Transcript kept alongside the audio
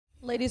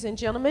Ladies and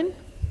gentlemen,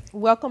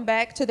 welcome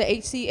back to the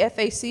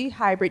HCFAC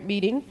hybrid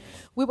meeting.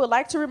 We would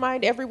like to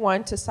remind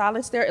everyone to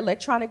silence their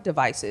electronic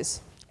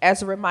devices.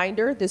 As a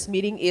reminder, this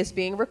meeting is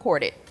being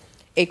recorded.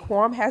 A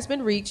quorum has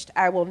been reached.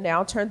 I will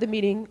now turn the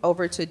meeting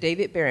over to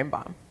David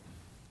Berenbaum.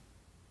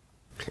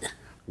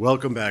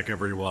 Welcome back,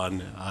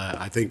 everyone.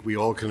 I think we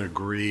all can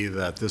agree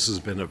that this has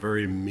been a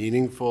very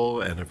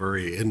meaningful and a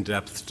very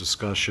in-depth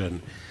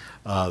discussion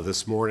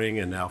this morning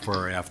and now for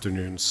our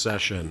afternoon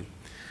session.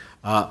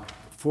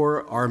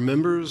 For our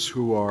members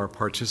who are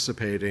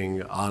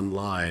participating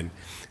online,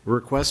 a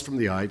request from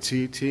the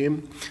IT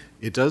team,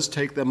 it does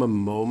take them a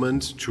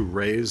moment to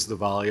raise the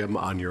volume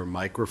on your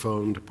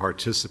microphone to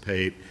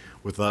participate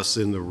with us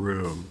in the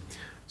room.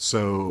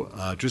 So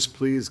just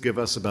please give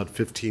us about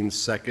 15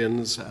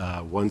 seconds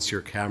once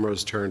your camera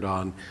is turned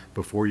on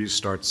before you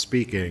start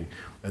speaking,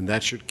 and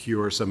that should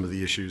cure some of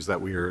the issues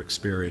that we are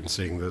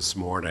experiencing this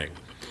morning.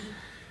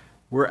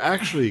 We're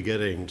actually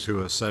getting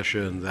to a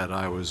session that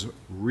I was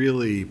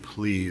really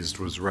pleased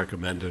was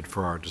recommended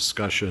for our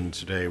discussion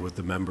today with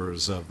the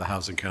members of the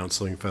Housing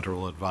Counseling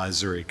Federal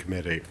Advisory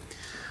Committee.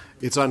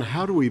 It's on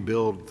how do we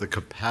build the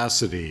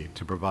capacity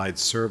to provide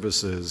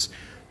services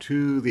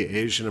to the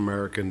Asian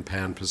American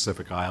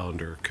Pan-Pacific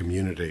Islander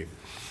community.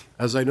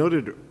 As I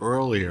noted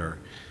earlier,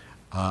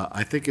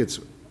 I think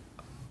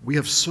we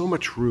have so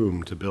much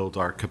room to build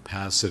our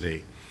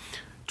capacity.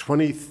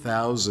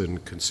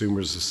 20,000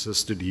 consumers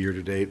assisted year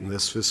to date in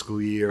this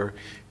fiscal year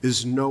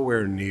is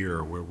nowhere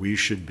near where we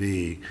should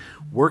be,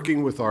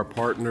 working with our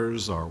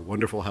partners, our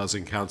wonderful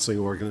housing counseling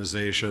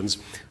organizations,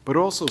 but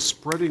also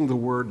spreading the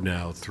word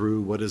now through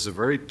what is a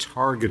very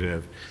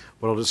targeted,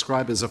 what I'll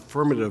describe as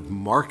affirmative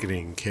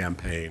marketing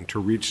campaign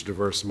to reach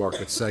diverse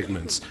market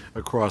segments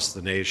across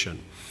the nation.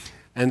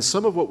 And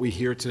some of what we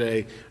hear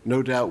today,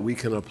 no doubt we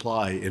can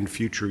apply in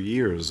future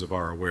years of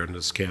our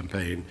awareness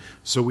campaign,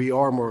 so we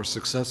are more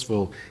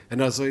successful.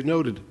 And as I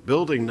noted,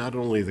 building not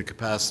only the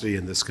capacity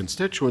in this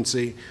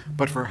constituency,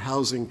 but for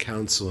housing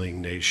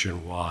counseling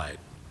nationwide.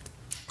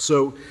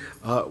 So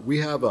we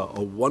have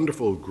a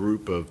wonderful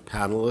group of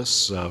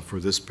panelists for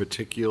this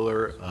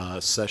particular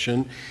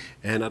session,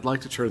 and I'd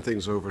like to turn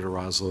things over to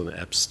Rosalind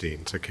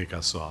Epstein to kick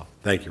us off.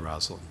 Thank you,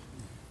 Rosalind.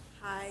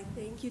 Hi,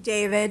 thank you,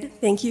 David.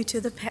 Thank you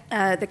to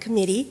the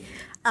committee.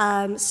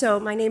 So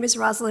my name is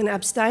Rosalind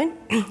Epstein.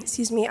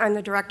 Excuse me, I'm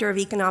the Director of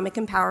Economic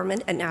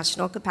Empowerment at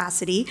National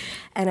Capacity,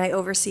 and I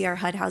oversee our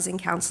HUD housing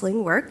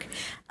counseling work.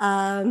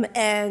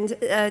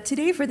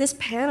 Today for this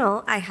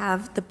panel, I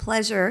have the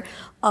pleasure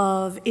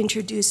of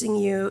introducing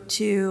you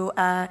to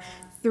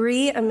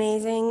three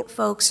amazing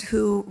folks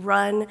who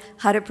run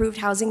HUD-approved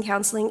housing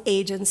counseling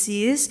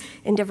agencies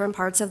in different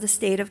parts of the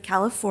state of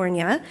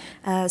California.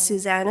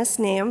 Susanna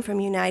Snaim from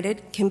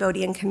United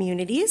Cambodian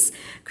Communities,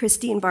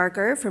 Christine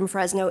Barker from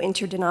Fresno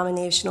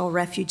Interdenominational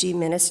Refugee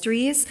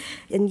Ministries,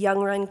 and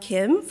Youngrun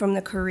Kim from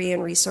the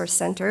Korean Resource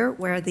Center,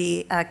 where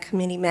the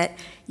committee met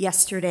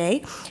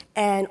yesterday.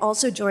 And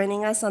also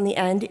joining us on the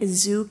end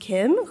is Zoo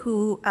Kim,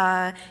 who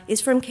is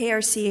from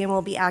KRC and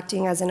will be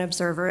acting as an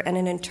observer and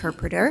an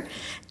interpreter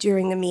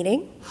during the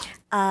meeting.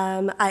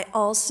 I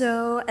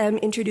also am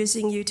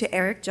introducing you to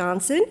Eric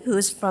Johnson, who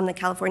is from the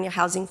California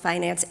Housing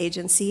Finance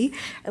Agency,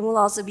 and will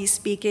also be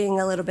speaking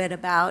a little bit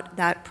about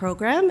that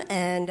program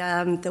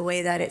and the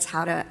way that it's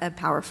had a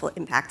powerful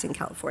impact in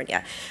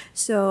California.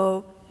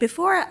 So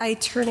before I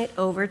turn it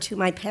over to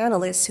my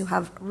panelists who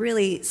have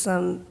really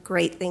some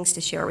great things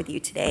to share with you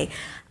today,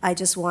 I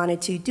just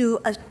wanted to do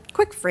a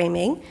quick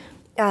framing.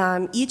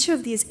 Each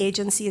of these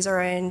agencies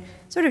are in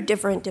sort of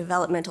different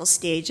developmental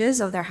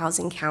stages of their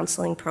housing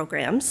counseling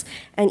programs,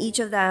 and each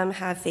of them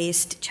have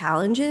faced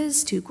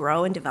challenges to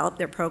grow and develop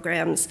their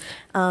programs,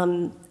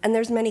 and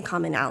there's many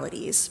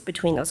commonalities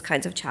between those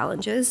kinds of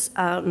challenges.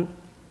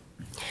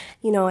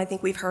 You know, I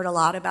think we've heard a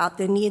lot about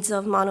the needs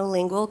of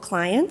monolingual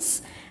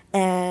clients,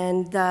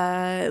 and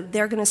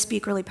they're going to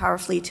speak really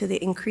powerfully to the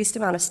increased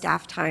amount of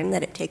staff time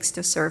that it takes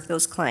to serve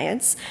those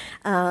clients,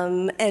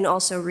 and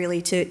also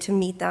really to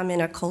meet them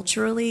in a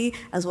culturally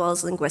as well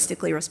as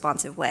linguistically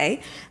responsive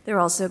way. They're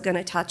also going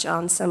to touch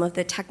on some of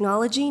the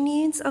technology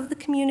needs of the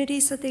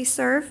communities that they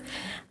serve,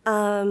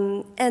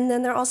 and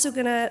then they're also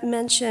going to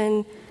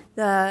mention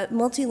the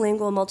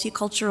multilingual,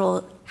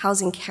 multicultural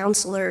housing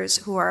counselors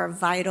who are a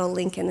vital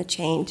link in the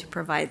chain to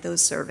provide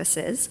those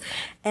services.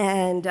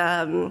 And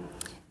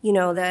you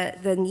know,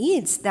 the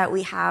needs that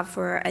we have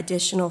for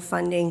additional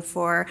funding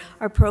for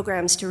our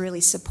programs to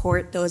really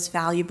support those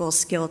valuable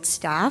skilled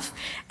staff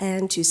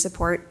and to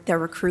support their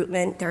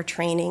recruitment, their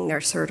training,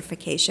 their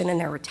certification, and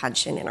their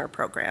retention in our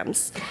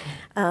programs.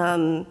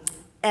 And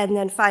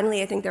then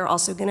finally, I think they're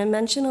also going to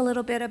mention a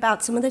little bit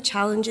about some of the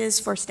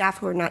challenges for staff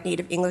who are not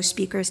native English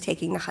speakers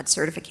taking the HUD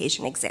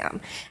certification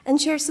exam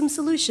and share some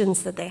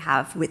solutions that they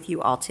have with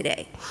you all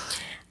today.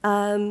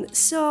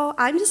 So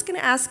I'm just going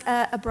to ask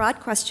a broad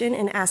question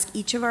and ask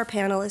each of our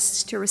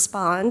panelists to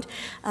respond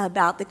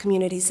about the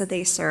communities that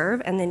they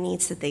serve and the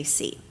needs that they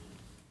see.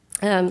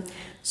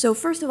 So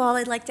first of all,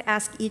 I'd like to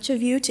ask each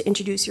of you to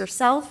introduce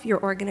yourself,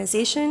 your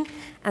organization,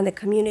 and the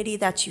community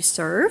that you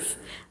serve.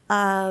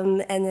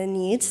 and the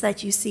needs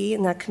that you see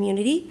in that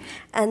community,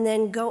 and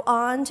then go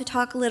on to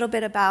talk a little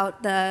bit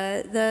about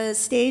the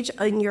stage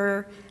in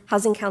your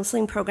housing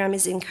counseling program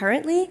is in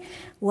currently.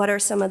 What are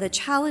some of the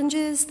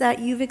challenges that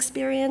you've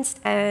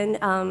experienced, and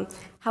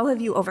how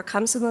have you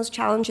overcome some of those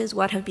challenges?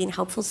 What have been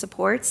helpful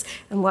supports,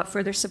 and what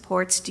further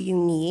supports do you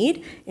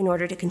need in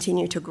order to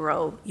continue to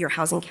grow your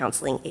housing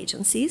counseling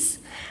agencies?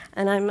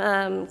 And I'm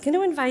going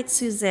to invite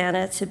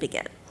Susanna to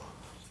begin.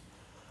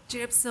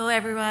 So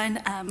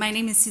everyone, my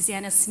name is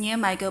Susanna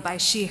Snyam. I go by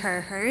she,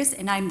 her, hers,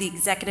 and I'm the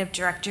Executive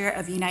Director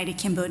of United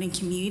Cambodian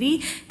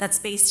Community that's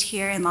based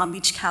here in Long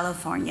Beach,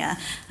 California.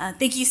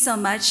 Thank you so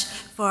much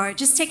for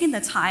just taking the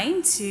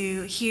time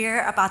to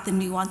hear about the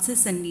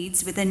nuances and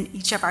needs within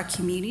each of our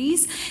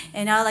communities.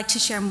 And I'd like to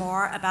share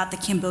more about the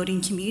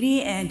Cambodian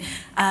community and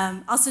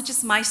also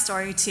just my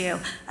story too.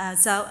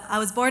 So I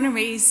was born and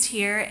raised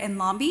here in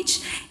Long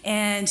Beach,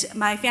 and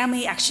my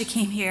family actually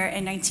came here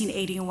in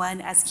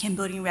 1981 as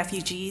Cambodian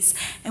refugees,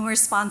 and we're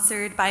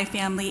sponsored by a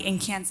family in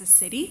Kansas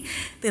City.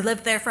 They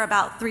lived there for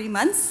about 3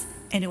 months,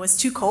 and it was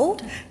too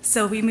cold,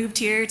 so we moved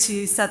here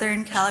to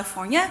Southern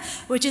California,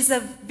 which is a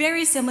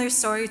very similar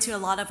story to a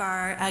lot of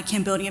our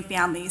Cambodian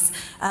families.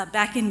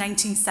 Back in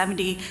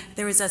 1970,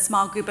 there was a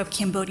small group of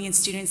Cambodian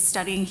students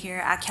studying here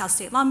at Cal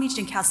State Long Beach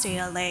and Cal State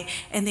LA,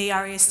 and they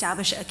already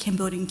established a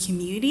Cambodian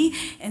community.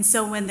 And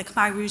so when the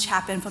Khmer Rouge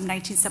happened from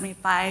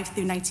 1975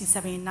 through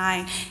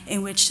 1979,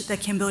 in which the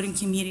Cambodian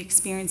community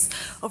experienced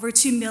over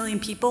 2 million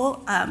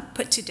people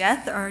put to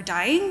death or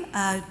dying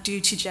due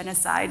to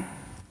genocide.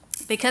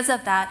 Because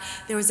of that,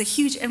 there was a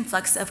huge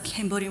influx of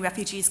Cambodian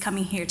refugees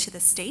coming here to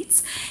the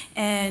States,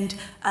 and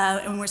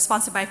we're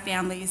sponsored by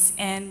families.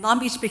 And Long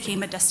Beach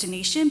became a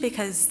destination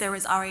because there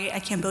was already a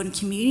Cambodian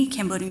community,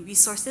 Cambodian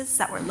resources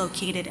that were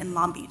located in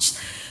Long Beach.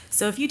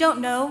 So if you don't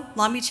know,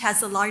 Long Beach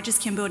has the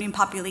largest Cambodian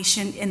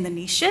population in the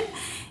nation,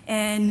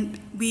 and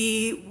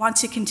we want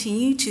to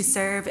continue to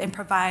serve and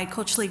provide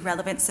culturally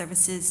relevant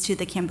services to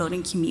the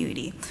Cambodian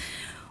community.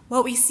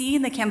 What we see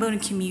in the Cambodian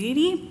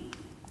community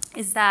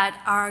is that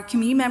our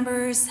community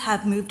members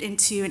have moved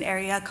into an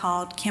area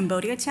called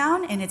Cambodia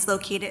Town, and it's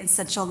located in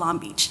central Long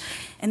Beach.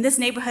 And this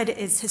neighborhood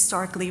is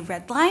historically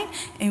redlined,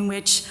 in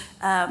which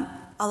a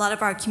lot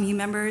of our community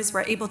members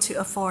were able to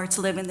afford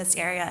to live in this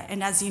area.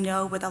 And as you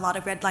know, with a lot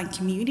of redline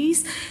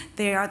communities,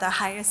 they are the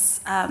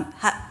highest,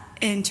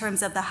 in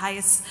terms of the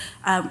highest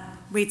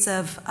rates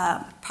of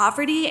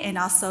poverty and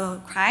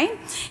also crime.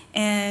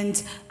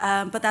 And,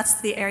 but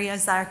that's the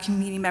areas that our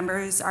community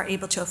members are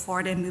able to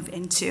afford and move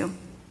into.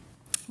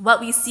 What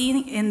we see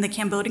in the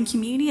Cambodian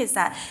community is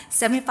that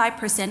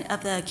 75%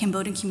 of the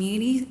Cambodian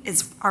community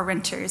are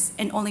renters,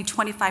 and only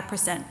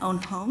 25% own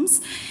homes.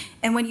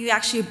 And when you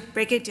actually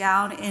break it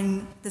down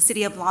in the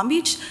city of Long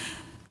Beach,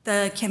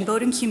 the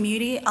Cambodian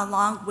community,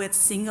 along with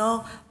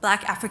single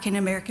Black African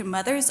American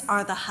mothers,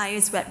 are the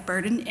highest rent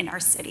burden in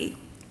our city.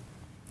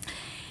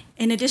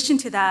 In addition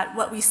to that,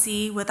 what we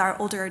see with our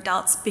older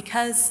adults,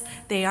 because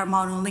they are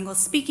monolingual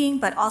speaking,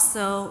 but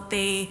also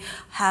they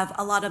have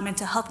a lot of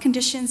mental health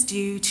conditions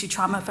due to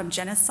trauma from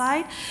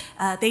genocide,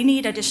 they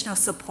need additional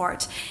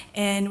support.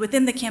 And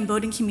within the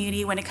Cambodian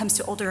community, when it comes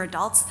to older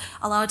adults,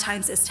 a lot of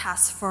times it's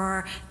tasked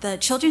for the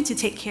children to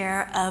take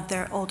care of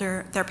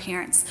their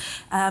parents.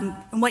 And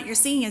what you're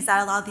seeing is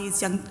that a lot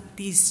of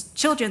these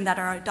children that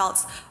are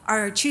adults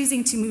are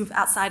choosing to move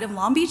outside of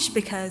Long Beach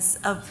because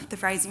of the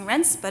rising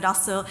rents, but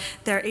also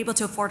they're able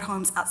to afford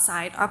homes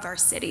outside of our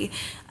city.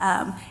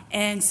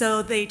 And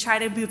so they try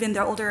to move in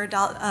their older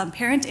adult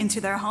parent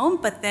into their home,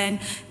 but then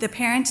the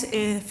parent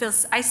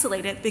feels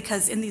isolated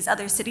because in these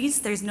other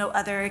cities, there's no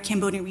other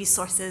Cambodian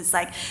resources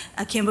like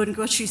a Cambodian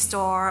grocery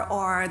store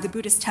or the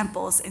Buddhist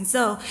temples. And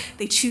so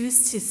they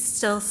choose to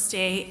still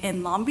stay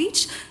in Long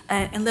Beach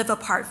and live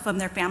apart from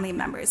their family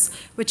members,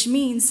 which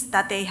means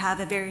that they have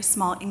a very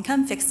small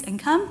income, fixed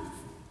income,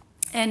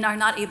 and are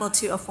not able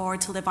to afford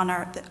to live on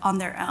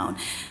their own.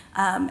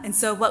 And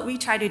so what we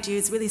try to do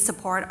is really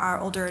support our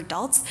older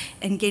adults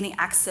in gaining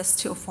access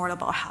to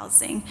affordable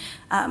housing.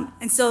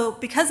 And so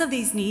because of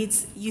these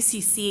needs,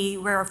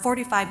 UCC, we're a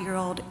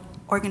 45-year-old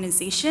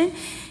organization,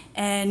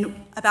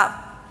 and about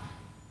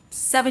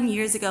 7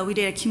 years ago, we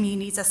did a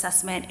community needs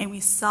assessment, and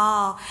we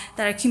saw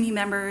that our community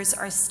members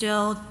are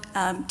still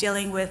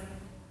dealing with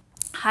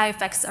high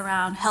effects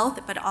around health,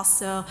 but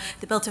also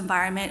the built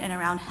environment and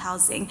around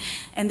housing.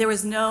 And there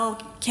was no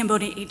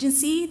Cambodian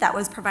agency that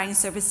was providing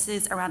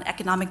services around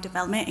economic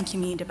development and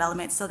community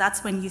development. So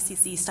that's when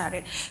UCC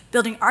started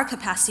building our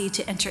capacity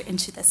to enter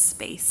into this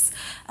space.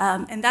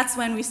 And that's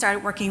when we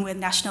started working with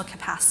National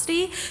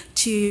Capacity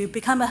to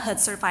become a HUD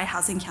certified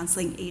housing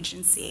counseling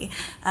agency.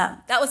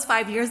 That was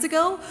 5 years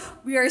ago.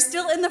 We are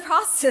still in the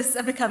process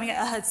of becoming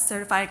a HUD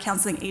certified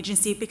counseling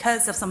agency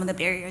because of some of the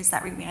barriers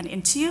that we ran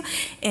into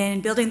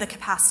in building the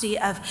capacity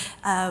of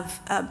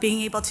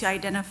being able to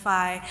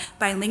identify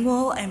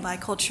bilingual and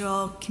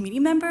bicultural community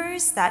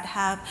members that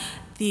have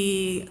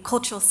the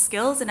cultural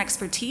skills and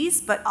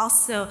expertise, but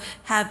also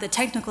have the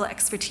technical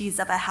expertise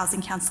of a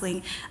housing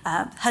counseling,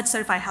 HUD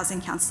certified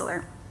housing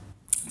counselor.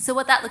 So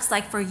what that looks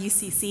like for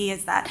UCC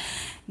is that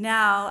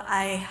now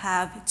I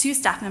have 2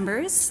 staff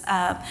members,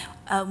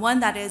 one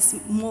that is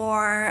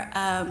more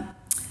of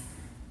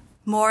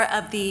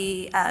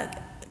the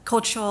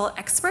cultural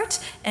expert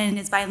and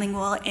is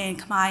bilingual in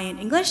Khmer and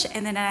English,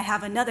 and then I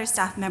have another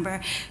staff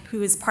member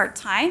who is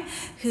part-time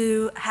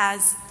who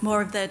has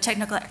more of the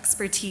technical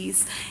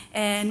expertise.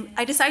 And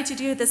I decided to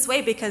do it this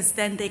way because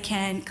then they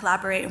can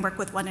collaborate and work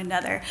with one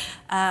another.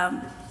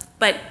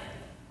 But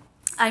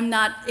I'm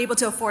not able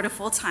to afford a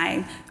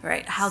full-time,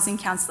 right, housing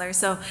counselor.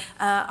 So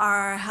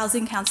our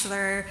housing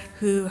counselor,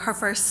 who her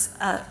first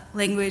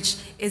language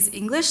is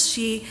English,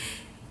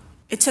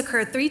 it took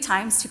her 3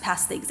 times to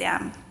pass the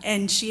exam,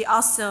 and she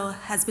also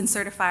has been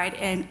certified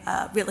in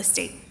real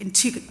estate in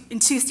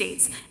two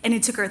states, and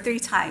it took her 3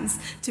 times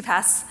to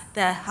pass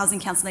the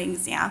housing counseling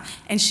exam,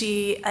 and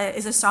she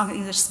is a strong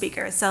English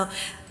speaker. So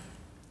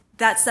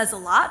that says a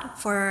lot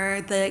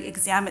for the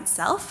exam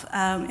itself,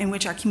 in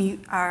which our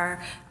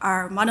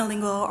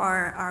monolingual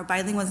or our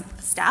bilingual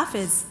staff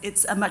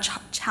it's a much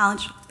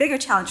bigger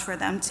challenge for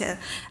them to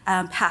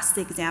pass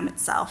the exam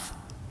itself.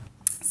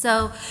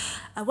 So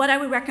what I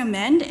would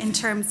recommend in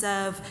terms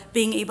of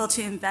being able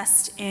to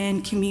invest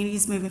in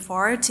communities moving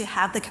forward, to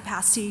have the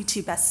capacity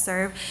to best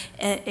serve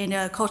in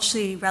a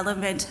culturally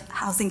relevant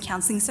housing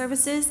counseling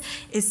services,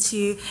 is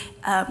to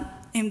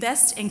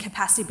invest in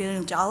capacity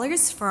building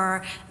dollars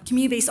for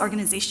community-based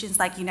organizations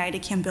like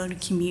United Cambodian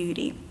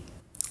Community.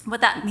 What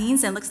that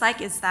means and looks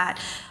like is that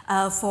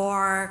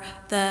for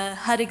the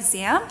HUD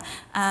exam,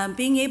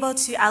 being able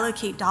to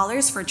allocate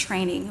dollars for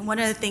training. One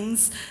of the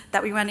things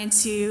that we run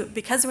into,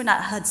 because we're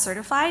not HUD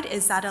certified,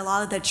 is that a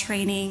lot of the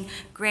training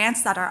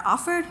grants that are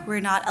offered, we're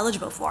not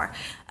eligible for.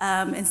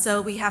 And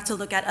so we have to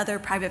look at other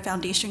private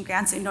foundation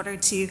grants in order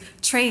to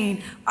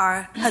train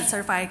our HUD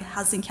certified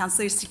housing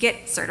counselors to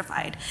get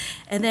certified.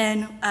 And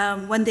then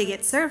when they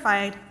get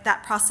certified,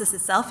 that process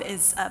itself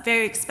is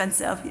very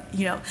expensive.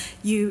 You know,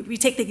 you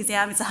retake the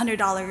exam, it's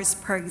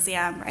 $100 per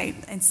exam, right?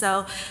 And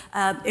so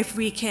if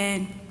we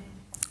can,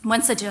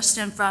 one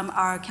suggestion from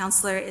our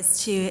counselor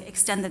is to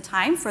extend the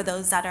time for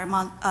those that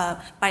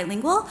are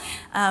bilingual.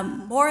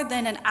 More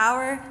than an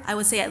hour, I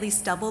would say at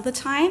least double the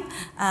time,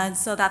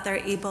 so that they're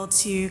able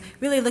to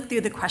really look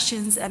through the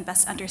questions and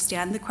best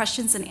understand the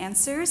questions and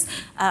answers.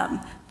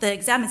 The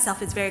exam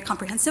itself is very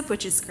comprehensive,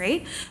 which is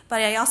great,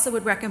 but I also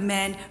would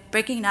recommend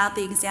breaking out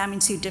the exam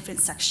into different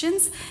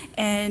sections.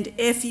 And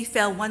if you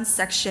fail one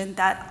section,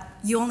 that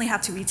you only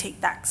have to retake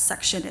that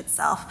section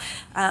itself.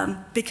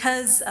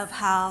 Because of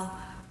how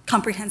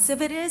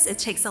comprehensive it is, it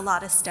takes a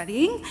lot of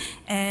studying,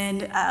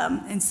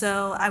 and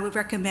so I would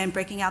recommend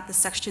breaking out the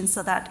sections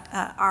so that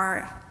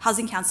our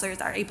housing counselors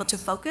are able to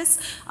focus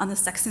on the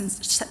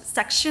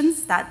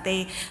sections that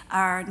they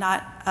are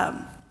not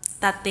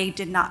that they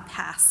did not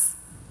pass.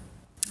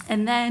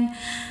 And then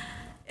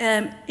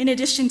in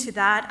addition to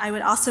that, I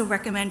would also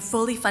recommend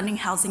fully funding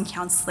housing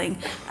counseling.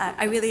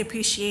 I really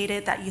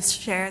appreciated that you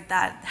shared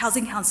that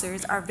housing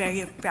counselors are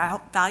very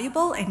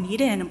valuable and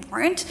needed and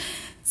important.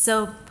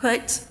 So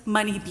put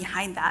money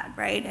behind that,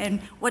 right?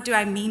 And what do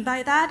I mean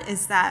by that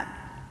is that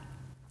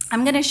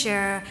I'm going to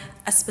share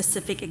a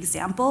specific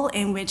example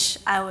in which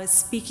I was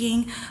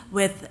speaking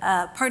with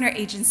a partner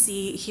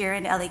agency here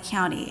in LA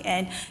County.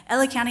 And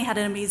LA County had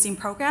an amazing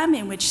program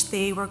in which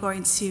they were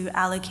going to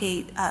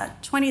allocate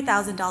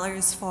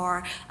 $20,000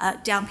 for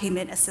down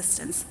payment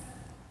assistance.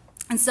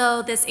 And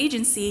so this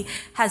agency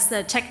has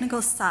the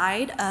technical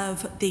side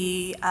of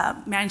the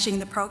managing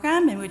the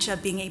program, in which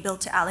of being able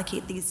to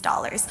allocate these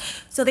dollars.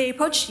 So they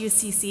approached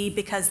UCC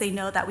because they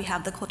know that we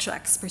have the cultural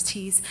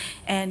expertise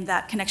and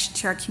that connection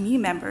to our community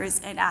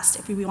members, and asked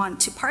if we wanted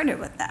to partner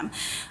with them.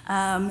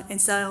 And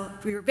so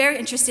we were very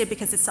interested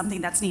because it's something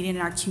that's needed in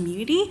our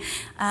community.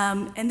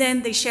 And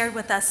then they shared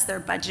with us their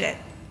budget.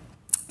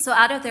 So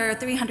out of their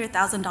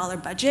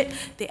 $300,000 budget,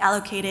 they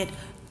allocated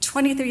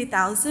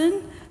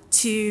 $23,000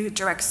 to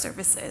direct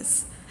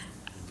services.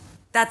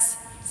 That's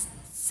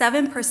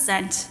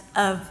 7%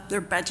 of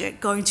their budget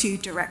going to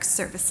direct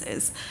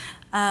services.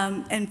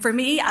 And for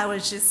me, I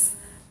was just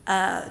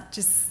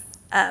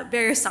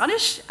very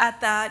astonished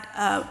at that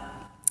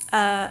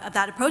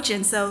approach.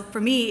 And so for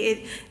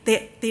me,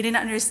 they didn't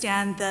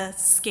understand the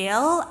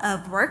scale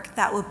of work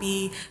that will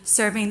be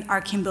serving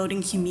our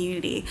Cambodian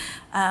community.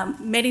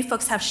 Many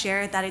folks have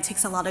shared that it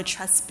takes a lot of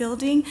trust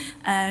building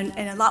and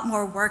a lot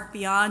more work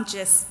beyond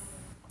just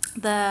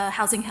the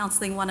Housing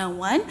Counseling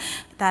 101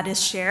 that is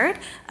shared.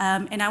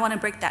 And I want to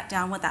break that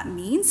down, what that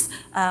means.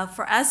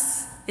 For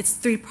us, it's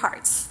 3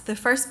 parts. The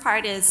first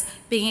part is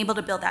being able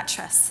to build that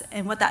trust.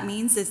 And what that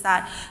means is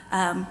that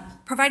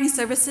providing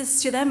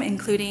services to them,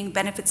 including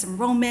benefits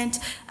enrollment,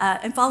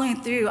 and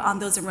following through on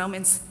those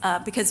enrollments,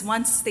 because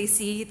once they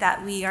see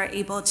that we are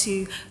able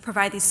to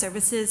provide these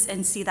services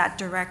and see that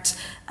direct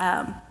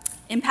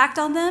impact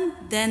on them,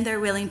 then they're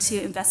willing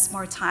to invest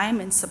more time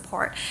and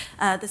support.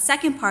 The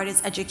second part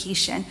is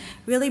education,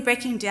 really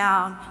breaking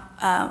down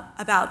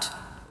about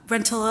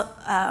rental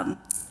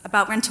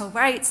about rental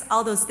rights,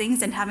 all those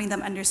things, and having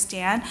them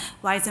understand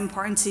why it's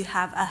important to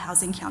have a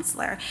housing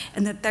counselor.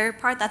 And the third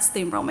part, that's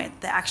the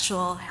enrollment, the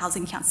actual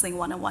housing counseling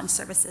one-on-one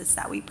services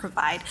that we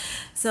provide.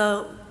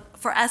 So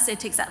for us, it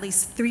takes at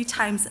least 3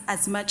 times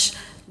as much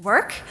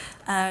work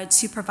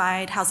to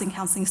provide housing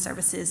counseling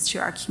services to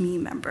our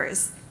community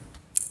members.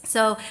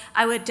 So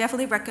I would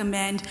definitely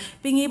recommend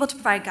being able to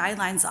provide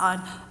guidelines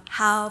on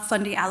how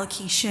funding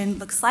allocation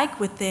looks like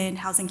within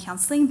housing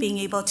counseling, being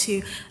able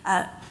to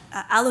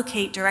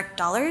allocate direct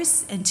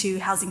dollars into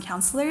housing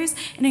counselors,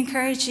 and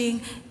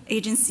encouraging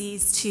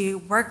agencies to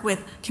work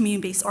with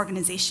community-based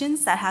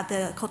organizations that have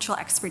the cultural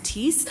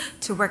expertise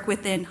to work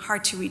within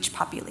hard-to-reach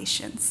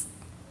populations.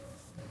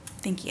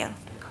 Thank you.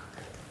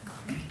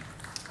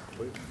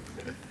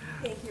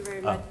 Thank you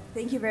very much.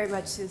 Thank you very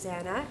much,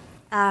 Susanna.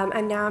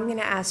 And now I'm going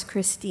to ask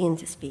Christine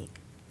to speak.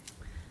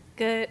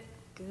 Good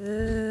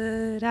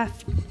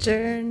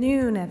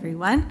afternoon,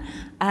 everyone.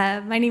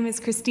 My name is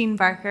Christine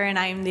Barker, and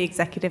I am the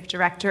Executive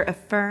Director of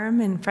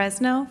FIRM in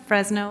Fresno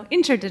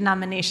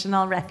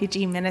Interdenominational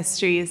Refugee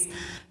Ministries.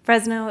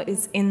 Fresno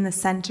is in the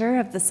center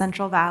of the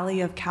Central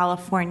Valley of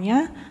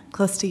California,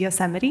 close to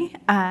Yosemite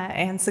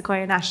and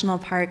Sequoia National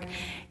Park.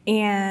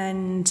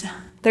 And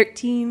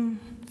 15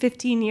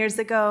 years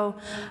ago,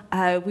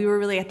 we were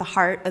really at the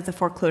heart of the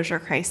foreclosure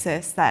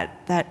crisis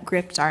that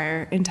gripped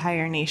our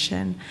entire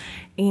nation.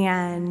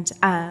 And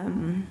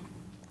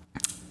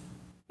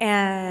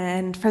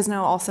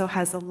Fresno also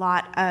has a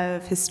lot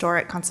of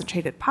historic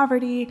concentrated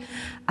poverty,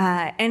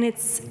 and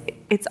it's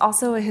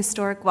also a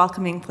historic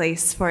welcoming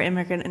place for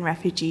immigrant and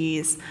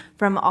refugees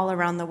from all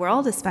around the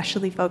world,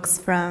 especially folks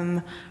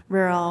from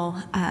rural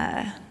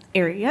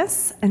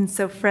areas. And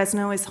so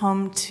Fresno is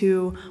home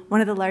to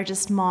one of the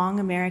largest Hmong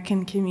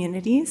American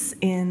communities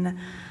in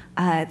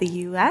the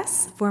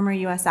U.S., former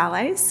U.S.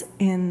 allies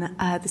in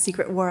the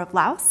Secret War of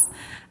Laos,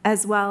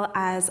 as well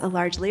as a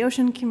large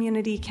Laotian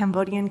community,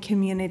 Cambodian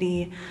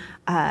community,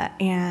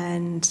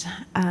 and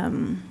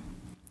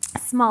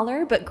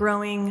smaller but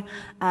growing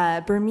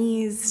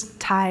Burmese,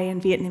 Thai,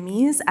 and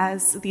Vietnamese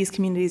as these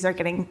communities are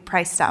getting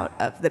priced out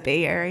of the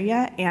Bay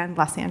Area and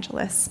Los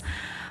Angeles.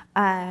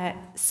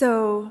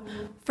 So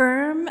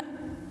FIRM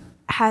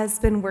has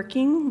been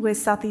working with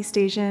Southeast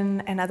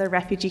Asian and other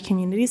refugee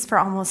communities for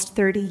almost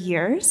 30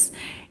 years.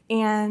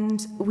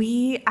 And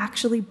we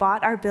actually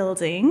bought our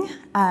building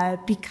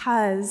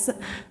because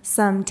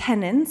some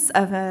tenants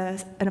of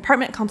an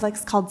apartment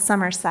complex called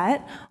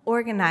Somerset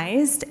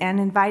organized and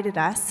invited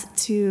us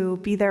to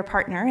be their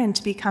partner and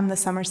to become the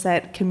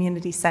Somerset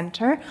Community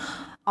Center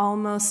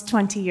almost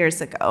 20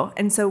 years ago.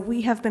 And so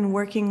we have been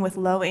working with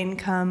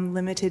low-income,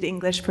 limited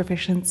English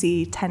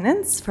proficiency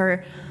tenants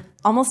for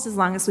almost as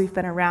long as we've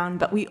been around,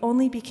 but we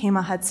only became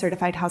a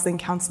HUD-certified housing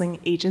counseling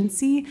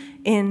agency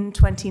in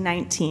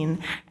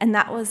 2019. And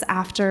that was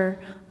after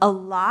a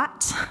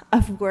lot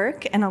of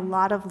work and a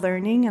lot of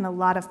learning and a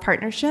lot of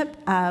partnership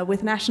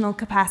with National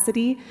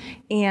Capacity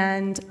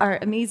and our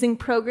amazing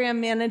program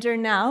manager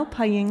now,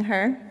 Pa-Ying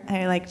Her.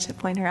 I like to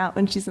point her out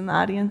when she's in the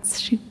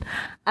audience.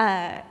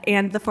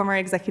 And the former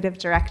executive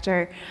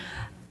director.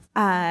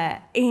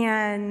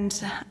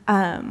 And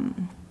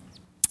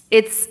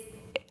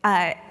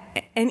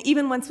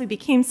even once we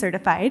became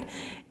certified,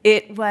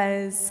 it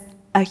was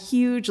a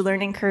huge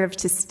learning curve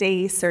to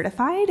stay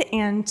certified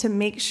and to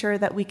make sure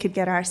that we could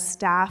get our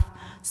staff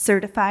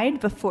certified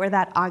before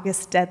that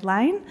August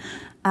deadline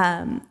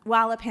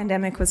while a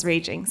pandemic was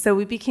raging. So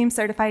we became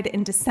certified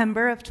in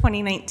December of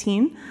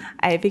 2019.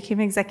 I became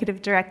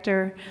executive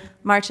director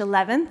March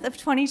 11th of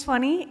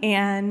 2020,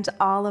 and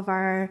all of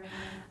our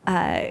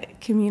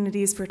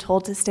communities were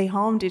told to stay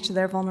home due to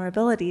their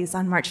vulnerabilities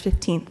on March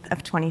 15th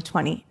of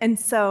 2020. And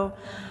so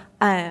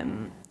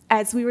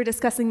as we were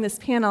discussing this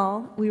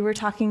panel, we were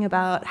talking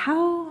about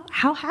how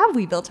have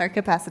we built our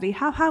capacity?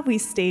 How have we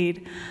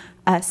stayed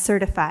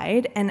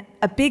certified? And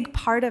a big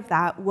part of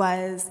that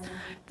was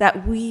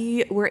that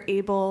we were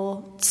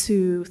able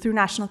to, through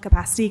National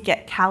Capacity,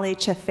 get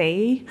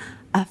CalHFA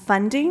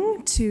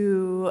funding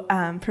to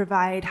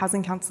provide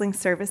housing counseling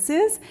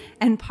services.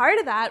 And part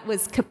of that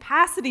was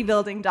capacity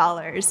building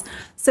dollars.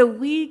 So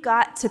we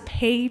got to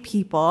pay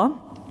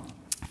people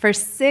for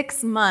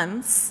 6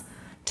 months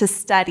to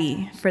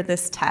study for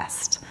this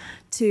test,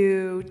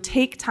 to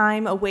take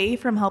time away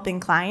from helping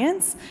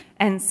clients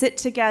and sit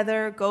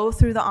together, go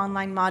through the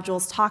online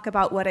modules, talk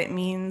about what it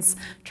means,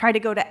 try to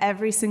go to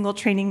every single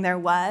training there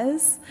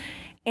was.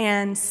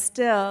 And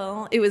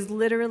still, it was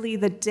literally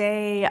the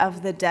day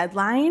of the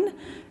deadline,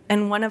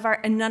 and none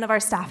of our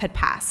staff had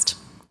passed.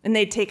 And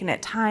they'd taken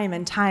it time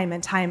and time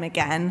and time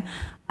again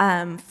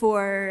and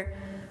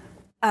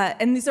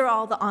these are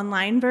all the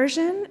online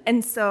version.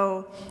 And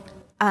so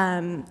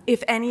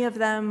if any of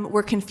them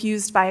were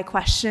confused by a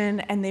question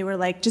and they were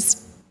like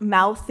just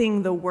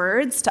mouthing the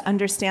words to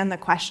understand the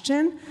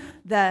question,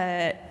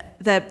 the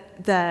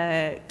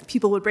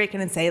people would break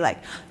in and say, like,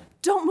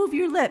 don't move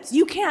your lips,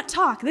 you can't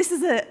talk, this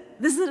is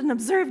this is an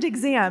observed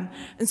exam.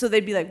 And so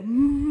they'd be like,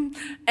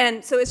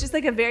 and so it's just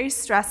like a very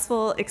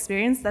stressful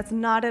experience that's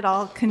not at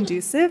all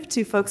conducive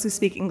to folks who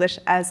speak English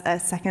as a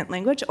second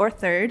language or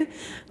third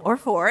or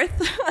fourth,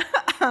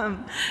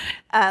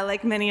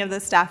 like many of the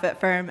staff at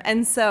Firm.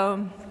 And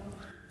so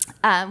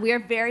we are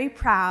very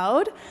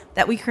proud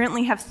that we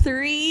currently have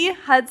 3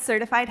 HUD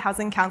certified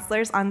housing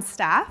counselors on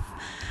staff.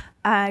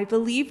 I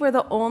believe we're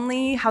the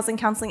only housing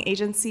counseling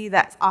agency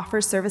that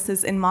offers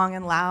services in Hmong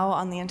and Lao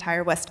on the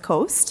entire West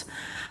Coast.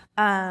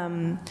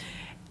 And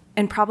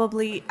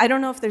probably, I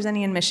don't know if there's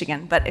any in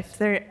Michigan, but if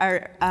there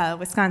are,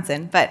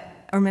 Wisconsin,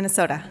 or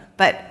Minnesota,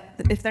 but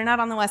if they're not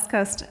on the West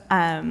Coast,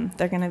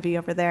 they're gonna be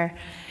over there.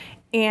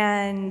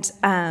 And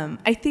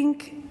I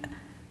think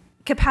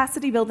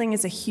capacity building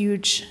is a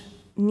huge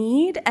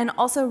need, and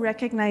also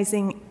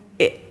recognizing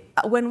it,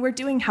 when we're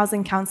doing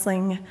housing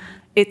counseling,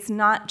 it's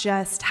not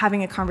just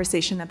having a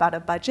conversation about a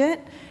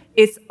budget,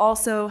 it's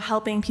also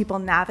helping people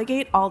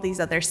navigate all these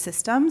other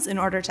systems in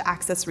order to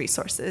access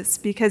resources.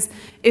 Because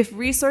if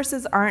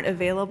resources aren't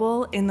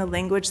available in the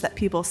language that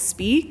people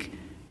speak,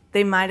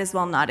 they might as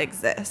well not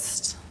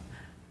exist.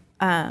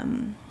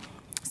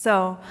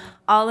 So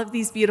all of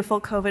these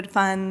beautiful COVID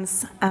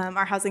funds,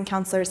 our housing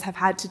counselors have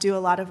had to do a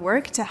lot of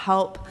work to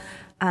help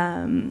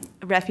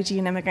refugee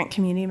and immigrant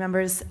community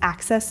members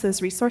access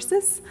those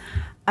resources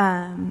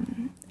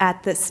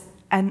at this,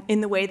 and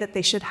in the way that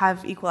they should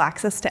have equal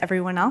access to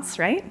everyone else,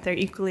 right? They're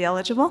equally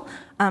eligible,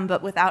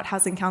 but without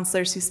housing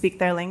counselors who speak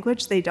their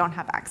language, they don't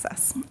have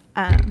access.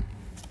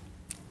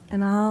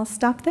 And I'll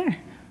stop there.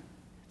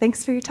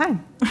 Thanks for your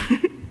time.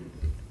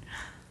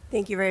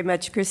 Thank you very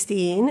much,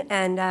 Christine.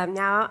 And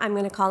now I'm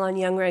going to call on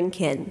Youngren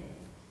Kim.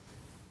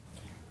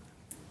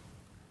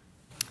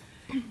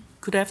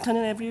 Good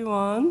afternoon,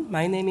 everyone.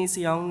 My name is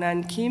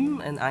Youngran Kim,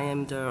 and I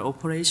am the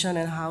Operation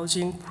and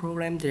Housing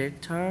Program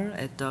Director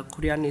at the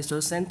Korean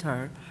Resource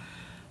Center.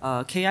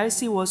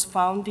 KRC was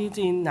founded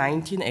in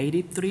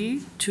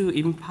 1983 to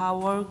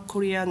empower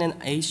Korean and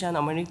Asian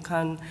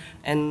American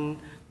and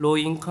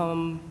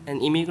low-income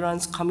and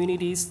immigrants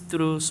communities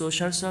through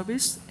social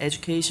service,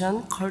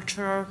 education,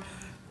 culture,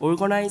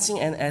 organizing,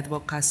 and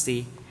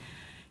advocacy.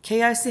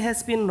 KRC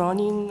has been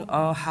running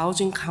a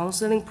housing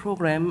counseling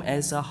program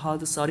as a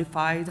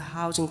HUD-certified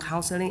housing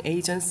counseling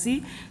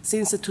agency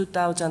since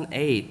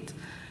 2008.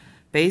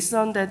 Based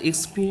on that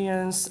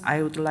experience,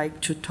 I would like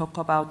to talk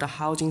about the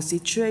housing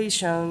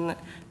situation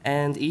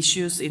and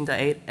issues in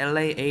the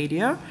LA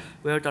area,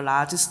 where the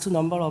largest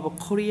number of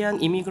Korean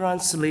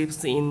immigrants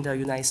lives in the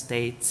United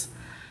States.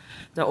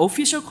 The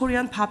official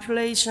Korean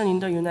population in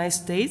the United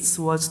States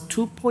was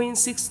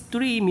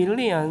 2.63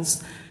 million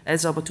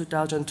as of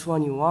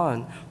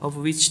 2021, of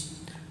which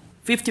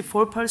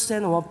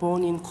 54% were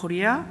born in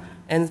Korea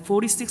and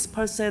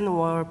 46%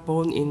 were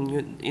born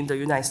in the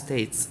United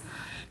States.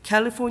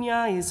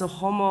 California is a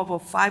home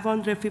of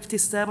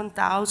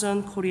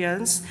 557,000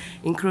 Koreans,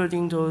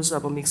 including those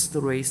of mixed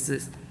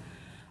races.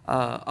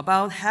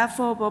 About half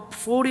of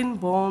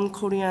foreign-born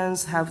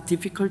Koreans have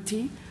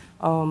difficulty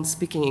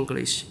speaking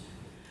English.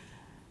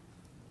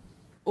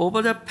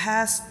 Over the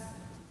past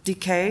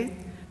decade,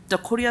 the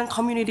Korean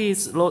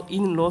communities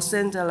in Los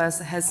Angeles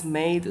has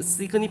made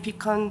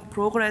significant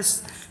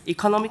progress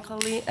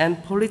economically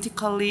and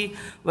politically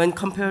when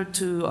compared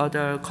to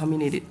other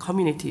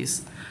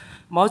communities.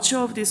 Much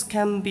of this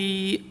can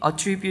be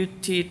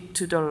attributed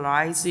to the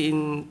rise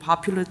in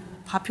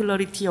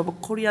popularity of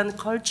Korean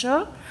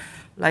culture,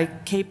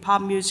 like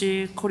K-pop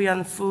music,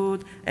 Korean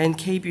food, and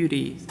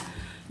K-beauty.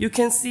 You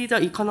can see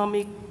the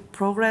economic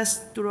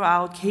progress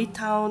throughout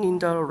K-Town in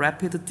the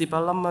rapid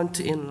development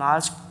in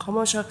large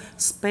commercial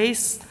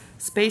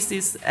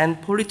spaces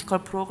and political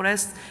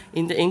progress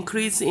in the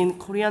increase in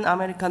Korean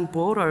American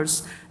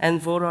voters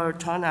and voter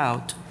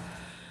turnout.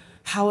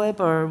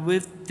 However,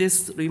 with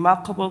this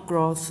remarkable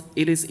growth,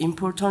 it is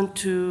important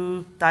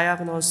to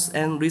diagnose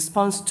and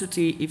respond to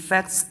the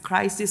effects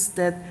crisis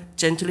that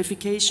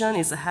gentrification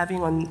is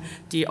having on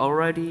the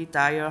already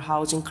dire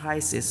housing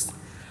crisis.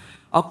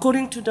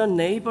 According to the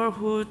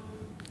Neighborhood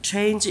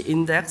Change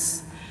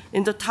Index,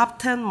 in the top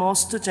 10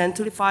 most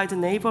gentrified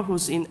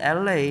neighborhoods in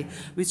LA,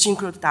 which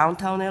include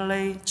downtown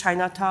LA,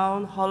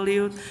 Chinatown,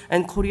 Hollywood,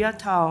 and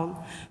Koreatown,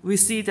 we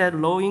see that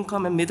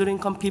low-income and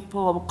middle-income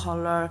people of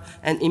color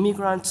and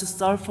immigrants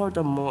suffer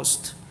the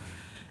most.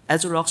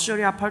 As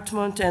luxury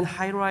apartment and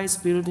high-rise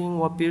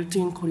buildings were built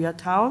in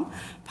Koreatown,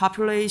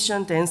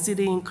 population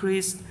density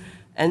increased,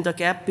 and the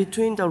gap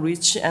between the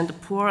rich and the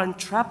poor and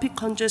traffic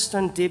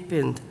congestion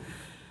deepened.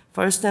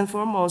 First and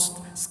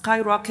foremost,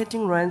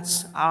 skyrocketing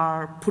rents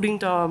are putting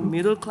the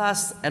middle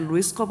class at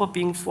risk of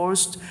being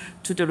forced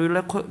to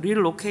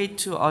relocate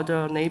to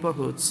other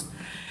neighborhoods.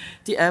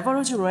 The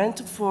average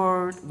rent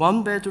for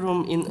one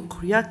bedroom in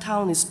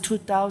Koreatown is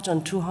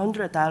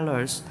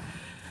 $2,200,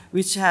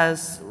 which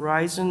has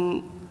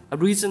risen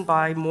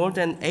by more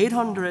than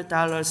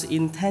 $800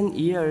 in 10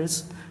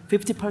 years,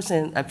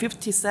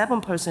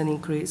 57%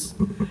 increase.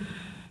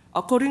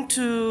 According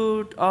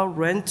to a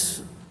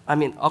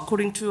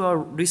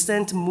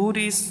recent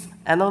Moody's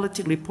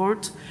analytic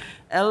report,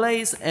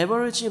 LA's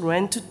average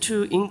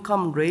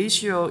rent-to-income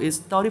ratio is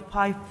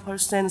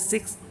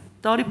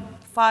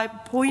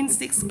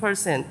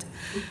 35.6%.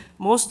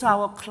 Most of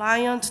our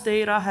client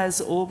data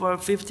has over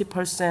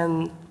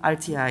 50%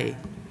 RTI.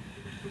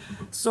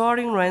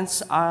 Soaring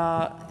rents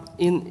are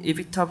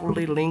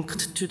inevitably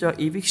linked to the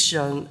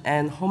eviction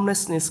and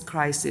homelessness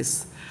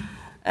crisis.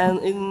 And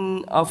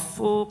in a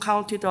full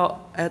counted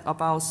at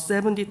about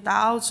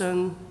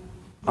 70,000,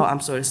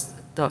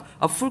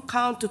 a full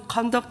count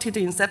conducted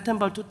in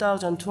September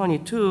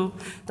 2022,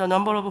 the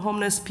number of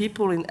homeless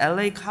people in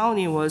LA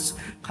County was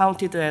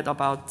counted at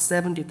about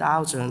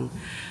 70,000.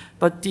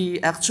 But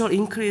the actual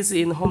increase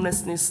in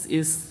homelessness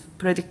is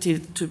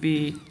predicted to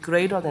be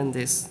greater than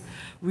this.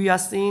 We are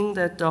seeing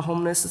that the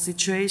homeless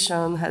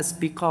situation has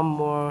become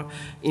more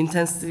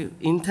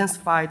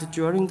intensified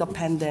during the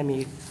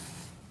pandemic.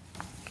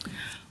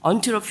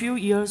 Until a few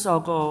years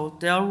ago,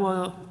 there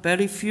were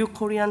very few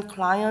Korean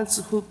clients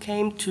who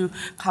came to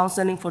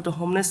counseling for the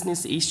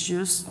homelessness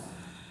issues.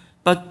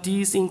 But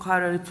these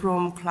inquiries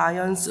from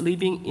clients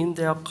living in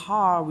their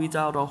car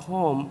without a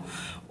home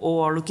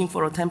or looking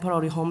for a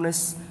temporary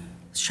homeless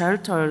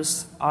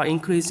shelters are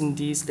increasing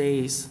these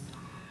days.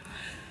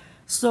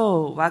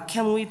 So what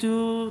can we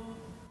do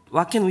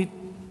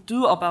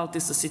about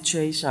this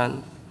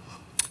situation?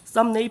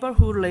 Some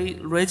neighborhood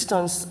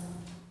residents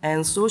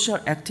and social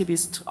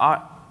activists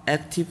are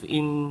active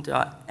in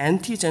the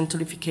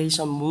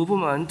anti-gentrification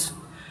movement,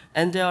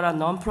 and there are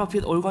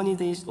nonprofit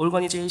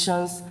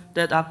organizations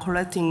that are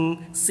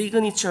collecting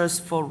signatures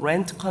for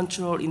rent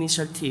control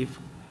initiative.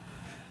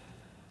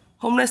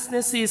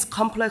 Homelessness is a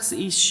complex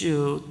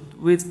issue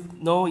with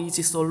no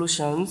easy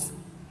solutions.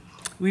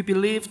 We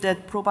believe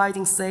that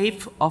providing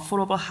safe,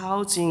 affordable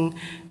housing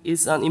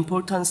is an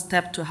important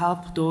step to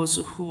help those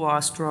who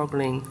are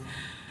struggling.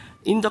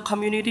 In the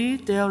community,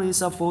 there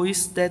is a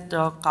voice that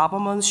the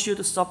government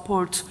should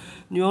support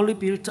newly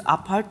built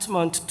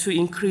apartments to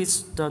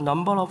increase the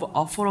number of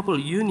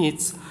affordable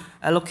units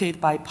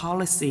allocated by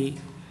policy,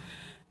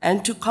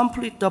 and to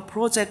complete the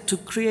project to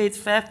create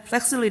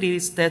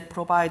facilities that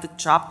provide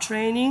job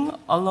training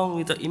along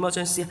with the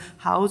emergency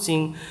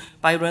housing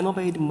by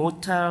renovating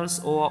motels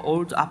or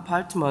old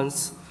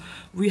apartments.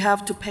 We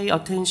have to pay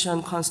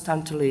attention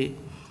constantly.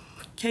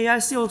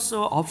 KRC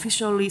also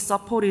officially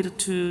supported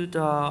to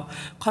the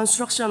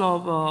construction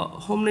of a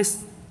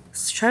homeless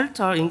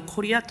shelter in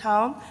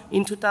Koreatown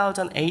in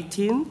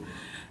 2018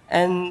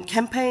 and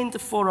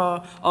campaigned for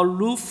a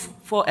roof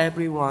for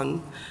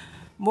everyone.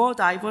 More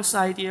diverse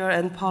ideas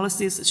and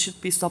policies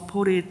should be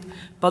supported,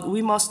 but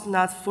we must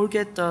not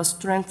forget the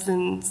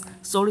strengthened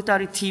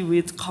solidarity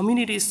with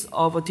communities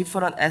of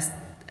different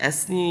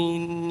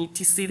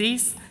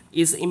ethnicities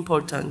is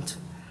important.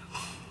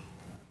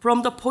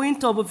 From the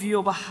point of view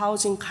of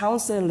housing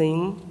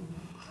counseling,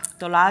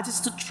 the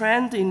largest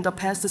trend in the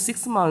past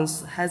 6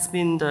 months has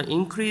been the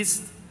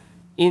increase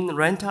in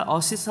rental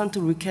assistance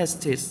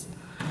requests.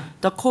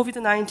 The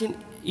COVID-19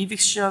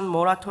 eviction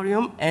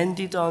moratorium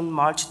ended on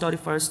March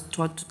 31st,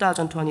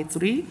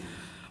 2023,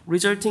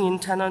 resulting in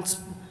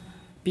tenants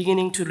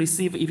beginning to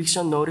receive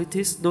eviction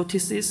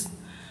notices.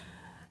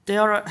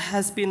 There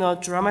has been a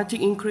dramatic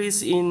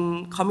increase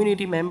in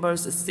community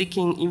members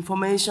seeking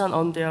information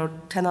on their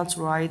tenants'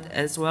 rights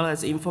as well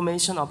as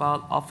information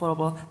about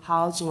affordable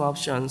housing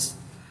options.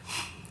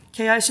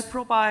 KRC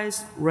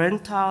provides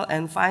rental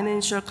and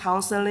financial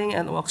counseling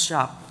and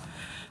workshop.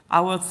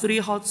 Our 3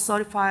 HUD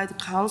certified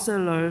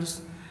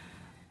counselors,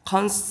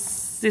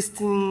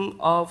 consisting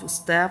of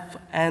staff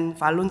and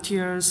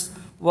volunteers,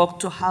 work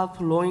to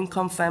help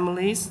low-income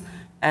families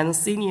and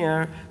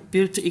seniors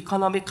build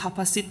economic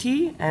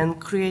capacity and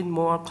create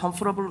more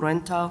comfortable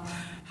rental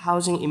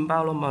housing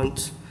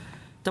environment.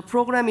 The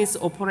program is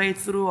operated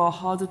through a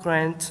HUD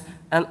grant,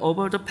 and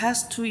over the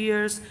past 2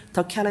 years,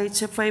 the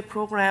HCFAC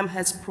program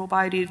has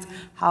provided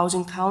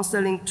housing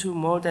counseling to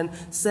more than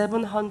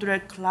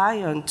 700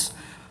 clients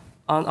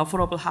on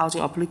affordable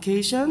housing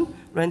application,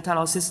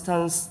 rental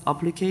assistance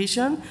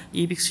application,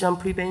 eviction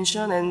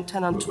prevention, and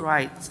tenant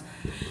rights.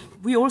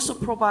 We also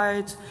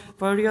provide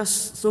various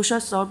social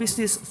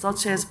services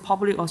such as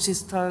public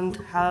assistance,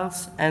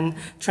 health, and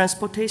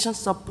transportation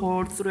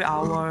support through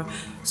our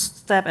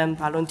staff and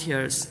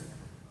volunteers.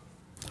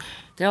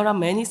 There are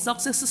many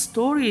success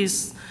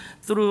stories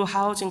through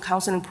housing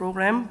counseling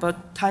program,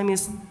 but time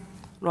is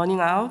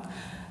running out.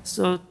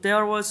 So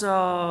there was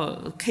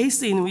a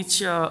case in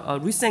which, a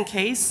recent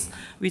case,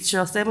 which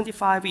a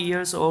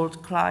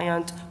 75-year-old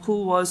client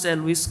who was at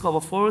risk of a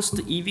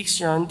forced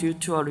eviction due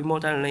to a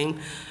remodeling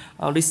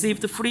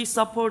received free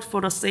support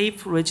for a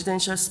safe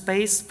residential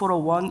space for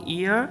 1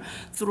 year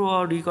through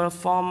a legal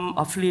firm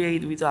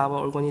affiliated with our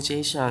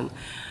organization.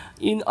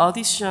 In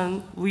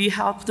addition, we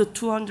helped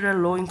 200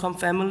 low-income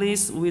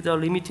families with a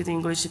limited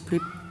English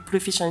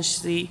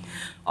proficiency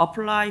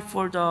apply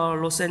for the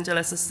Los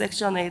Angeles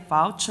Section 8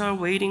 voucher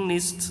waiting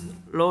list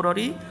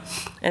lottery,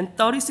 and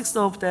 36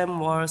 of them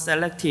were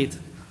selected.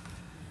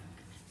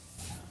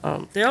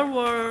 There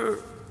were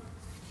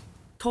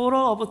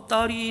total of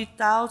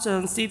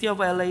 30,000 City of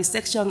LA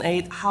Section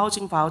 8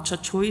 housing voucher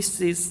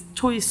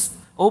choice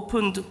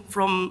opened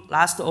from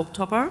last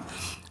October,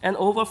 and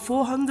over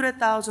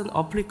 400,000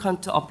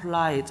 applicants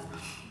applied.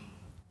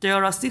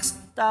 There are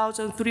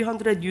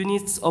 6,300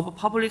 units of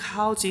public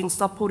housing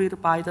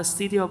supported by the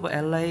City of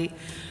LA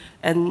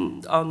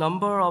and a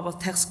number of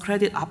tax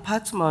credit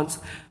apartments,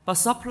 but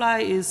supply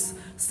is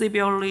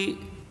severely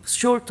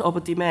short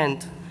of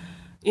demand.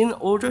 In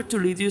order to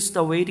reduce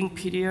the waiting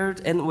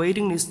period and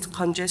waiting list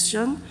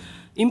congestion,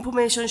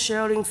 information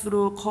sharing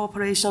through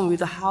cooperation with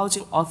the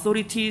housing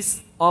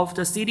authorities of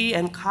the city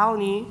and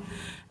county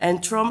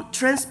and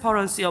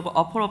transparency of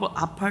affordable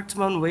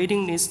apartment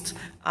waiting lists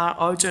are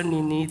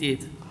urgently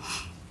needed.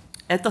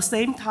 At the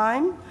same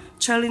time,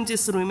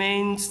 challenges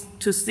remain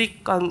to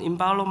seek an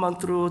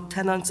environment through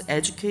tenants'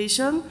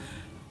 education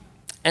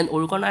and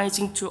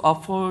organizing to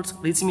afford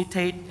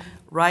legitimate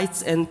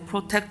rights and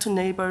protect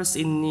neighbors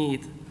in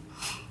need.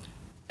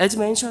 As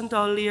mentioned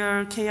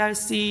earlier,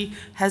 KRC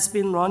has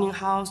been running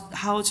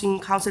housing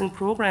counseling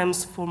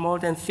programs for more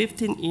than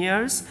 15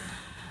 years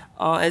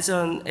as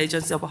an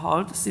agency of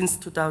HUD since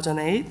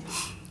 2008.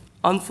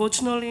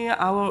 Unfortunately,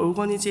 our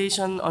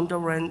organization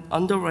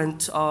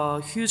underwent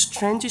a huge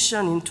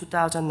transition in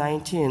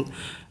 2019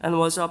 and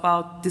was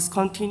about to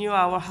discontinue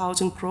our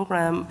housing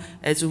program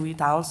as we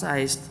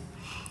downsized.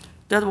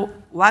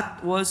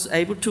 What was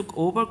able to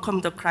overcome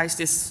the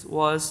crisis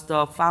was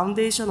the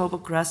foundation of a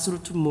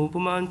grassroots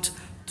movement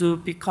to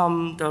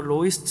become the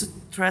lowest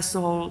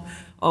threshold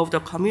of the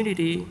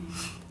community,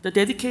 the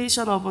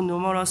dedication of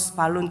numerous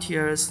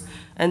volunteers,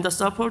 and the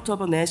support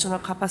of a national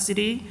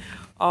capacity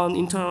on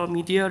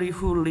intermediary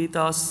who lead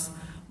us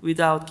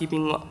without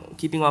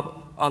giving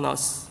up on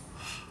us.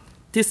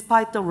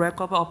 Despite the lack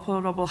of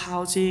affordable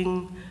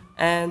housing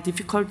and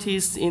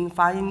difficulties in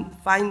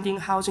finding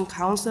housing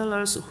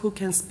counselors who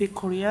can speak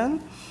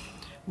Korean,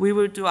 we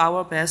will do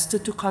our best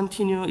to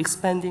continue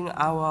expanding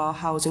our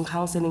housing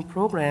counseling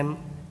program.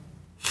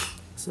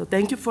 So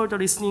thank you for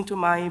listening to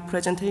my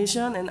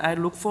presentation, and I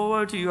look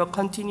forward to your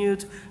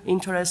continued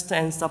interest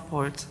and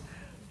support.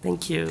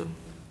 Thank you.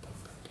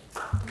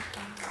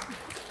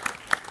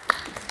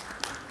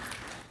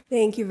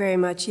 Thank you very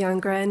much,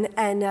 Younggren.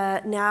 And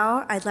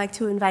now I'd like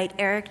to invite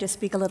Eric to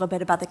speak a little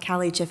bit about the Cal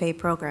HFA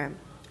program.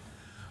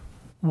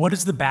 What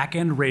is the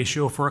back-end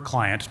ratio for a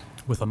client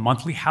with a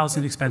monthly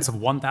housing expense of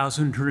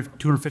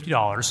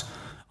 $1,250,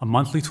 a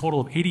monthly total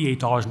of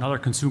 $88 in other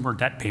consumer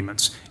debt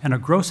payments, and a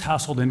gross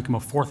household income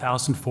of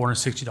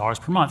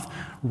 $4,460 per month,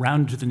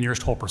 rounded to the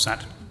nearest whole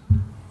percent?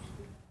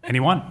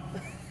 Anyone?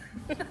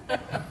 I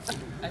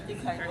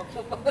think I know.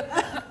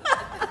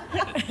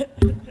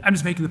 I'm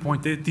just making the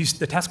point that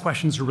the test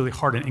questions are really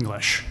hard in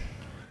English.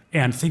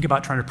 And think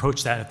about trying to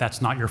approach that if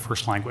that's not your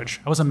first language.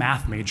 I was a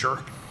math major.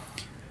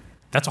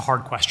 That's a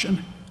hard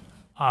question.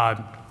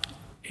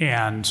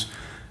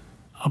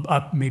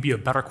 Maybe a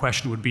better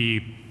question would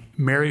be,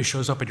 Mary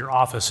shows up at your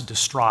office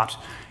distraught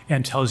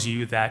and tells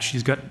you that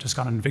she's just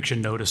got an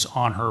eviction notice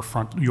on her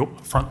front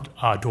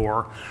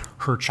door.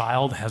 Her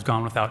child has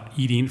gone without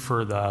eating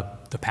for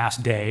the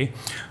past day.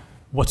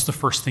 What's the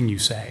first thing you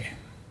say?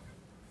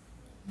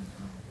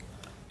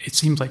 It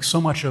seems like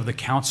so much of the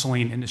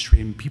counseling industry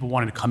and people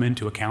wanting to come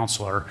into a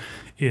counselor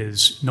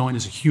is knowing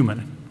there's a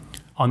human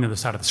on the other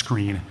side of the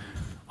screen,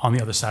 on the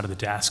other side of the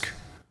desk,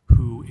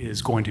 who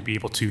is going to be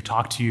able to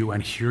talk to you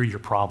and hear your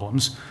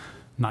problems,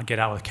 not get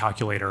out with a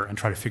calculator and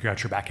try to figure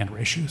out your back-end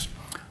ratios.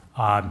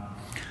 My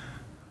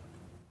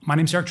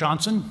name's Eric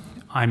Johnson.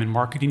 I'm in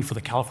marketing for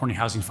the California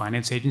Housing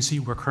Finance Agency.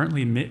 We're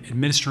currently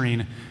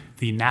administering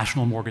the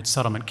National Mortgage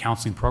Settlement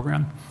Counseling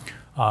Program.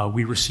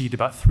 We received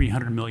about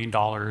 $300 million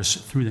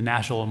through the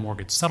National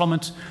Mortgage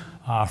Settlement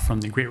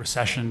from the Great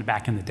Recession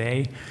back in the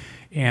day.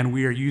 And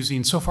we are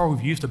using, so far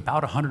we've used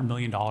about $100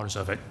 million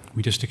of it.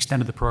 We just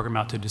extended the program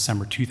out to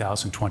December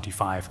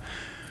 2025.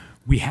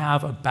 We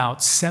have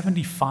about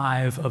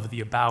 75 of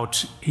the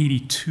about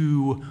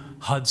 82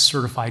 HUD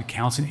certified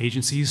counseling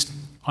agencies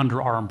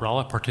under our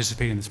umbrella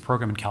participating in this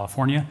program in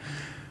California.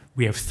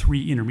 We have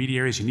 3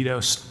 intermediaries,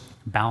 Unidos,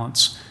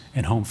 Balance,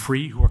 and Home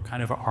Free, who are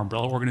kind of our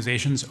umbrella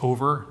organizations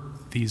over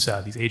these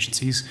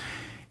agencies.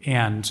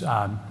 And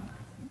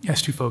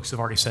as 2 folks have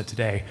already said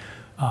today,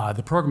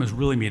 the program has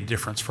really made a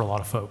difference for a lot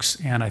of folks.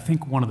 And I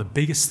think one of the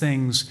biggest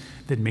things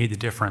that made the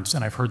difference,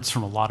 and I've heard this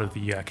from a lot of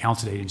the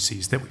counseling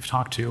agencies that we've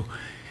talked to,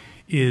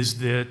 is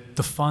that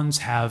the funds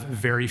have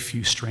very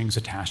few strings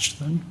attached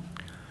to them.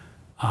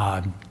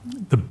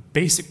 The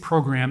basic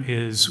program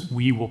is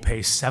we will pay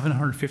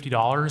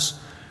 $750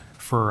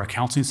 for a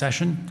counseling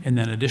session, and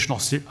then an additional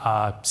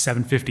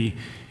 $750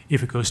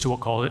 if it goes to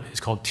what is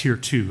called Tier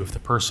 2, if the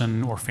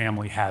person or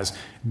family has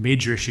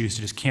major issues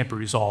that just can't be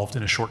resolved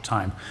in a short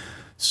time.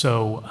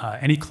 So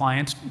any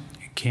client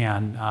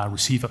can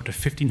receive up to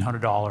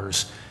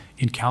 $1,500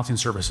 in counseling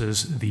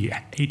services. The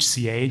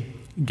HCA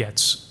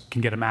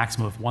can get a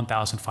maximum of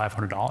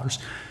 $1,500.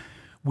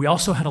 We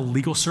also had a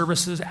legal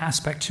services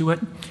aspect to it,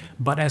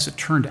 but as it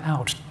turned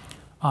out,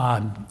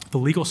 the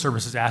legal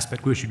services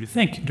aspect, which you'd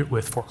think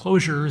with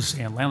foreclosures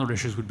and landlord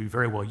issues would be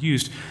very well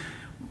used,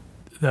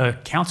 the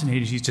counseling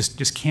agencies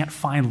just can't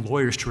find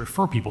lawyers to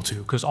refer people to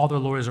because all their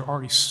lawyers are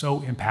already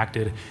so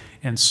impacted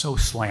and so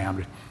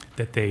slammed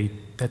that they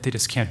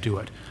just can't do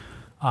it.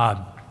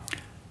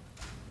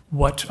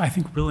 What I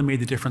think really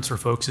made the difference for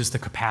folks is the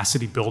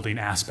capacity building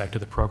aspect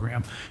of the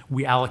program.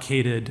 We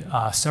allocated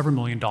several $1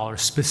 million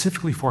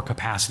specifically for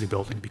capacity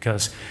building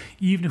because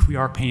even if we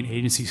are paying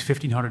agencies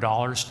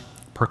 $1,500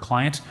 per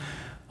client,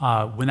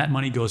 when that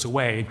money goes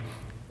away,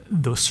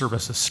 those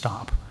services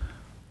stop.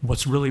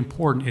 What's really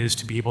important is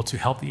to be able to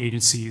help the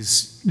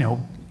agencies,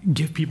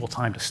 give people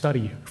time to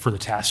study for the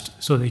test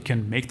so they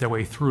can make their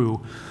way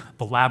through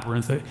the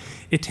labyrinth.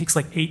 It takes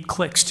like 8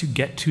 clicks to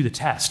get to the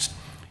test.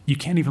 You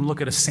can't even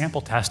look at a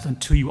sample test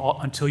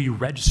until you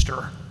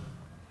register.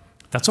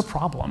 That's a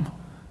problem.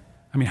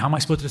 I mean, how am I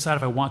supposed to decide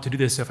if I want to do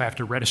this if I have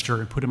to register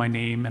and put in my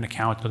name and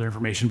account and other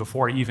information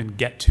before I even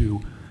get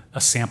to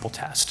a sample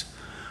test?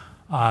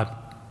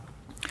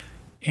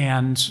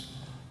 And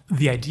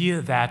the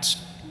idea that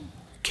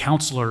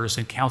counselors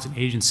and counseling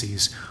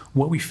agencies,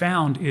 what we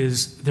found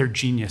is they're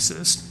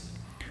geniuses.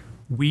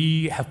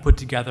 We have put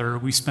together,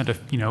 we spent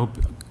about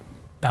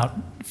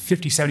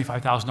 $50,000,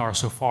 $75,000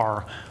 so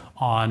far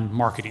on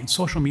marketing,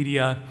 social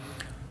media,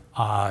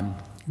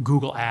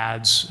 Google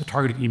ads, a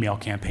targeted email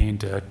campaign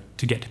to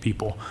get to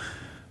people.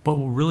 But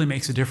what really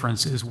makes a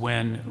difference is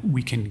when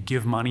we can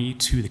give money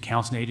to the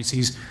counseling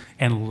agencies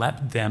and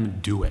let them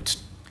do it.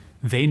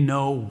 They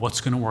know what's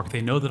going to work.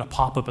 They know that a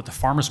pop-up at the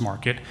farmer's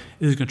market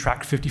is going to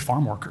attract 50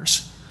 farm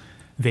workers.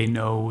 They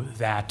know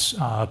that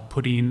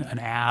putting an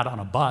ad on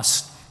a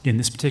bus in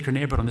this particular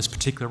neighborhood on this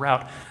particular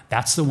route,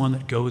 that's the one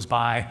that goes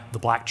by the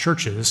black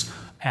churches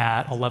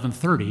at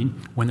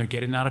 11:30 when they're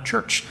getting out of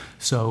church.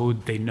 So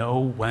they know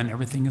when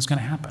everything is going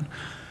to happen.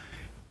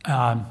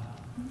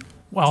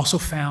 We also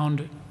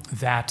found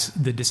that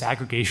the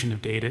disaggregation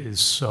of data is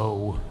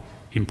so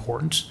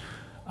important.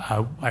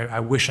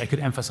 I wish I could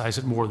emphasize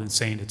it more than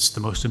saying it's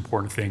the most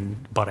important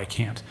thing, but I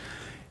can't.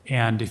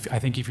 And I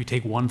think if you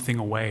take one thing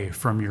away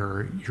from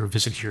your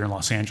visit here in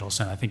Los Angeles,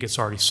 and I think it's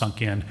already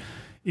sunk in,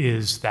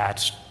 is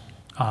that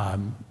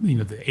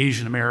the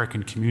Asian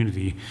American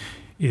community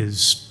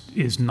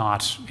is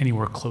not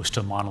anywhere close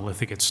to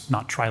monolithic. It's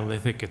not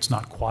trilithic. It's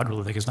not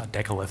quadrilithic. It's not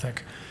decalithic.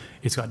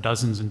 It's got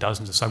dozens and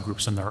dozens of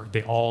subgroups, and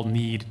they all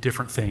need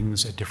different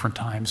things at different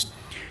times.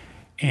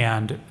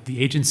 And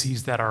the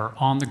agencies that are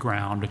on the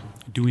ground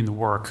doing the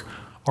work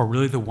are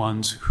really the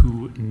ones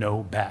who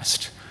know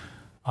best.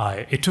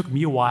 It took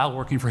me a while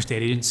working for a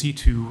state agency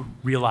to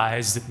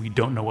realize that we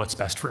don't know what's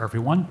best for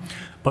everyone,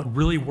 but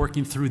really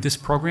working through this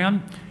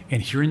program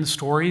and hearing the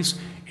stories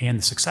and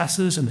the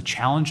successes and the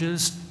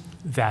challenges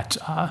that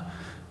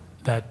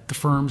the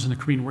firms and the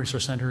Korean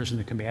Resource Centers and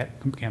the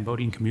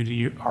Cambodian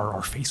community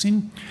are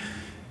facing,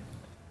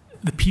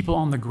 the people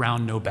on the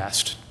ground know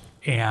best.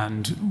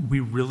 And we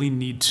really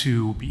need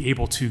to be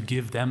able to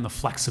give them the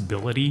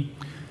flexibility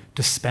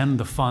to spend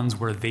the funds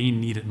where they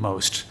need it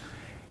most.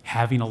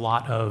 Having a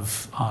lot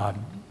of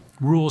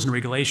rules and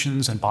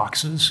regulations and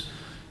boxes,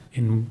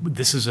 and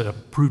this is an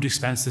approved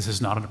expense, this is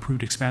not an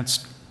approved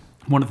expense.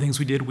 One of the things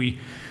we did, we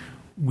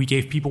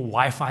gave people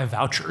Wi-Fi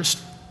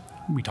vouchers.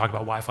 We talked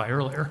about Wi-Fi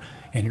earlier,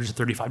 and here's a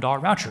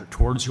 $35 voucher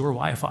towards your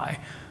Wi-Fi.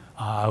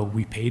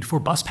 We paid for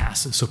bus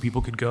passes so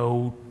people could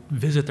go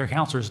visit their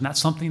counselors, and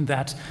that's something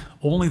that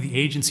only the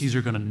agencies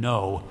are going to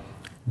know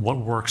what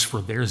works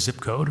for their zip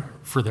code,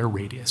 for their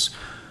radius.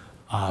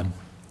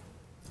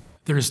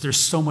 There's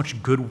so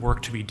much good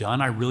work to be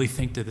done. I really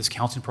think that this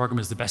counseling program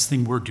is the best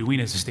thing we're doing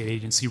as a state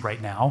agency right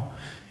now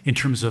in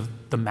terms of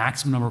the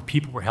maximum number of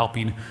people we're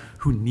helping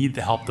who need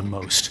the help the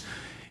most.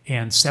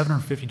 And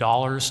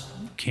 $750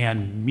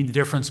 can mean the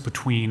difference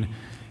between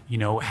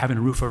having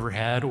a roof over your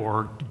head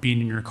or being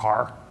in your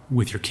car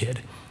with your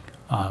kid.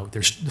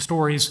 There's the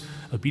stories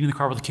of being in the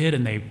car with a kid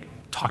and they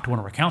talked to one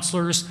of our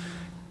counselors,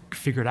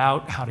 figured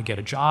out how to get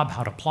a job,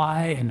 how to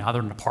apply, and now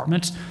they're in an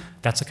apartment.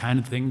 That's the kind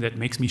of thing that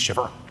makes me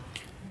shiver.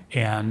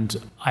 And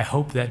I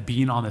hope that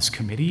being on this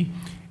committee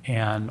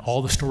and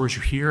all the stories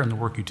you hear and the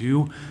work you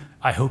do,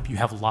 I hope you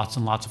have lots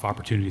and lots of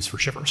opportunities for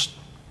shivers.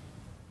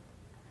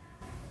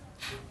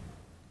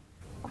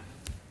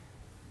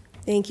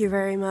 Thank you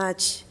very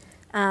much.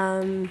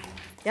 Thank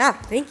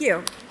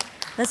you.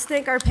 Let's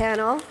thank our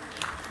panel.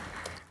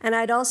 And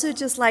I'd also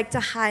just like to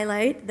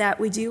highlight that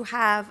we do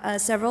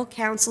have several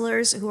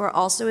counselors who are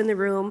also in the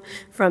room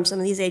from some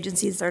of these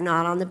agencies that are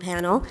not on the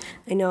panel.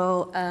 I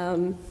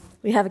know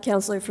we have a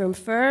counselor from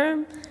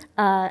FIRM,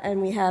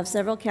 and we have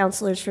several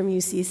counselors from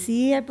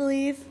UCC, I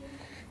believe.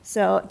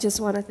 So just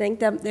want to thank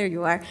them. There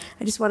you are.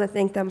 I just want to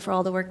thank them for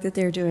all the work that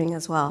they're doing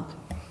as well.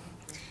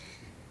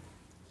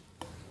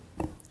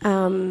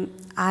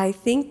 I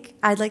think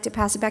I'd like to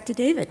pass it back to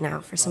David now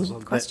for some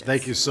questions.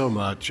 Thank you so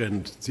much.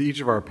 And to each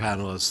of our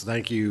panelists,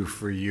 thank you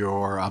for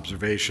your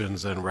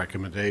observations and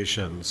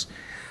recommendations.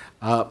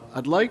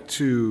 I'd like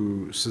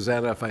to,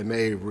 Susanna, if I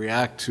may,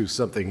 react to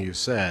something you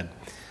said.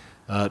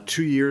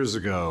 2 years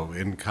ago,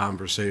 in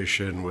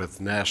conversation with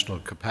National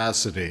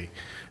Capacity,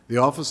 the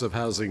Office of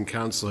Housing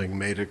Counseling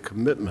made a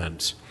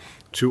commitment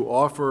to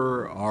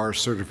offer our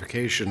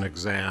certification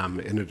exam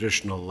in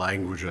additional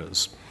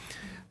languages.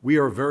 We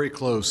are very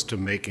close to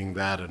making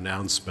that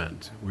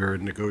announcement. We're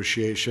in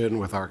negotiation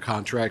with our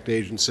contract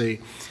agency,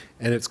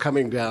 and it's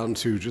coming down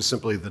to just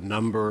simply the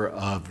number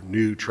of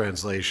new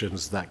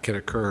translations that can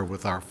occur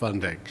with our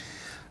funding.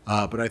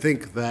 But I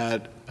think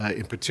that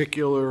in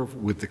particular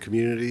with the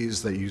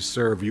communities that you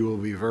serve, you will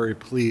be very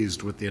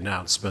pleased with the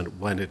announcement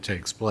when it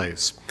takes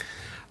place.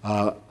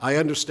 I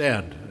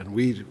understand, and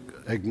we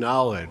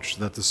acknowledge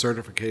that the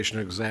certification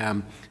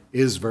exam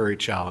is very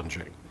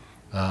challenging.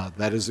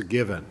 That is a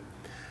given.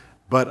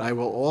 But I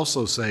will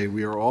also say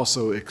we are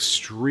also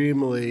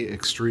extremely,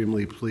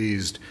 extremely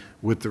pleased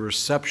with the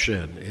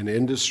reception in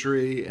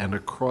industry and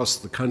across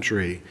the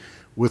country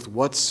with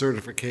what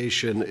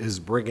certification is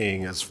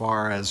bringing as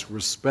far as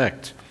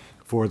respect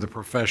for the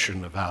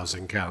profession of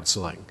housing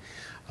counseling.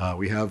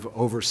 We have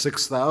over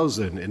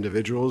 6,000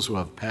 individuals who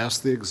have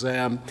passed the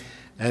exam,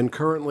 and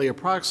currently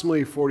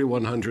approximately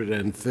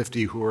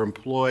 4,150 who are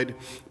employed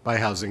by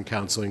housing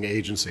counseling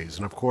agencies.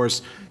 And of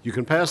course, you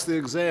can pass the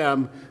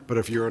exam, but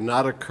if you're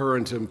not a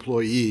current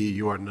employee,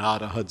 you are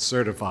not a HUD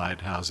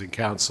certified housing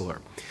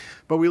counselor.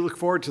 But we look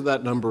forward to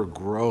that number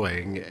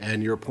growing,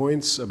 and your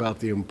points about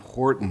the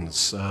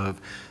importance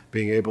of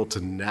being able to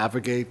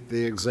navigate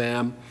the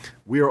exam.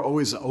 We are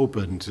always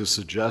open to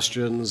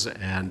suggestions,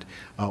 and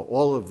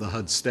all of the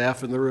HUD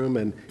staff in the room.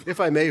 And if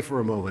I may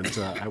for a moment,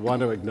 I want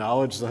to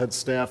acknowledge the HUD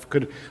staff.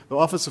 Could the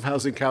Office of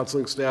Housing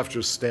Counseling staff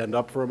just stand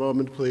up for a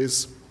moment,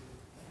 please?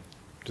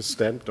 Just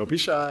stand, don't be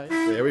shy.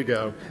 There we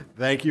go.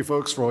 Thank you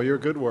folks for all your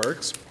good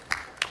works.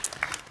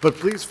 But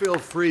please feel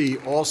free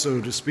also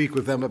to speak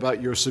with them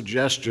about your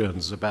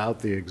suggestions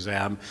about the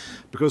exam,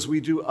 because we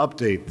do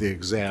update the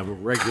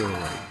exam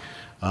regularly.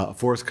 A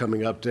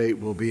forthcoming update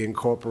will be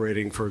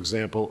incorporating, for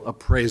example,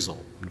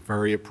 appraisal,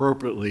 very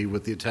appropriately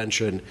with the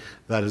attention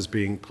that is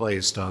being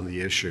placed on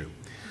the issue.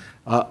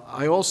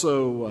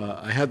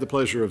 I had the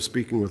pleasure of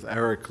speaking with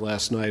Eric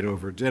last night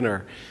over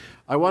dinner.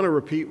 I want to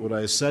repeat what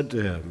I said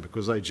to him,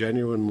 because I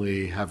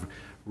genuinely have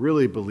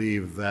really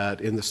believed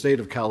that in the state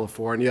of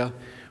California,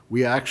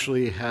 we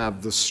actually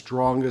have the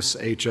strongest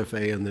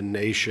HFA in the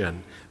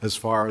nation as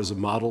far as a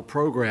model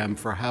program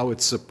for how it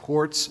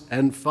supports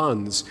and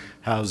funds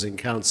housing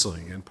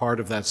counseling. And part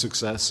of that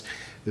success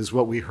is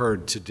what we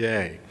heard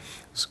today.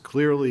 So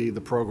clearly,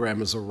 the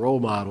program is a role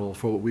model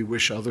for what we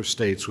wish other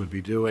states would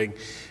be doing.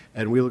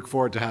 And we look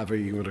forward to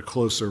having even a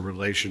closer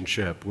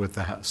relationship with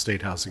the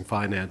State Housing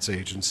Finance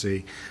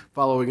Agency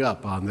following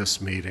up on this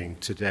meeting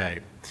today.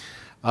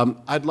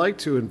 I'd like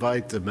to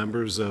invite the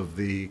members of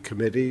the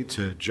committee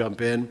to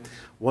jump in.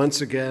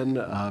 Once again,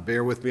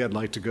 bear with me, I'd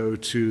like to go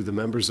to the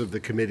members of the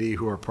committee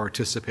who are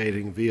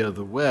participating via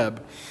the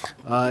web.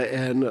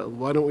 And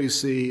why don't we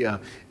see,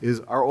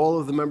 are all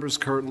of the members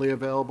currently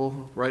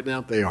available right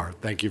now? They are,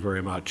 thank you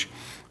very much.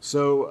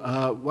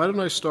 So why don't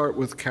I start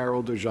with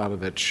Carol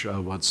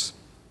Dujanovic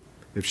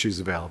if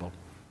she's available.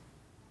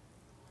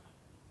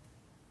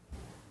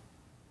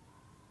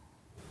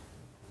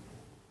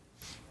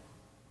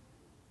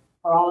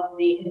 For all of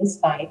the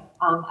insight.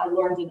 I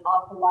learned an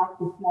awful lot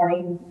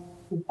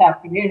this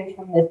afternoon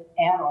from this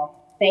panel.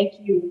 Thank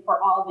you for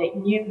all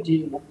that you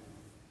do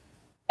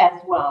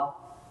as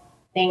well.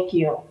 Thank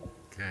you.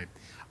 Okay.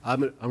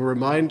 I'll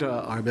remind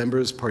our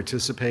members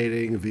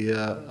participating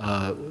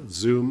via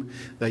Zoom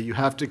that you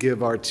have to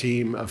give our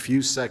team a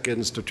few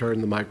seconds to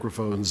turn the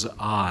microphones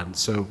on.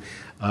 So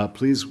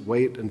please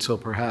wait until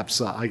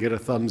perhaps I get a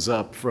thumbs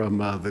up from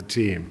the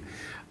team.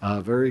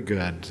 Very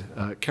good.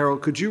 Carol,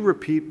 could you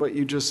repeat what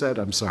you just said?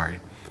 I'm sorry.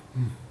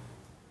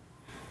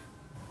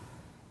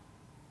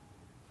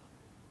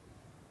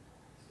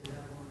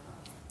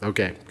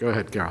 Okay, go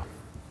ahead, Carol.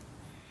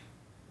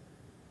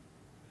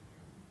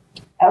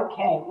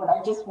 Okay, what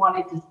I just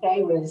wanted to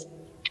say was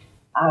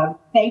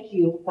thank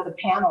you for the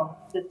panel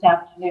this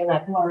afternoon.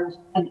 I've learned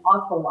an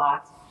awful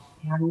lot,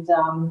 and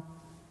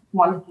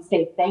wanted to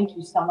say thank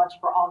you so much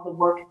for all the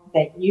work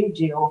that you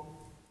do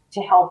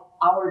to help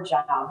our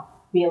job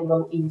be a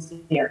little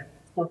easier.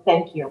 So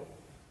thank you.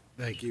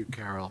 Thank you,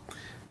 Carol.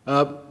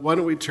 Why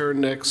don't we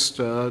turn next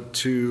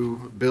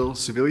to Bill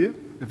Sevilla,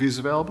 if he's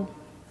available?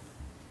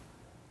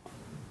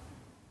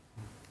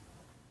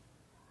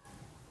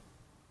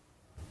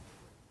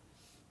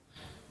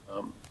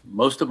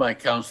 Most of my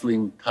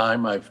counseling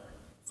time, I've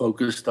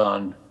focused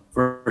on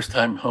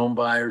first-time home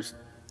buyers,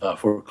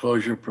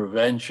 foreclosure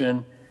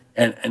prevention,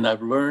 and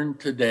I've learned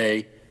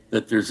today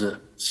that there's a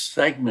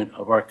segment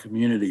of our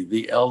community,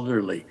 the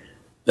elderly,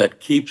 that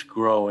keeps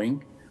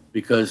growing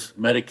because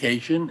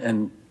medication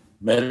and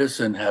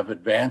medicine have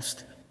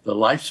advanced the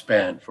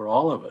lifespan for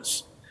all of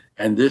us.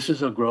 And this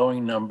is a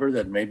growing number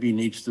that maybe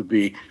needs to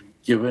be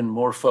given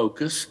more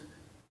focus.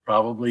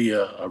 Probably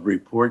a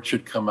report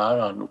should come out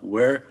on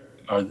where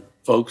are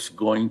folks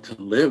going to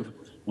live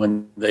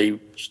when they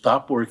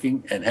stop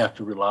working and have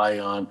to rely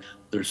on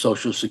their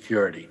Social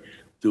Security.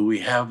 Do we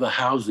have the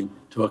housing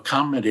to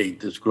accommodate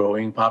this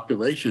growing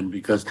population?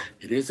 Because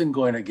it isn't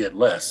going to get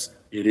less,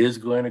 it is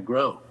going to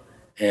grow.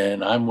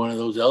 And I'm one of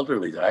those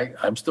elderly.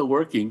 I'm still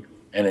working,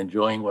 and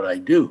enjoying what I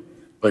do.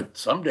 But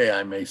someday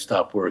I may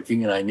stop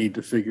working and I need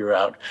to figure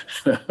out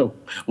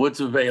what's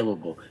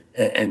available.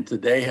 And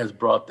today has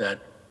brought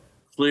that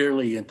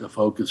clearly into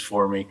focus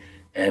for me.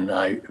 And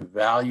I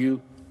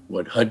value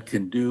what HUD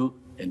can do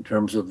in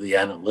terms of the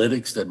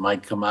analytics that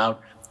might come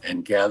out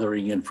and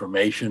gathering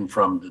information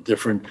from the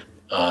different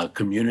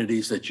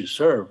communities that you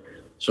serve.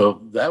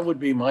 So that would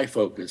be my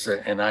focus.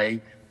 And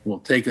I will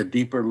take a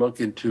deeper look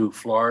into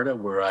Florida,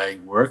 where I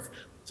work,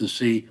 to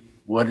see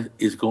what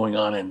is going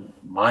on in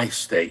my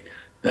state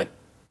that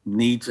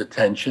needs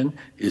attention.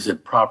 Is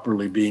it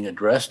properly being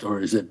addressed,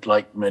 or is it,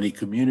 like many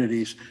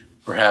communities,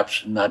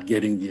 perhaps not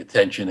getting the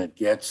attention it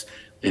gets?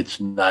 It's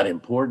not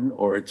important,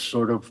 or it's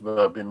sort of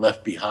been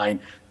left behind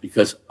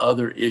because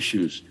other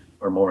issues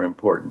are more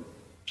important.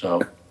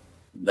 So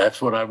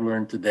that's what I've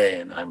learned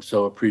today, and I'm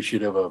so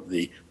appreciative of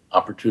the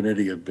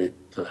opportunity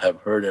to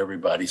have heard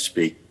everybody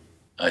speak.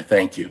 I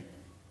thank you.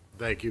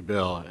 Thank you,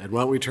 Bill. And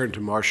why don't we turn to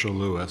Marshall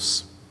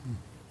Lewis?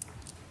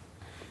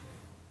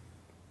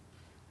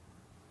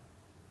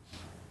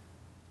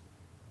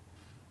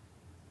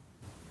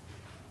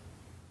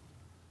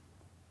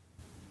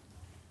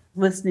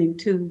 Listening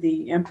to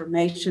the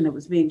information that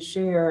was being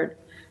shared,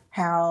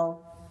 how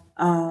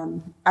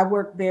I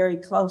work very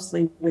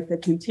closely with the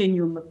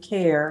continuum of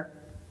care,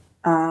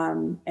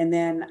 and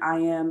then I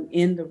am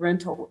in the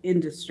rental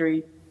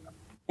industry,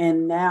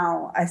 and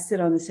now I sit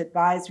on this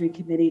advisory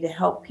committee to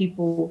help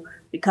people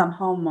become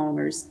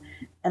homeowners.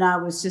 And I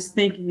was just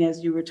thinking,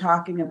 as you were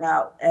talking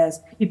about,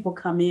 as people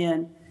come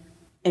in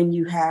and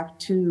you have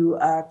to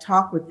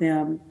talk with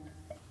them,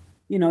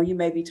 you know, you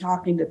may be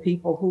talking to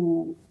people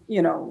who,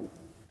 you know,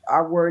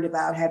 are worried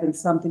about having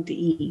something to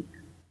eat,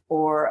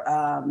 or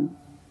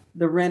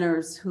the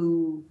renters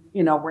who,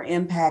 you know, were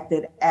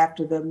impacted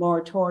after the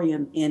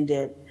moratorium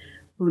ended,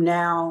 who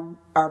now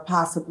are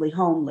possibly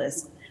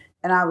homeless.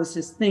 And I was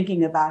just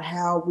thinking about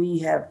how we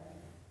have,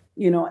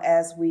 you know,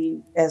 as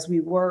we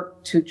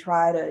work to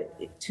try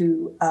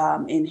to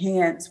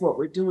enhance what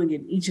we're doing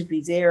in each of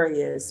these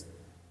areas,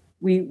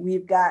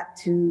 we've got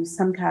to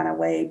some kind of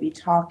way be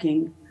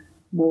talking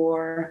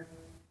more.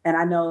 And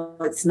I know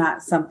it's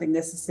not something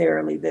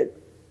necessarily that,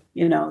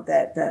 you know,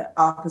 that the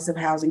Office of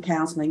Housing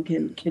Counseling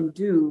can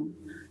do,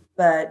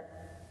 but,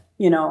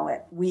 you know,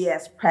 we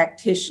as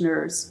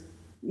practitioners,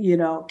 you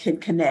know, can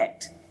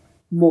connect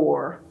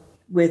more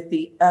with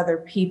the other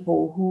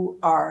people who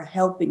are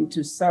helping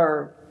to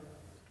serve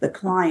the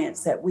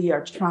clients that we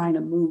are trying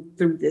to move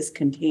through this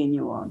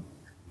continuum.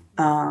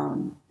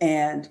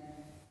 And,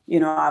 you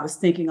know, I was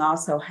thinking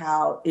also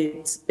how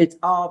it's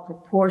all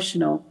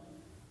proportional.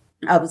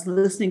 I was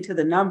listening to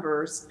the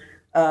numbers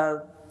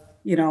of,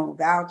 you know,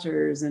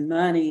 vouchers and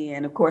money.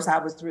 And of course, I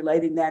was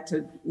relating that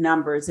to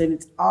numbers, and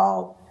it's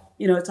all,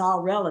 you know, it's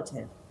all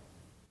relative.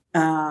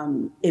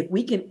 If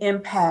we can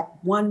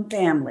impact one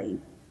family,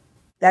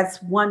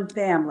 that's one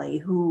family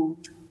who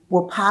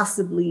will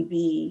possibly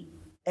be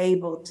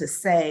able to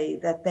say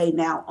that they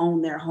now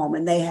own their home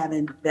and they have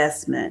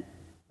investment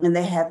and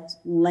they have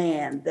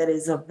land that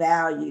is of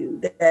value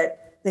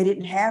that they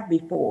didn't have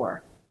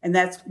before. And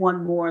that's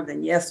one more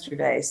than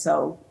yesterday.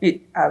 So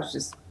I was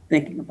just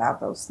thinking about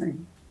those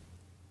things.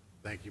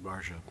 Thank you,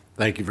 Marcia.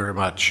 Thank you very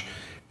much.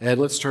 And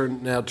let's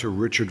turn now to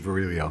Richard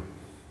Virilio.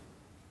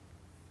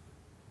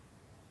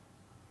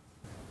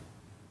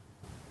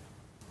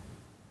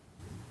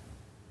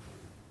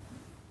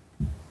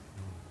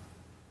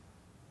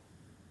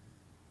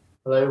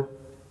 Hello?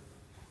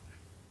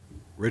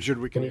 Richard,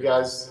 we can you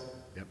guys,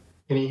 Yep.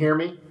 Can you hear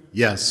me?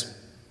 Yes.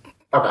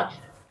 Okay.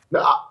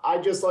 No,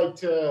 I'd just like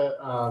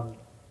to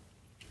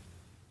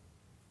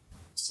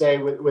say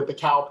with the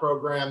CAL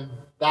program,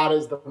 that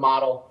is the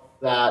model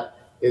that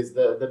is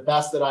the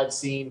best that I've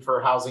seen for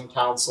housing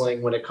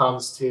counseling when it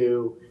comes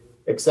to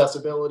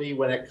accessibility,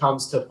 when it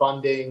comes to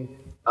funding.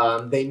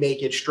 They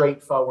make it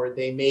straightforward.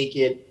 They make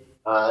it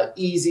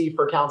easy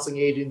for counseling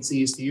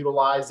agencies to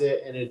utilize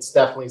it. And it's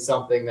definitely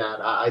something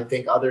that I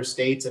think other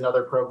states and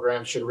other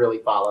programs should really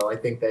follow. I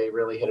think they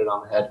really hit it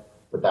on the head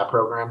with that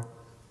program.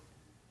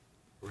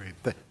 Great.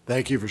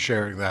 Thank you for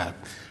sharing that.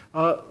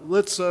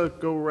 Let's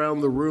go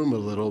around the room a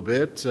little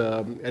bit.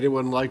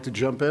 Anyone like to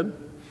jump in?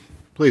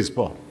 Please,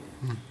 Paul.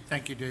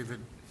 Thank you, David.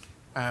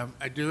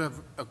 I do have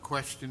a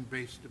question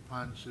based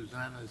upon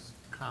Susanna's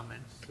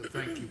comments, so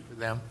thank you for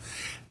them.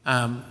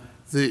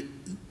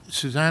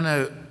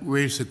 Susanna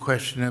raised the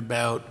question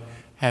about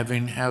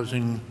having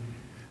housing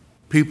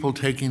people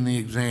taking the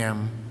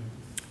exam,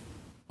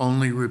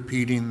 only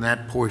repeating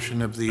that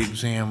portion of the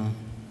exam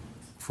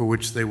for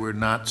which they were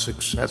not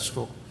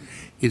successful.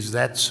 Is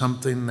that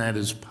something that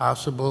is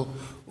possible,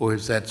 or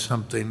is that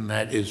something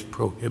that is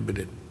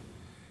prohibited?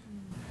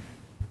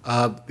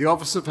 The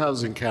Office of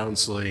Housing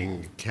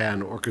Counseling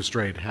can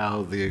orchestrate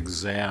how the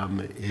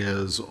exam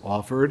is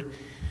offered.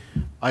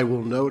 I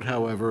will note,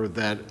 however,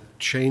 that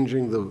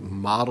changing the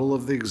model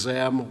of the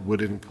exam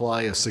would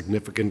imply a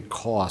significant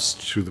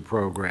cost to the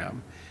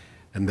program,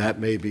 and that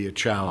may be a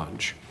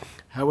challenge.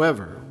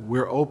 However,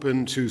 we're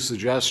open to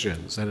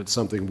suggestions, and it's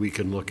something we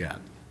can look at.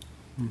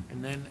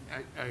 And then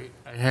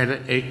I had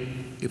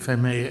if I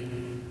may,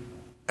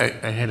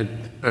 I had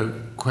a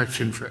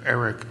question for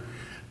Eric.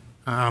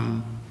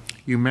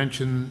 You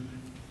mentioned,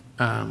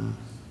 and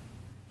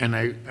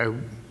I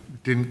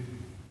didn't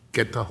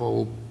get the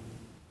whole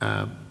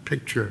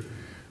picture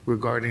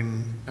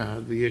regarding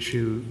the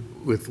issue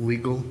with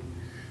legal.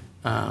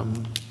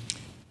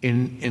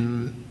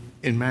 In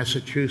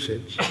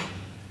Massachusetts,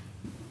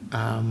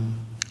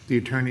 the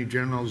Attorney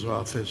General's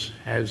office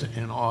has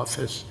an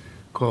office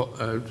called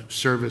a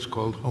service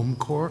called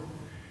HomeCore,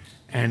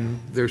 and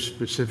their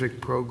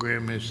specific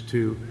program is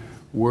to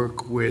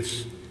work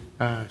with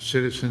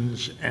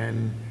citizens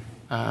and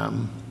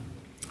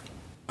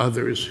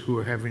others who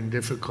are having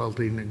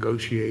difficulty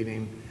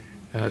negotiating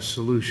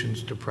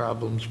solutions to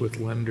problems with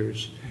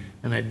lenders.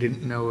 And I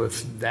didn't know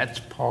if that's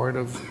part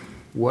of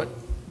what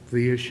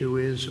the issue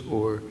is,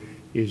 or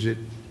is it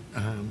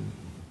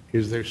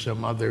is there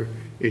some other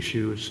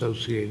issue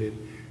associated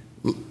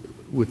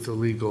with the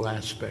legal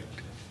aspect?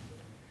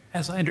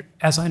 As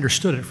I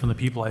understood it from the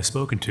people I've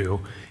spoken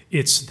to,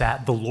 it's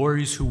that the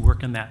lawyers who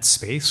work in that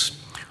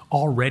space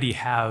already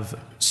have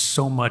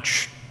so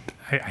much,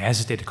 I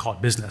hesitate to call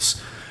it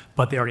business,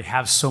 but they already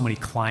have so many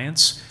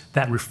clients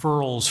that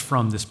referrals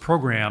from this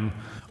program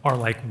are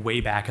like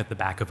way back at the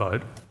back of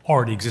a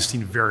already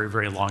existing very,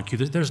 very long queue.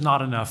 There's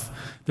not enough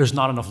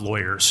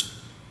lawyers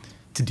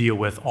to deal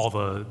with all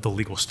the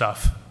legal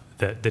stuff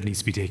that needs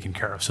to be taken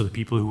care of. So the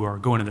people who are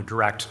going in the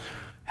direct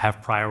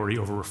have priority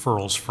over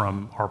referrals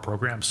from our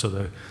program. So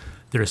the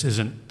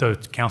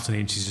counseling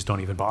agencies just don't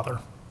even bother.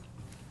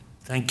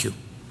 Thank you.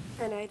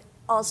 And I'd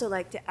also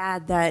like to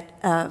add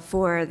that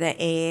for the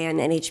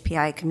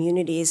AANHPI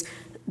communities,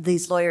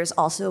 these lawyers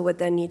also would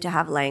then need to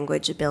have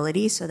language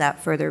ability, so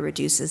that further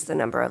reduces the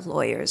number of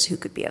lawyers who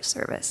could be of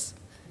service.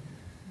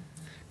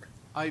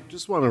 I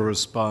just want to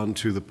respond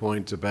to the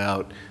point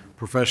about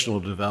professional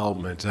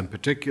development, in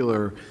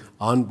particular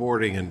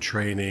onboarding and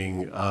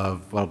training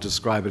of, well, I'll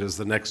describe it as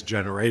the next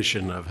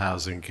generation of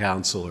housing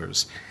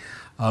counselors.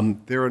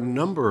 There are a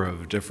number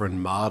of different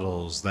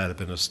models that have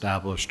been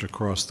established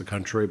across the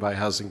country by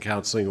housing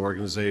counseling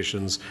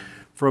organizations,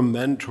 from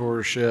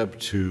mentorship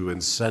to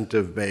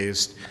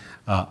incentive-based.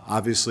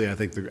 Obviously, I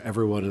think that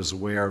everyone is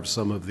aware of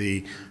some of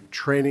the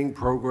training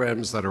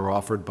programs that are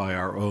offered by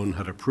our own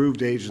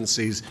HUD-approved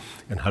agencies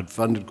and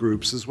HUD-funded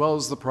groups, as well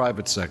as the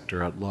private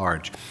sector at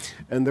large.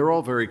 And they're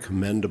all very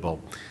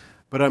commendable.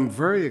 But I'm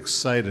very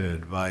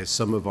excited by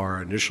some of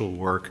our initial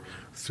work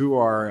through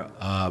our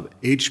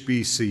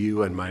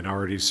HBCU and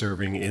Minority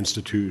Serving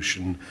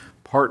Institution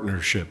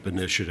Partnership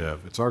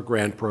Initiative. It's our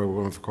grant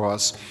program, of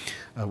course.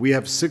 We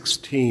have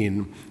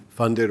 16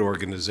 funded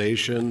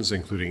organizations,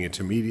 including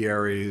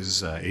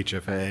intermediaries,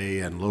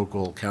 HFA, and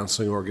local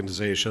counseling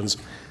organizations.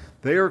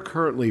 They are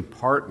currently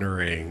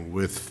partnering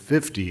with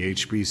 50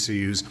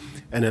 HBCUs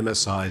and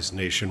MSIs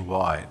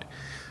nationwide.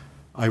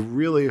 I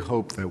really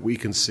hope that we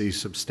can see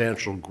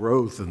substantial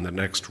growth in the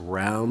next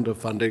round of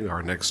funding,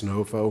 our next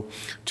NOFO,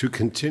 to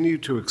continue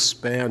to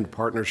expand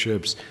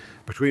partnerships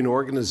between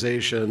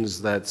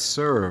organizations that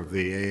serve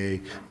the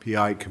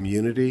AAPI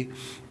community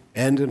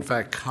and, in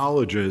fact,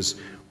 colleges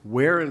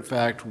where, in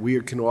fact,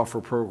 we can offer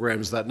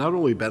programs that not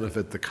only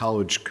benefit the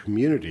college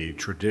community,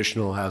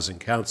 traditional housing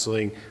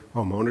counseling,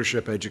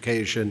 homeownership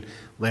education,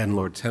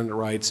 landlord-tenant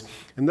rights,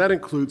 and that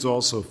includes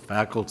also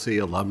faculty,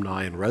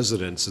 alumni, and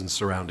residents in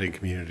surrounding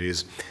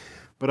communities.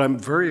 But I'm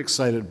very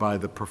excited by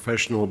the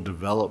professional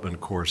development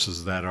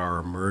courses that are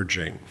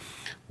emerging,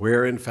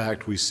 where, in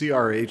fact, we see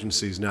our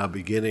agencies now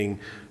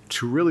beginning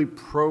to really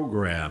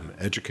program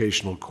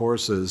educational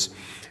courses,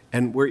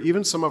 and where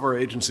even some of our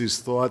agencies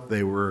thought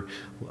they were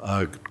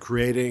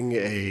creating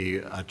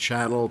a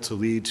channel to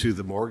lead to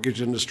the mortgage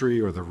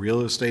industry or the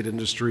real estate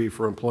industry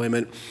for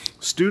employment,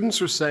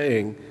 students are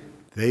saying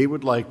they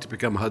would like to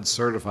become HUD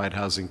certified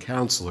housing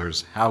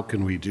counselors. How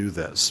can we do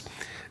this?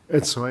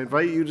 And so I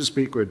invite you to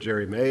speak with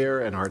Jerry Mayer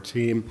and our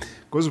team,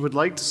 because we'd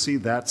like to see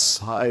that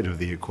side of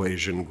the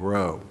equation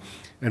grow.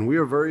 And we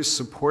are very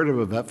supportive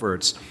of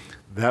efforts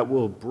that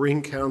will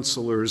bring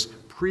counselors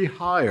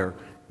pre-hire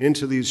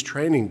into these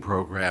training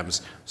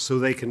programs so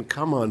they can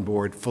come on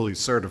board fully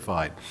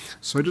certified.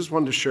 So I just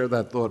wanted to share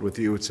that thought with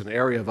you. It's an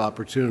area of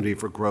opportunity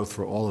for growth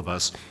for all of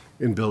us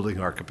in building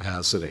our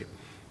capacity.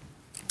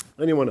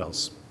 Anyone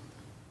else?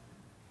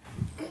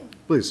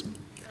 Please.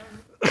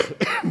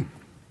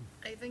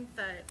 I think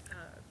that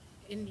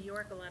in New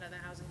York, a lot of the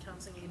housing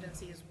counseling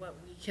agencies, what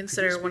we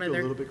consider one of their—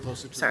 a little bit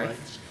closer to the mic?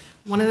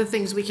 One of the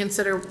things we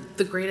consider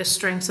the greatest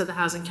strengths of the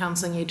housing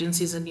counseling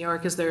agencies in New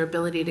York is their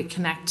ability to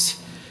connect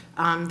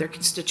their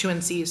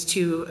constituencies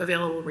to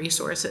available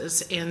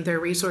resources, and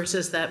they're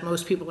resources that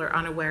most people are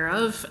unaware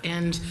of,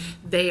 and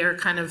they are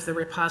kind of the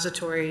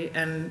repository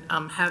and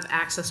have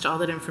access to all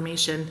that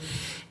information.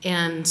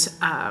 And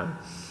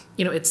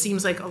you know, it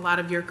seems like a lot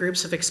of your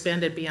groups have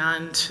expanded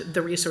beyond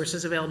the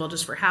resources available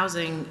just for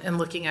housing and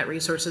looking at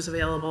resources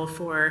available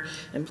for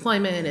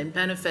employment and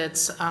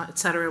benefits, et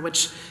cetera,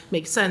 which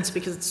makes sense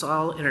because it's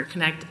all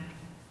interconnected.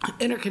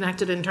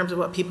 interconnected in terms of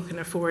what people can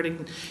afford,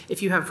 and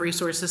if you have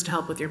resources to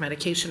help with your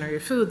medication or your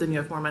food, then you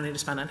have more money to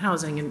spend on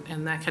housing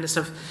and that kind of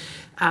stuff.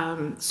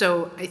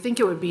 So I think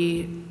it would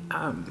be,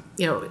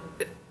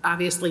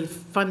 obviously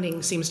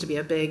funding seems to be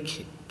a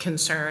big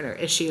concern or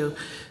issue.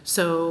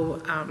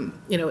 So,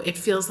 it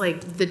feels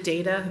like the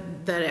data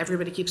that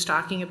everybody keeps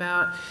talking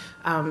about,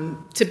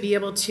 to be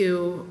able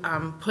to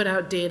put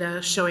out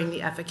data showing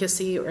the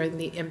efficacy or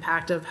the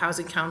impact of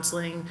housing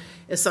counseling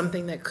is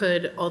something that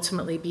could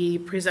ultimately be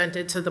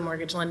presented to the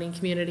mortgage lending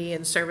community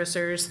and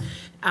servicers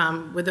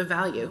with a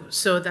value,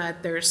 so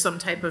that there's some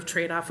type of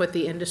trade-off with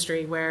the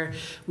industry where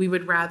we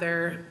would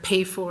rather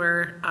pay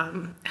for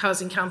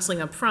housing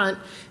counseling up front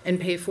and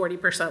pay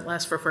 40%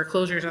 less for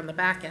foreclosures on the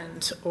back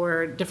end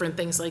or different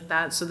things like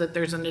that, so that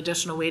there's an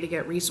additional way to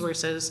get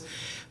resources.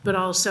 But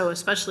also,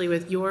 especially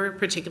with your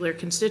particular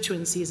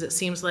constituencies, it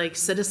seems like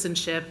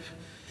citizenship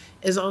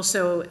is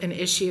also an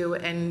issue,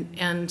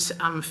 and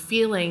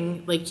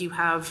feeling like you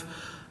have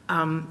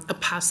a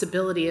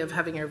possibility of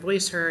having your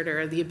voice heard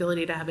or the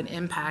ability to have an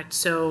impact.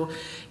 So,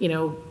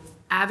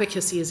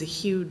 advocacy is a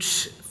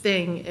huge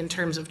thing in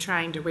terms of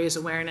trying to raise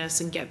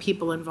awareness and get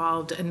people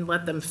involved and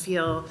let them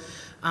feel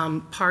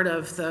part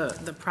of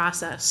the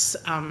process.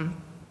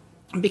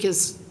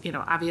 Because,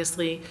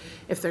 obviously,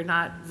 if they're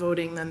not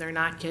voting, then they're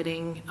not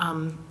getting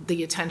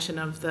the attention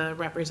of the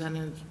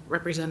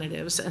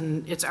representatives,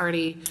 and they're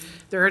already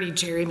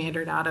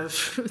gerrymandered out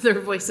of their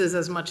voices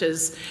as much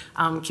as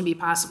can be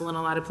possible in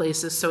a lot of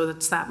places. So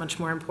it's that much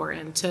more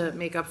important to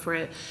make up for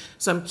it.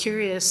 So I'm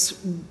curious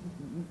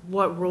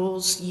what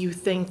roles you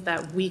think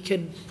that we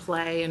could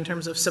play in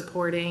terms of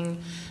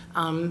supporting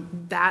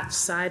that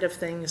side of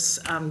things,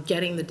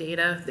 getting the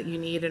data that you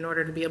need in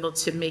order to be able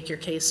to make your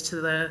case to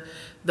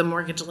the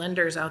mortgage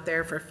lenders out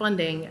there for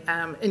funding,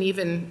 and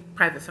even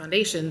private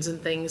foundations and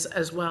things,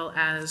 as well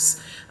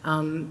as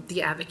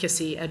the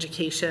advocacy,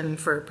 education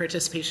for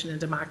participation in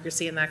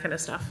democracy and that kind of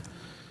stuff.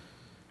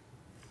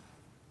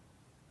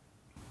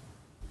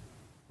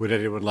 Would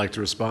anyone like to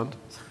respond?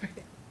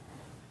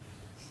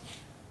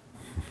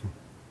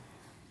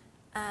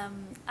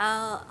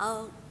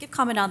 I'll give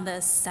comment on the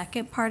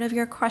second part of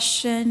your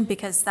question,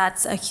 because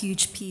that's a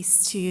huge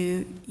piece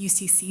to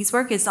UCC's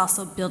work, is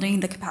also building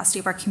the capacity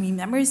of our community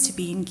members to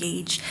be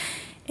engaged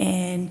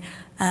in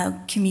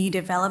community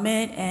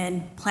development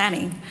and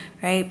planning,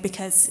 right?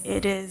 Because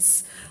it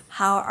is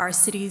how our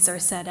cities are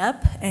set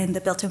up and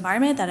the built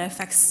environment that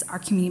affects our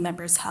community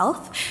members'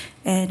 health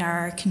and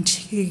our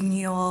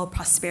continual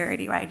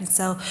prosperity, right? And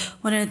so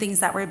one of the things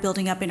that we're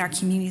building up in our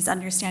community is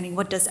understanding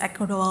what does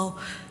equitable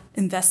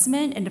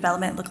investment and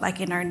development look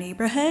like in our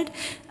neighborhood.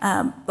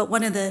 But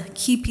one of the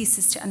key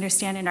pieces to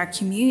understand in our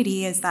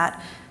community is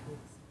that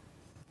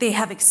they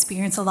have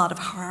experienced a lot of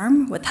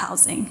harm with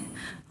housing.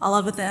 A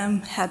lot of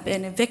them have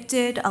been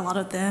evicted. A lot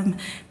of them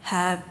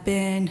have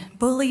been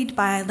bullied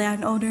by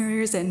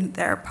landowners and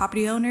their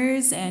property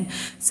owners. And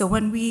so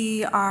when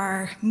we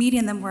are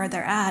meeting them where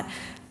they're at,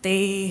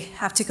 they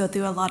have to go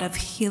through a lot of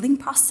healing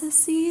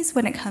processes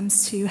when it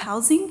comes to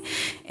housing,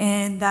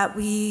 and that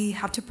we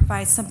have to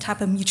provide some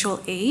type of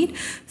mutual aid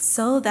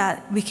so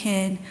that we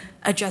can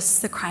address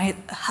the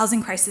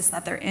housing crisis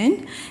that they're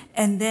in.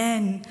 And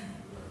then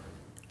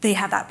they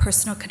have that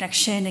personal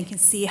connection and can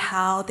see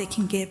how they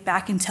can give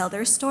back and tell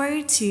their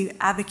story to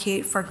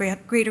advocate for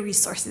greater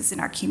resources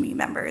in our community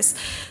members.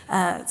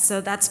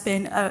 So that's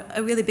been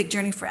a really big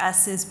journey for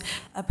us, is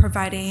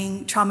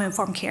providing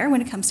trauma-informed care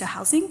when it comes to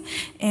housing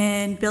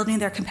and building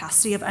their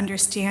capacity of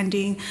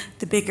understanding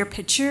the bigger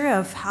picture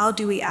of how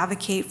do we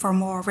advocate for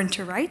more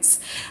renter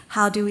rights,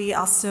 how do we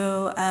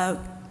also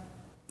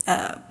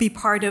be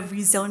part of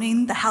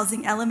rezoning the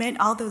housing element,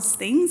 all those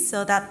things,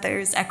 so that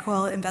there's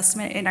equitable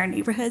investment in our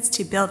neighborhoods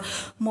to build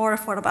more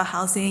affordable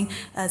housing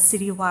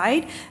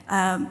citywide.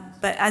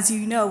 But as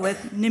you know,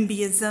 with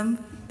NIMBYism,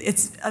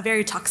 it's a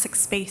very toxic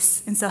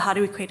space. And so how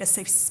do we create a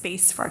safe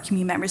space for our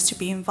community members to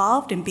be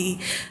involved and be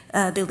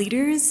the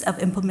leaders of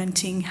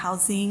implementing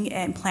housing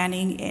and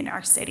planning in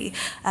our city?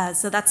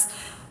 So that's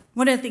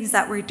one of the things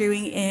that we're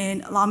doing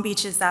in Long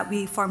Beach, is that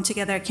we formed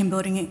together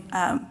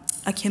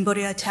a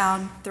Cambodia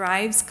Town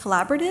Thrives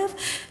collaborative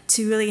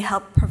to really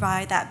help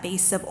provide that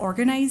base of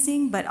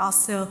organizing, but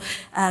also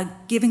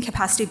giving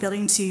capacity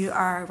building to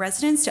our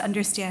residents to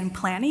understand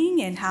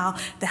planning and how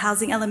the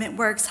housing element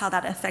works, how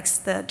that affects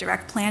the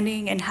direct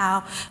planning, and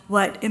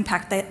what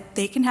impact that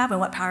they can have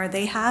and what power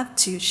they have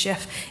to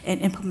shift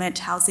and implement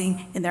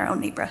housing in their own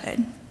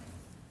neighborhood.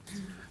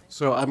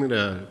 So I'm going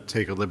to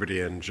take a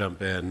liberty and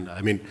jump in.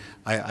 I mean,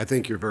 I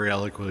think you're very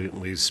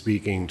eloquently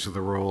speaking to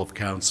the role of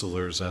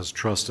counselors as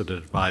trusted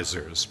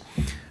advisors.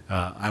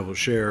 I will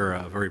share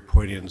a very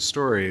poignant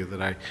story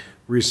that I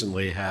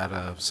recently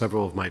had.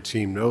 Several of my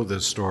team know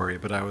this story,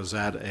 but I was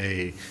at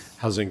a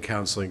housing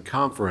counseling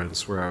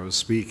conference where I was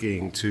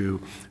speaking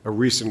to a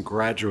recent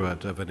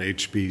graduate of an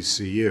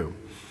HBCU.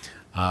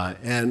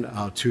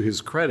 And to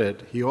his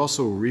credit, he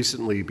also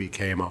recently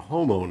became a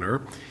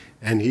homeowner,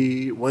 and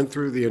he went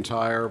through the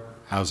entire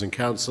housing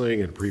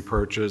counseling and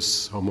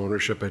pre-purchase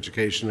homeownership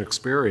education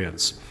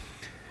experience.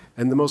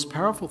 And the most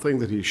powerful thing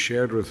that he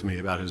shared with me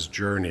about his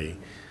journey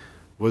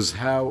was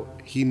how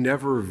he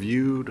never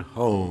viewed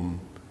home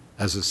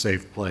as a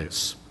safe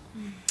place.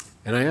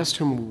 And I asked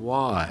him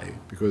why,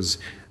 because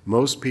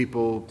most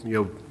people,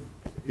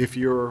 if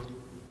you're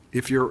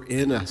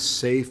in a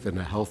safe and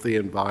a healthy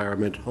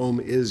environment, home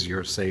is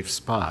your safe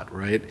spot,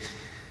 right?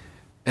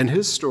 And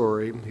his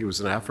story, he was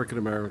an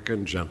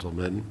African-American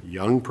gentleman,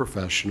 young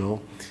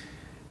professional.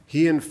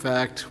 He, in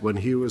fact, when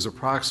he was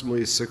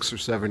approximately 6 or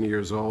 7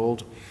 years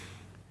old,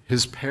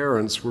 his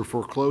parents were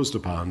foreclosed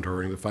upon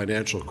during the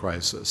financial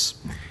crisis.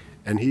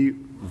 And he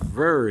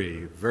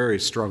very, very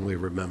strongly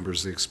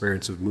remembers the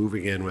experience of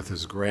moving in with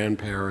his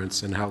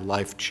grandparents and how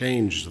life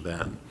changed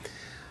then.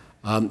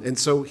 And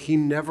so he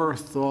never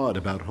thought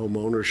about home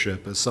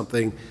ownership as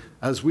something,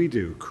 as we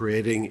do,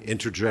 creating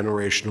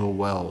intergenerational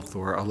wealth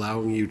or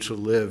allowing you to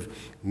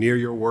live near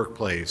your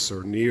workplace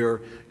or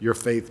near your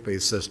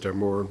faith-based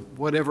system or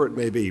whatever it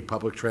may be,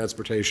 public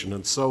transportation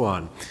and so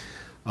on.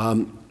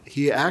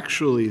 He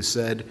actually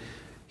said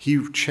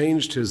he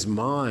changed his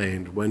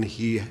mind when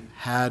he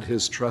had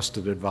his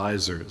trusted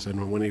advisors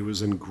and when he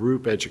was in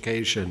group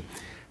education.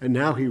 And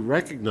now he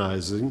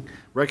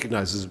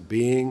recognizes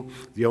being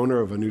the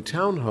owner of a new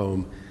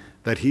townhome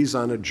that he's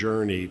on a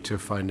journey to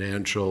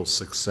financial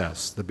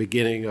success, the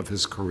beginning of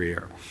his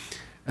career.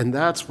 And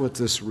that's what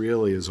this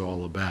really is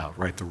all about,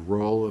 right? The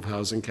role of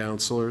housing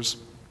counselors.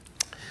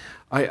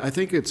 I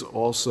think it's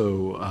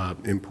also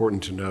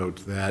important to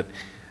note that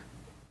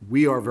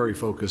we are very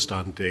focused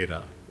on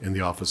data in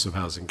the Office of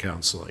Housing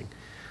Counseling.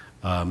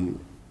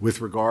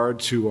 With regard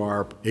to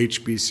our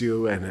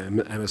HBCU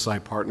and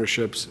MSI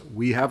partnerships,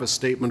 we have a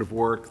statement of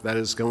work that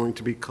is going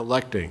to be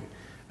collecting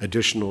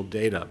additional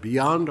data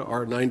beyond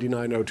our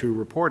 9902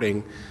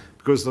 reporting,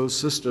 because those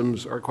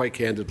systems are quite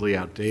candidly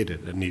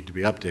outdated and need to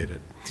be updated.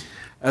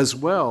 As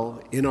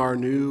well, in our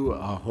new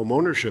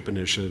homeownership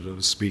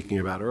initiative, speaking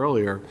about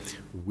earlier,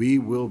 we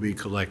will be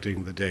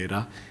collecting the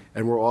data,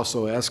 and we're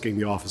also asking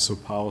the Office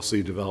of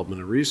Policy Development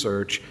and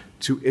Research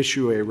to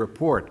issue a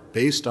report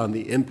based on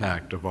the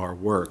impact of our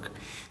work.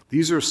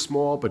 These are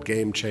small but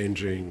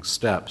game-changing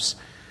steps.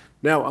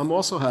 Now, I'm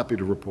also happy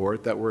to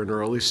report that we're in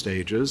early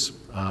stages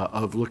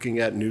of looking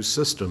at new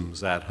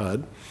systems at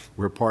HUD.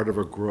 We're part of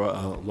a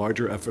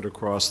larger effort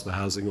across the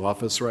housing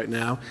office right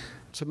now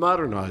to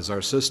modernize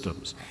our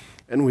systems.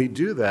 And we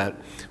do that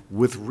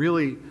with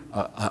really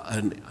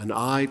an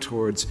eye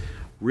towards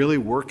really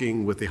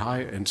working with the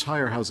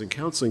entire housing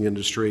counseling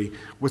industry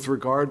with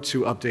regard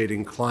to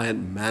updating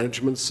client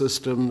management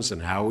systems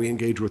and how we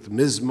engage with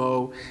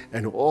MISMO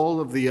and all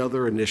of the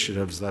other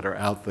initiatives that are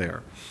out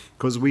there,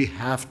 because we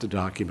have to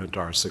document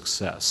our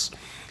success.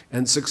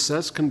 And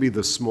success can be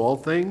the small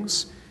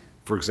things,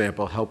 for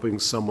example, helping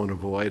someone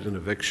avoid an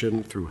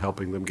eviction through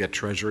helping them get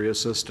Treasury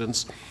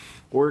assistance,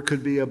 or it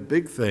could be a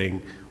big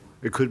thing.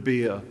 It could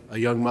be a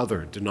young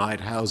mother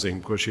denied housing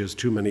because she has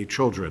too many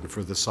children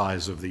for the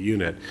size of the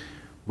unit,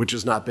 which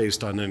is not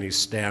based on any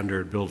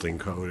standard building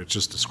code. It's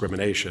just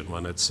discrimination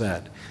when it's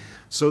said.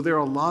 So there are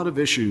a lot of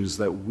issues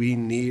that we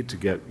need to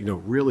get,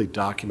 really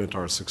document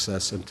our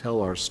success and tell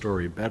our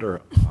story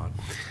better on.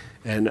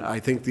 And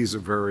I think these are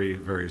very,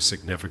 very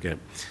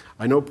significant.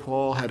 I know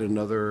Paul had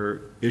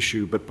another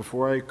issue, but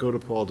before I go to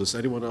Paul, does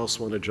anyone else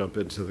want to jump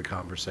into the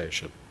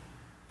conversation?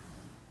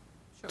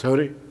 Sure.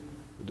 Tony?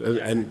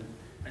 And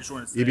I just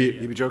want to say,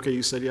 Ibijoke,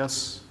 you said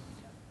yes?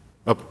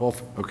 Oh, Paul,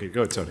 okay,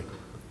 go ahead, Tony.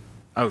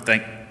 Oh,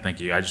 thank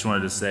you. I just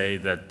wanted to say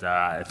that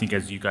I think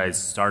as you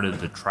guys started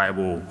the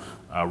tribal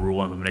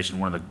rule implementation,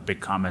 one of the big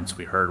comments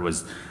we heard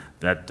was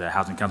that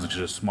housing counseling is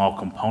just a small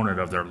component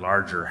of their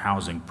larger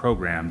housing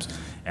programs.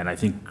 And I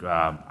think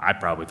I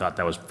probably thought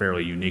that was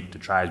fairly unique to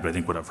tribes, but I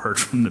think what I've heard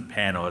from the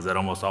panel is that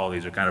almost all of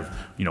these are kind of,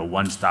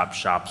 one-stop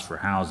shops for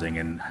housing,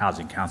 and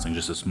housing counseling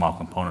is just a small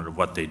component of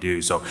what they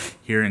do. So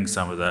hearing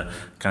some of the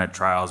kind of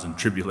trials and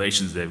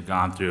tribulations they've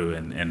gone through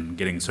and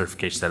getting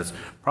certification status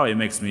probably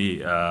makes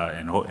me,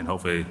 and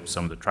hopefully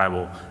some of the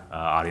tribal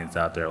audience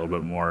out there, a little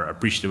bit more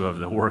appreciative of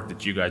the work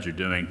that you guys are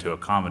doing to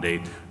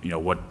accommodate,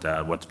 what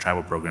the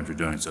tribal programs are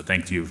doing. So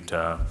thank you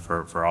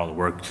for all the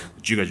work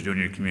that you guys are doing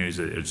in your communities.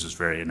 It's just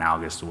very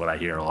analogous to what I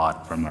hear a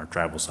lot from our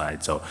tribal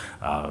side. So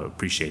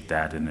appreciate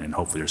that, and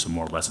hopefully there's some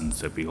more lessons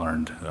that we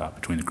learned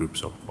between the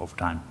groups over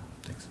time.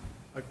 Thanks.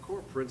 A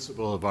core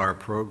principle of our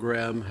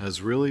program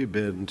has really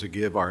been to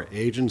give our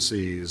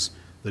agencies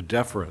the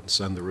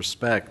deference and the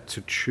respect to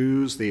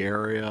choose the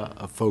area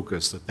of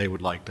focus that they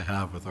would like to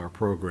have with our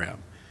program.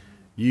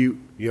 We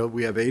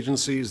have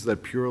agencies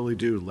that purely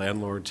do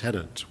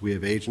landlord-tenant. We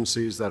have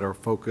agencies that are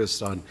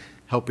focused on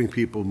helping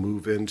people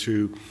move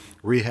into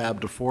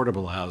rehabbed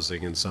affordable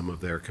housing in some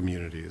of their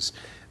communities.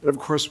 And of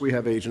course, we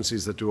have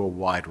agencies that do a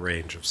wide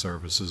range of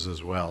services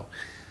as well.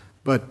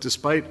 But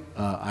despite,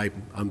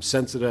 I'm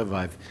sensitive,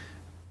 I've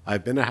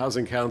been a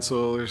housing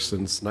counselor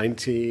since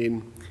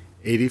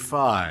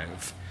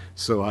 1985.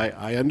 So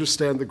I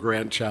understand the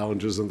grant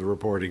challenges and the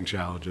reporting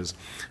challenges,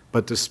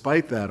 but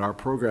despite that, our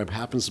program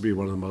happens to be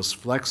one of the most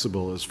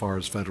flexible as far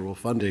as federal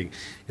funding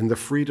in the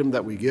freedom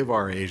that we give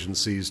our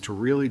agencies to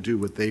really do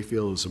what they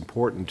feel is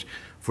important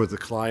for the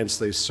clients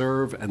they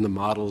serve and the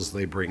models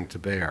they bring to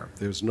bear.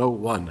 There's no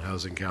one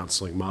housing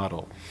counseling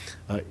model.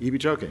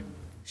 Ibijoke.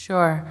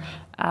 Sure.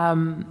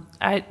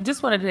 I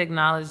just wanted to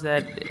acknowledge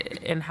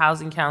that in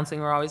housing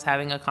counseling, we're always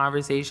having a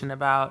conversation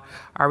about,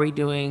 are we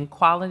doing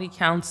quality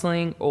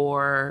counseling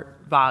or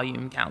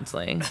volume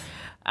counseling?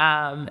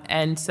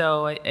 And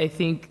so I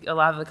think a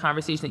lot of the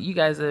conversation that you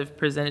guys have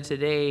presented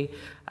today,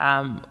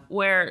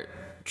 where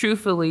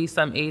truthfully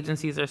some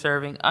agencies are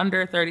serving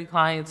under 30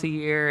 clients a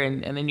year,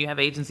 and then you have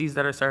agencies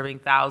that are serving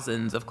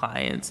thousands of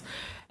clients.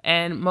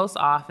 And most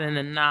often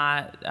than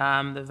not,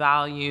 the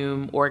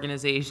volume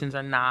organizations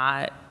are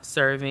not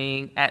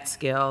serving at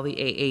scale the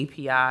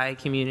AAPI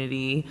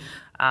community.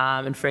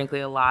 And frankly,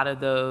 a lot of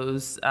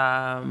those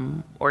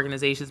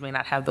organizations may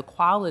not have the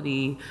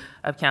quality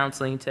of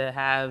counseling to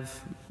have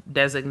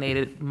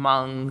designated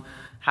Hmong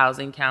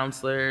housing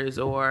counselors,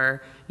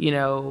 or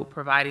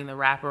providing the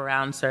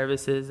wraparound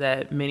services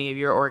that many of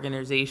your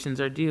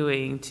organizations are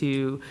doing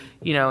to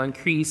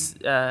increase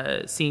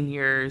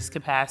seniors'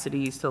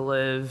 capacities to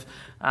live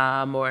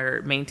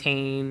or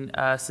maintain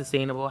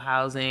sustainable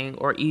housing,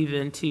 or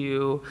even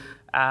to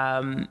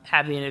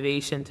have the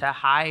innovation to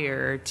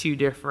hire 2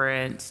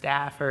 different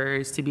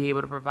staffers to be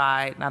able to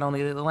provide not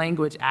only the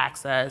language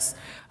access,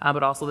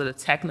 but also the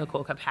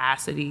technical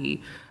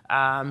capacity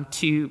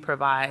to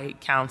provide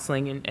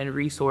counseling and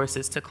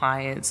resources to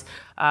clients.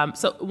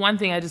 So one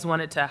thing I just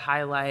wanted to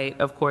highlight,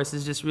 of course,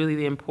 is just really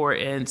the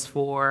importance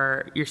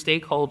for your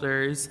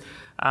stakeholders.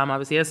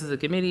 Obviously, us as a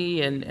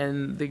committee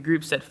and the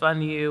groups that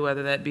fund you,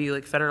 whether that be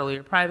like federally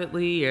or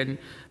privately, and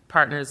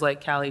partners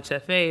like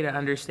HCFAC, to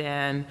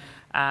understand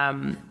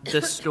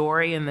the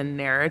story and the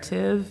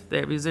narrative.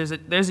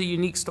 There's a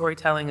unique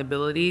storytelling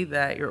ability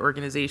that your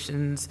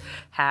organizations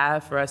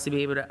have for us to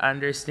be able to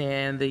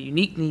understand the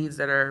unique needs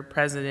that are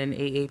present in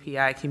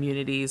AAPI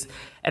communities,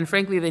 and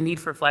frankly, the need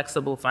for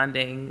flexible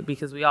funding,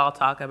 because we all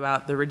talk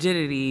about the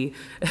rigidity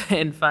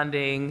in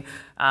funding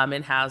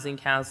in housing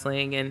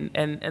counseling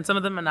and some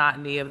of the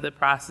monotony of the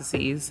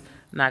processes.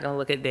 I'm not going to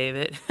look at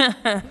David.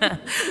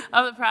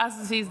 Of the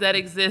processes that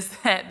exist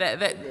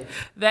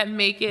that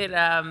make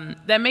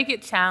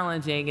it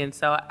challenging, and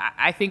so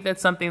I think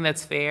that's something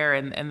that's fair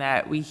and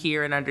that we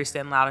hear and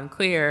understand loud and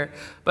clear.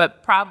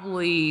 But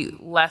probably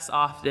less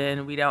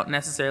often we don't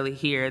necessarily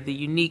hear the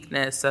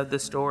uniqueness of the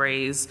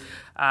stories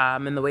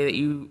and the way that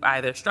you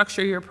either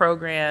structure your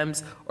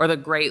programs, or the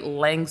great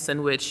lengths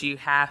in which you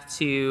have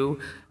to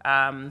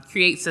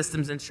create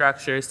systems and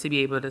structures to be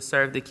able to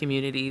serve the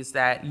communities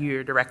that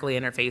you're directly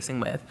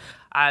interfacing with.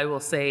 I will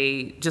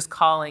say, just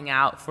calling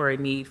out for a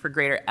need for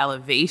greater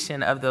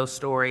elevation of those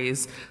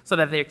stories so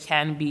that there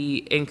can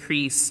be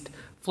increased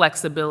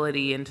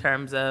flexibility in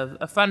terms of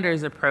a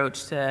funder's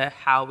approach to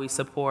how we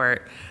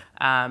support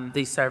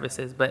these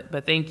services.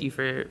 But thank you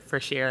for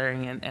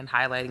sharing and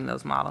highlighting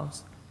those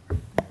models.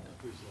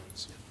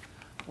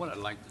 What I'd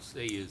like to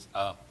say is,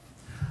 I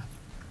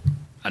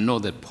know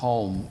that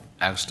Paul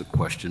asked a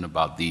question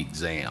about the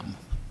exam,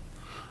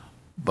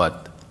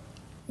 but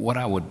what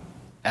I would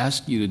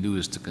ask you to do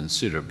is to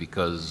consider,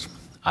 because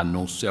I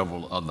know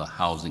several other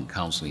housing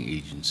counseling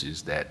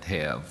agencies that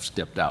have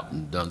stepped out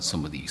and done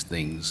some of these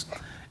things,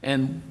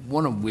 and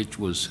one of which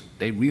was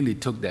they really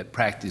took that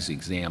practice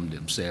exam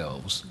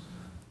themselves.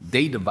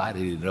 They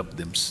divided it up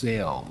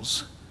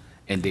themselves,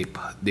 and they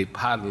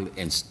piloted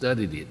and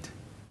studied it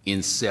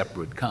in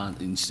separate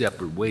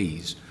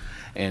ways.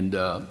 And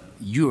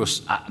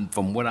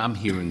from what I'm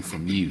hearing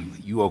from you,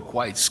 you are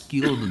quite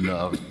skilled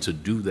enough to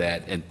do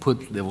that and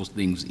put those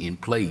things in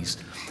place,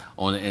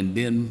 and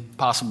then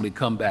possibly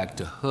come back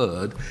to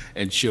HUD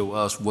and show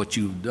us what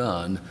you've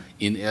done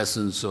in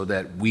essence, so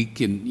that we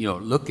can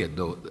look at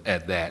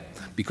that,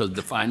 because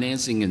the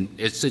financing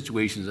and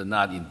situations are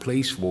not in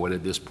place for it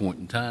at this point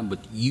in time.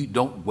 But you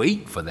don't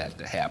wait for that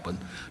to happen.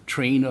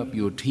 Train up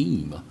your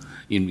team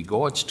in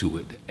regards to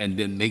it, and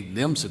then make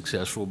them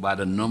successful by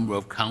the number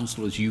of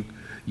counselors you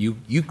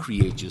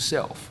create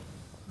yourself.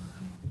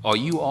 Are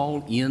you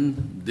all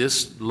in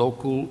this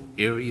local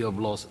area of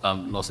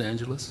Los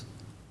Angeles?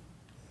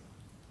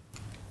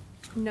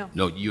 No.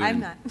 No, you're I'm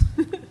not.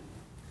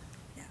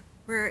 Yeah,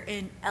 we're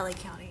in LA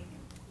County.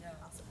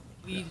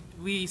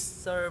 We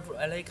serve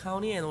LA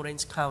County and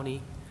Orange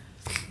County.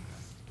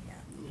 Yeah,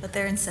 but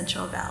they're in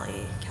Central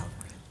Valley, California.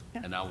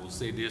 And I will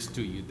say this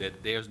to you,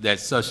 that there's that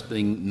such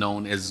thing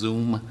known as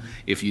Zoom.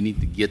 If you need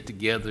to get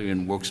together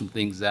and work some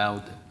things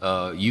out,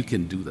 you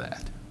can do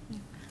that.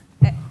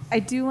 I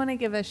do want to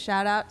give a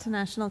shout out to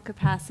National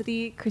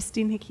Capacity.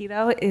 Christine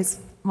Hikito is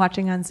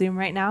watching on Zoom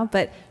right now,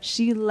 but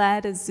she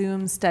led a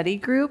Zoom study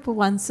group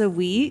once a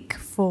week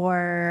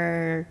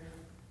for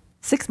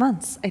 6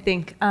 months, I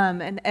think,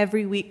 and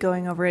every week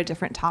going over a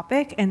different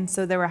topic. And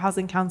so there were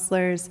housing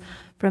counselors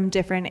from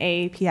different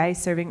AAPI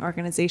serving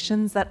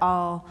organizations that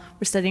all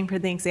were studying for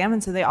the exam,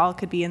 and so they all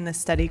could be in this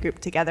study group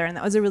together. And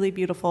that was a really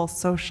beautiful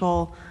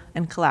social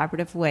and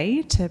collaborative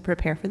way to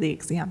prepare for the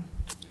exam.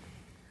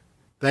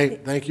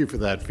 Thank you for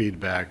that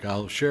feedback.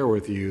 I'll share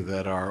with you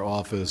that our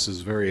office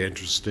is very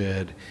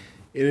interested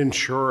in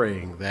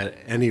ensuring that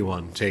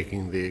anyone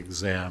taking the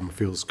exam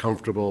feels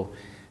comfortable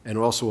and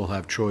also will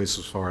have choice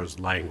as far as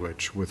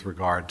language with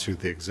regard to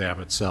the exam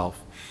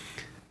itself.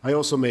 I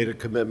also made a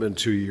commitment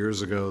 2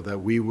 years ago that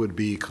we would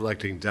be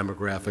collecting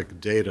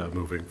demographic data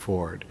moving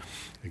forward.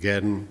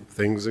 Again,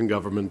 things in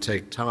government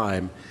take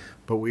time,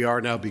 but we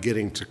are now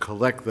beginning to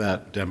collect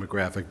that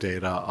demographic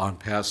data on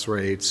pass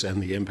rates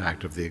and the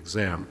impact of the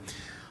exam.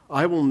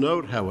 I will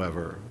note,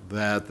 however,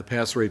 that the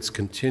pass rates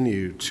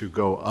continue to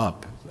go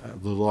up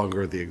the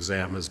longer the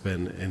exam has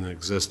been in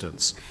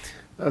existence.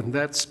 And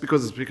that's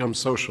because it's become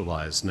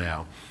socialized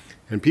now.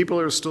 And people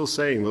are still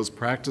saying those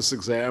practice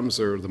exams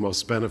are the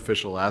most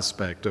beneficial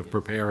aspect of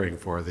preparing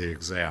for the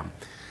exam.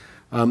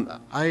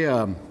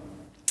 I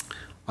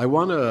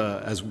want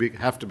to, as we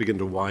have to begin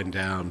to wind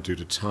down due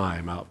to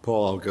time,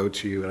 Paul, I'll go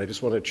to you, and I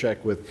just want to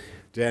check with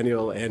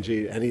Daniel,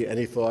 Angie,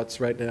 any thoughts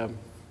right now?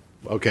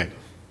 Okay,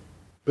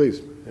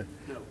 please.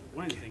 No,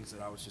 one of the things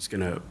that I was just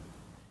going to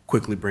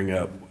quickly bring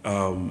up,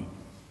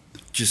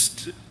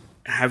 just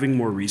having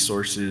more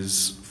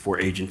resources for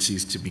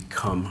agencies to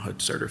become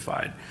HUD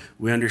certified.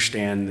 We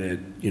understand that,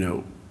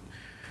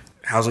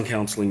 housing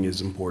counseling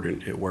is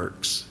important, it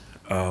works.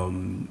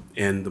 And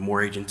the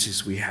more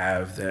agencies we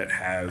have that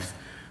have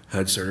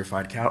HUD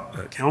certified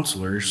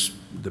counselors,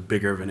 the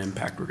bigger of an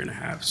impact we're gonna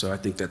have. So I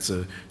think that's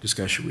a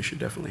discussion we should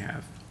definitely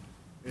have.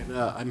 And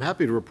I'm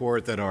happy to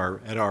report that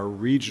at our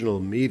regional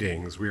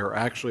meetings, we are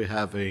actually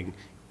having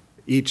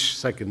each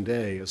second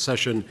day a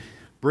session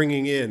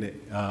bringing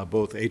in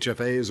both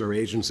HFAs or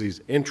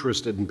agencies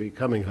interested in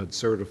becoming HUD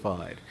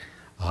certified.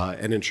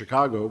 And in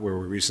Chicago, where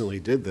we recently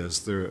did this,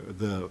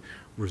 the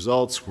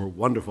results were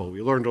wonderful.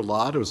 We learned a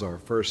lot. It was our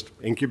first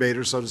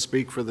incubator, so to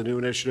speak, for the new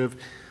initiative.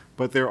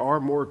 But there are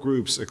more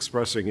groups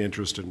expressing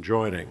interest in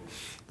joining.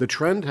 The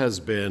trend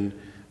has been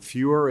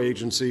fewer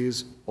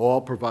agencies,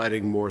 all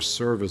providing more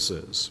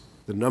services.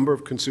 The number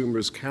of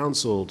consumers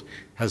counseled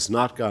has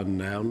not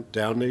gone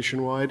down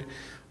nationwide,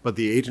 but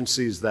the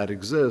agencies that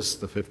exist,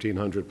 the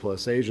 1,500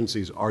 plus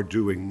agencies, are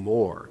doing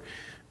more.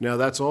 Now,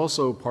 that's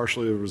also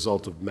partially a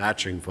result of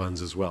matching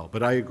funds as well.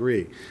 But I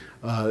agree,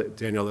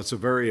 Danielle, that's a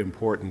very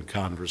important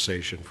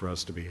conversation for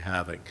us to be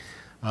having.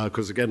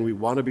 Because again, we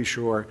want to be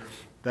sure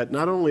that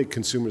not only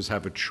consumers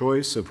have a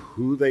choice of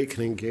who they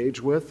can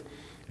engage with,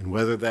 and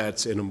whether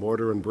that's in a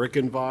mortar and brick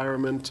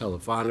environment,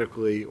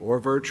 telephonically or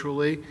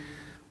virtually,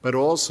 but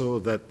also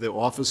that the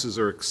offices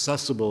are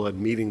accessible at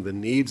meeting the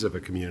needs of a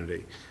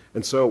community.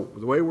 And so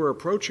the way we're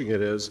approaching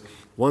it is,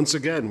 once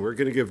again, we're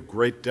going to give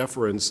great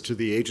deference to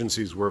the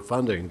agencies we're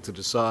funding to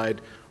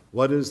decide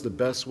what is the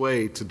best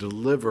way to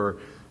deliver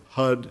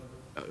HUD,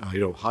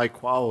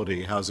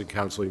 high-quality housing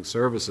counseling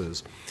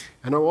services.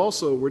 And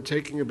also, we're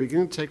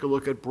beginning to take a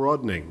look at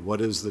broadening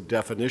what is the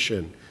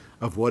definition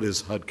of what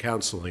is HUD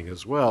counseling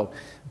as well,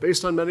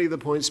 based on many of the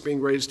points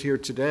being raised here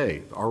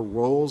today. Our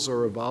roles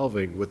are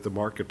evolving with the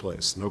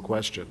marketplace, no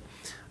question.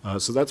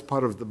 So that's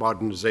part of the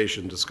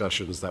modernization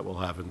discussions that we'll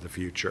have in the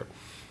future.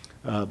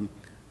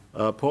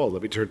 Paul,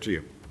 let me turn to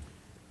you.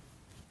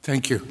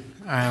 Thank you.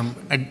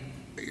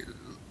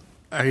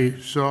 I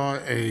saw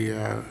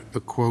a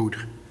quote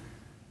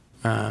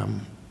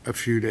a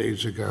few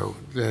days ago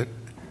that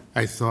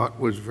I thought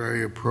was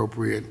very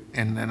appropriate,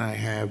 and then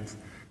I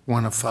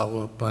want to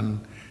follow up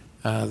on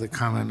the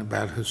comment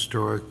about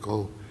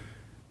historical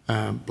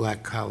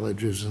black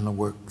colleges and the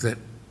work that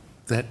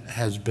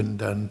has been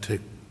done to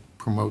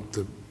promote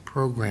the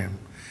program.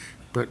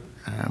 But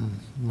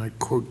my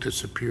quote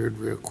disappeared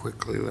real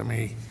quickly.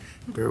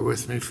 Bear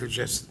with me for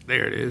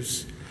there it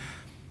is.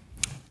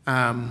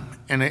 And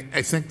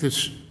I think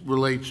this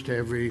relates to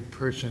every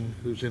person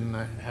who's in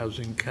the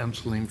housing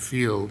counseling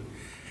field,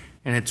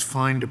 and it's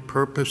find a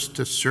purpose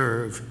to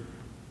serve,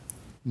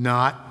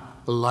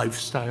 not a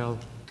lifestyle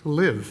to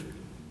live.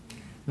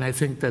 And I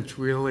think that's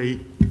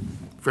really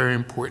very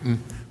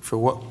important for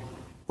what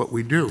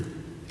we do.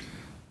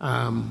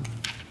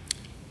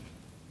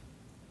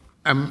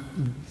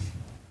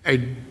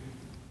 I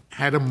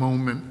had a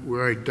moment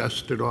where I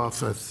dusted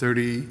off a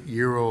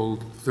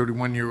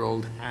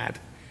 31-year-old hat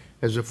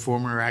as a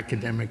former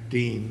academic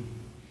dean.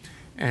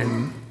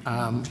 And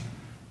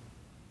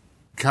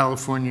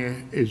California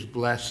is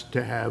blessed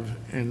to have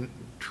a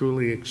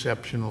truly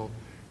exceptional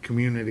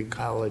community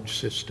college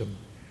system.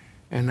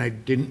 And I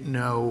didn't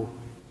know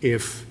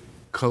if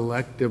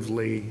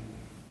collectively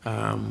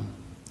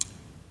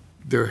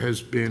there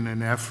has been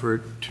an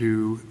effort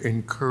to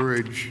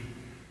encourage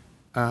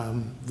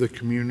the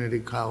community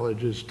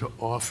colleges to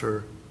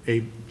offer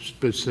a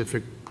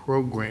specific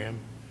program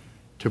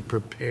to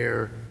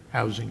prepare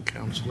housing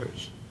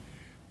counselors.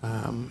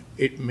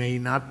 It may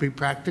not be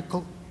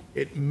practical,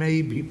 it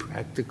may be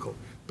practical,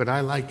 but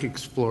I like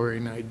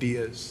exploring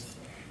ideas.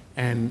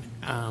 And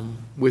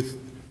with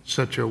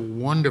such a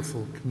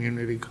wonderful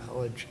community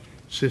college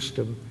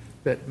system,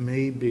 that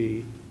may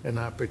be an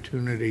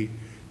opportunity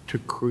to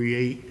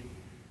create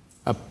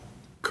a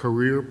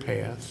career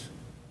path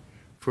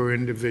for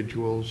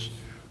individuals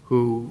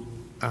who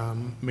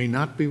may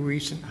not be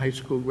recent high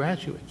school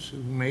graduates,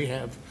 who may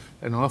have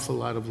an awful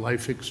lot of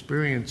life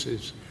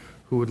experiences,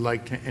 who would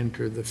like to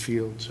enter the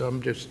field. So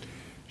I'm just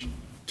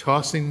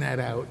tossing that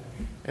out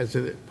as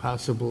a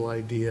possible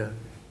idea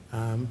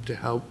to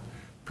help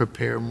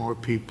prepare more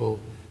people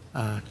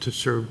to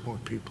serve more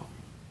people.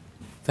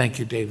 Thank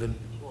you, David.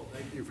 Well,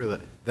 thank you for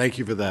that. Thank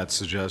you for that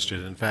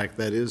suggestion. In fact,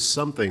 that is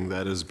something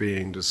that is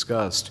being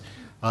discussed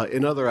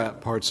in other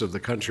parts of the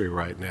country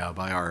right now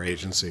by our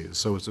agencies.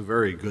 So it's a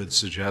very good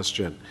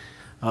suggestion.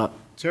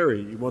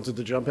 Terry, you wanted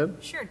to jump in?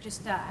 Sure.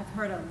 Just I've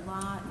heard a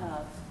lot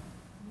of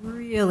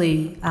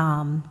really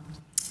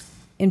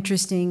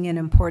interesting and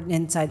important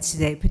insights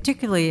today,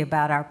 particularly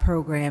about our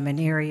program and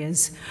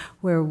areas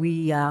where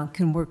we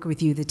can work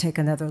with you to take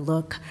another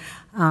look.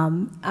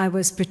 I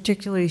was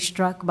particularly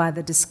struck by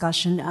the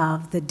discussion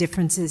of the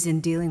differences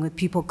in dealing with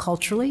people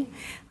culturally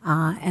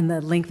and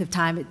the length of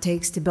time it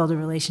takes to build a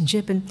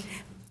relationship. And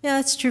yeah,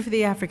 that's true for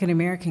the African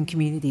American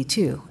community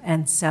too.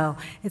 And so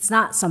it's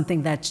not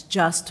something that's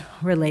just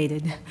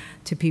related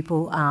to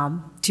people,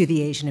 to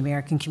the Asian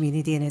American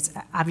community, and it's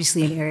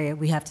obviously an area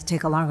we have to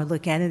take a longer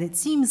look at. And it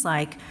seems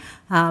like,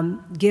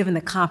 given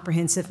the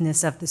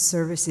comprehensiveness of the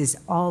services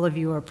all of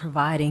you are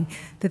providing,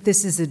 that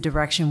this is a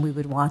direction we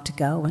would want to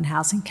go in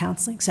housing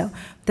counseling. So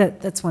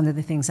that's one of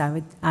the things I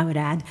would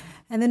add.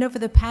 And then over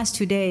the past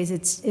 2 days,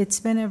 it's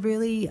been a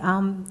really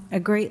a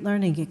great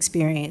learning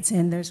experience.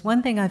 And there's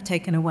one thing I've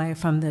taken away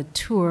from the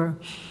tour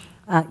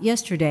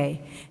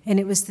yesterday, and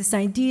it was this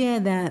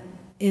idea that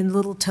in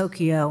Little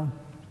Tokyo,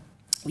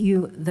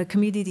 the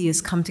community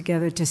has come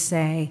together to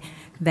say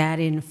that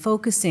in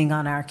focusing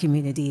on our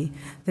community,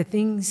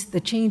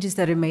 the changes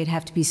that are made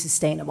have to be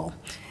sustainable.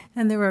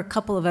 And there were a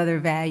couple of other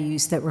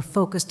values that were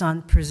focused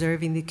on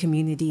preserving the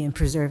community and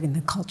preserving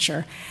the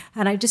culture.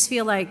 And I just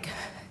feel like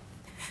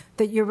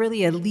that you're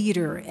really a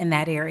leader in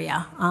that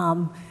area.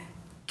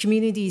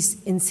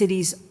 Communities in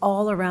cities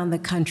all around the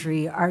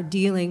country are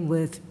dealing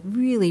with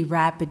really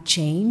rapid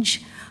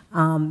change.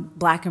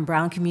 Black and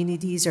brown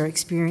communities are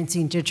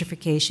experiencing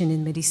gentrification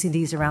in many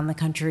cities around the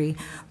country.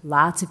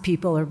 Lots of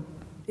people are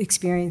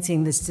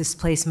experiencing this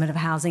displacement of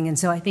housing. And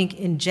so I think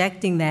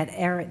injecting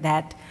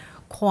that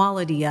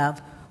quality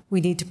of we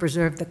need to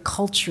preserve the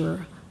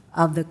culture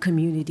of the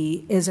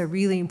community is a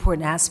really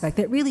important aspect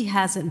that really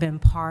hasn't been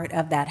part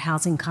of that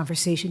housing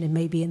conversation and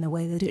maybe in the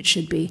way that it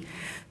should be.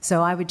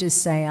 So I would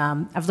just say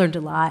I've learned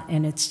a lot,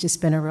 and it's just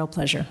been a real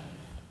pleasure.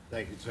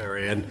 Thank you,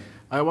 Terry. And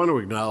I want to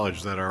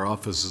acknowledge that our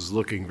office is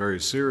looking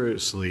very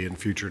seriously in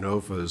future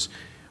NOFAs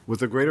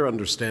with a greater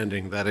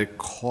understanding that it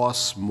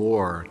costs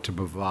more to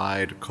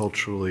provide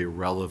culturally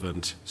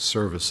relevant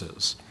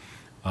services.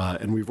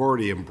 And we've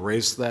already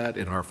embraced that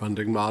in our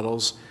funding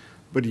models.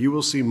 But you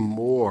will see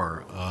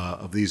more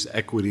of these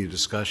equity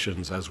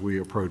discussions as we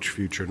approach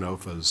future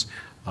NOFAs,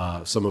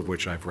 some of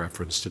which I've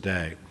referenced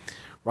today.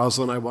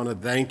 Rosalind, I want to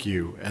thank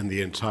you and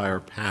the entire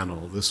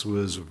panel. This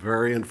was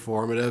very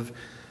informative.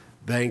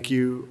 Thank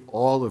you,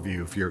 all of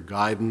you, for your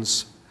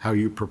guidance, how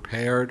you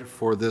prepared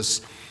for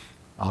this,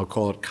 I'll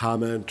call it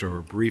comment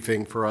or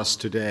briefing for us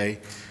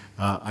today.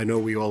 I know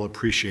we all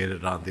appreciate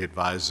it on the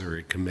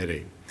advisory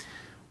committee.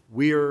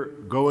 We are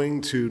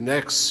going to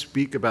next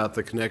speak about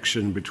the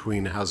connection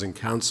between housing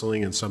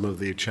counseling and some of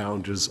the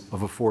challenges of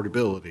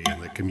affordability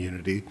in the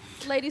community.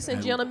 Ladies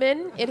and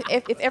gentlemen,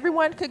 if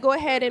everyone could go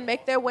ahead and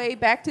make their way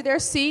back to their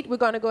seat, we're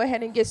going to go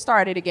ahead and get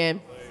started again.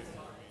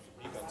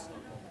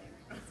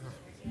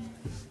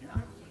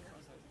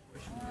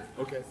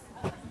 Okay.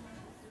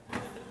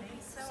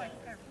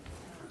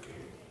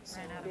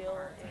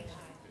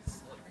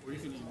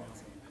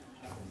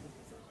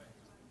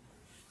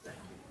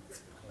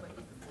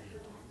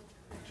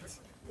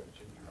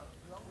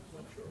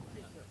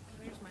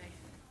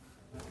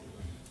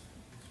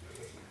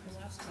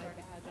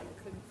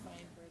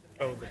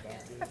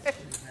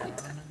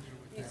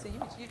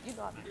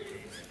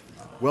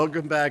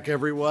 Welcome back,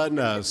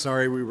 everyone.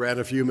 Sorry we ran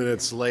a few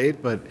minutes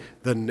late, but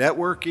the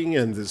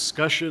networking and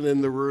discussion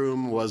in the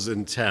room was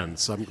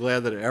intense. I'm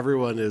glad that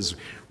everyone is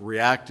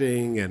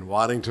reacting and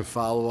wanting to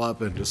follow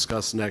up and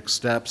discuss next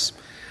steps.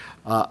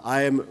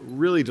 I am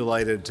really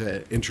delighted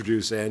to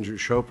introduce Andrew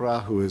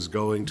Chopra, who is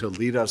going to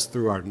lead us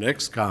through our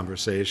next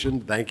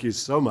conversation. Thank you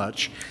so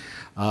much.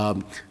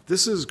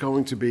 This is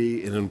going to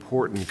be an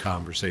important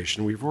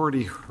conversation. We've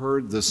already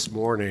heard this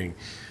morning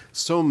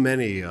so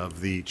many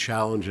of the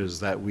challenges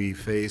that we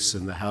face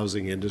in the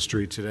housing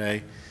industry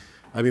today.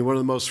 I mean, one of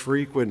the most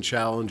frequent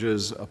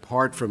challenges,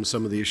 apart from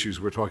some of the issues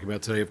we're talking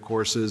about today, of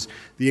course, is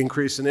the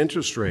increase in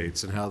interest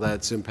rates and how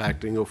that's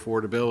impacting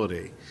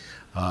affordability.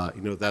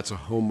 That's a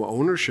home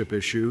ownership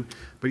issue,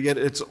 but yet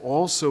it's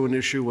also an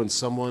issue when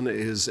someone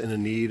is in a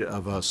need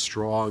of a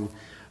strong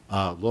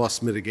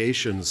loss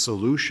mitigation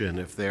solution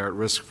if they are at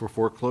risk for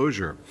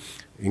foreclosure.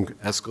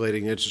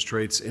 Escalating interest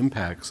rates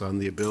impacts on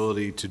the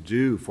ability to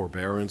do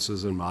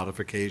forbearances and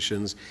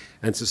modifications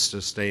and to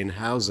sustain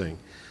housing,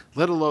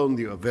 let alone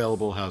the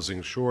available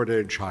housing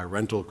shortage, high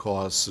rental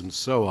costs, and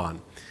so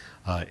on.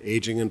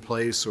 Aging in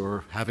place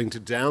or having to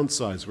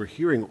downsize. We're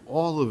hearing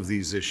all of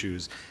these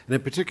issues, and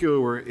in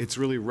particular, it's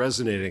really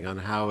resonating on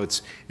how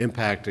it's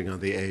impacting on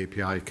the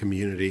AAPI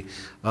community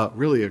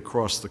really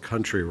across the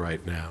country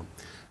right now.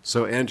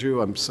 So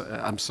Andrew,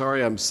 I'm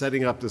sorry I'm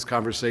setting up this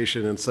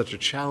conversation in such a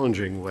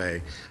challenging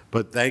way,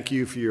 but thank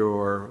you for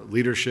your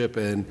leadership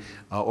in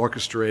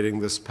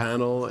orchestrating this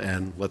panel,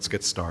 and let's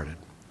get started.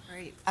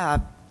 Great.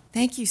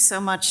 Thank you so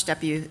much,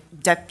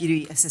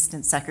 Deputy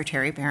Assistant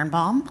Secretary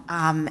Berenbaum,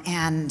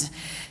 and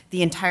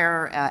the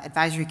entire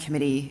advisory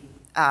committee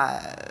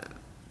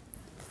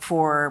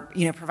for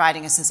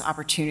providing us this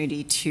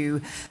opportunity to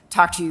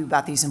talk to you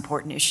about these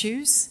important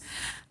issues.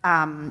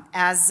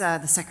 As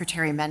the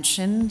Secretary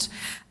mentioned,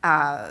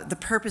 the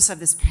purpose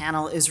of this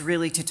panel is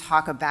really to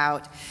talk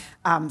about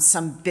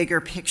some bigger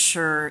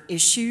picture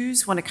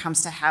issues when it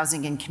comes to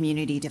housing and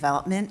community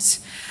development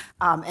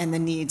and the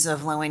needs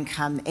of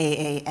low-income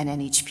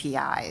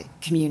AANHPI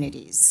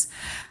communities.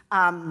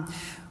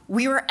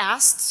 We were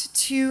asked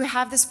to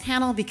have this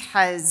panel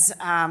because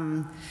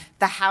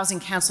the housing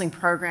counseling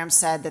program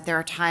said that there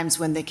are times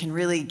when they can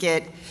really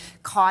get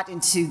caught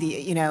into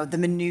the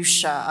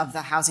minutia of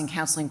the housing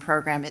counseling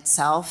program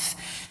itself,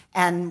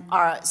 and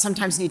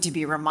sometimes need to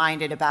be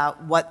reminded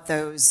about what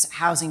those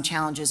housing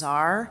challenges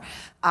are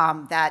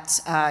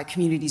that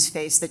communities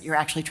face that you're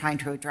actually trying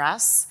to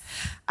address.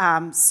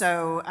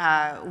 So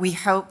we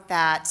hope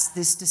that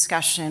this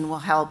discussion will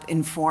help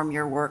inform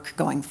your work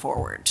going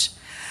forward.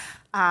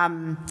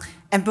 I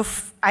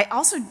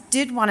also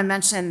did want to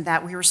mention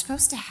that we were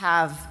supposed to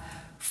have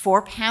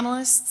 4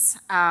 panelists.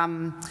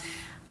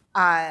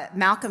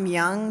 Malcolm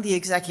Young, the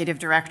executive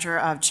director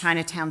of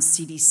Chinatown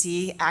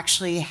CDC,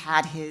 actually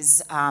had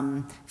his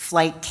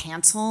flight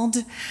canceled,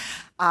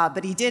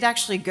 but he did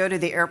actually go to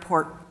the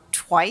airport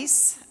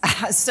twice,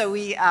 so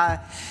he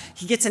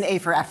gets an A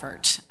for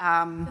effort.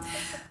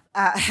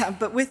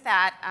 But with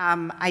that,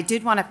 I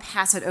did want to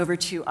pass it over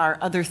to our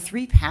other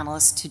 3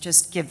 panelists to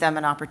just give them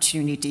an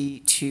opportunity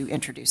to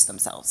introduce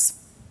themselves.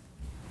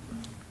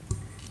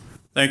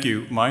 Thank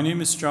you. My name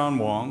is John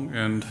Wong,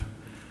 and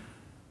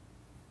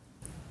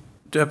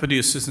Deputy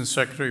Assistant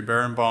Secretary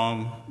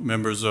Berenbaum,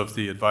 members of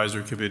the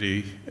advisory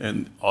committee,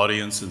 and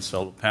audience and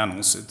fellow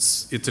panels.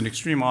 It's an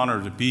extreme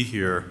honor to be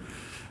here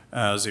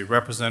as a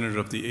representative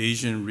of the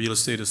Asian Real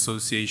Estate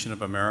Association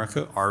of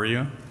America,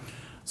 AREA.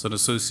 It's an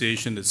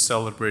association that's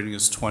celebrating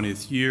its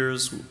 20th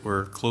years.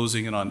 We're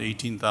closing in on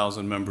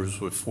 18,000 members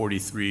with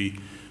 43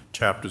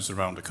 chapters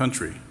around the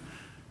country.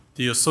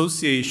 The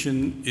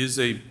association is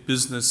a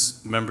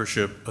business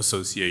membership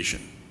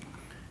association.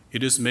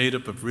 It is made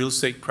up of real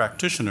estate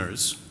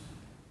practitioners,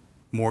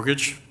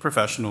 mortgage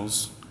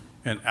professionals,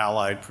 and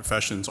allied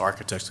professions,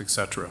 architects,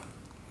 etc.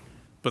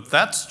 But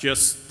that's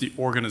just the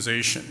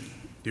organization.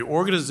 The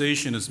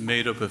organization is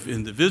made up of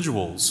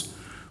individuals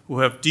who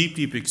have deep,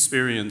 deep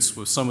experience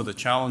with some of the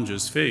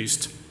challenges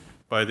faced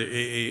by the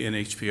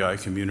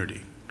AANHPI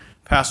community.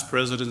 Past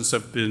presidents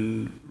have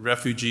been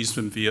refugees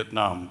from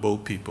Vietnam,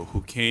 boat people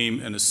who came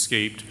and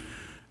escaped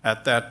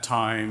at that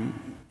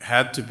time,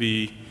 had to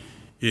be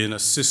in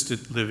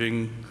assisted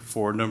living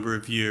for a number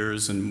of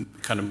years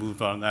and kind of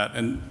moved on that.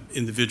 And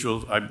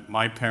individuals,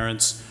 my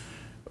parents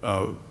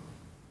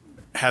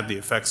had the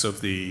effects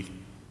of the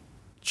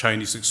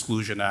Chinese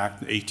Exclusion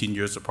Act, 18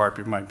 years apart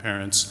from my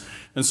parents.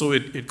 And so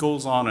it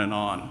goes on and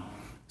on.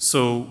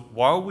 So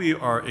while we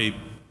are a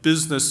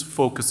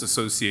business-focused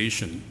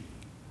association,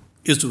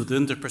 is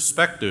within the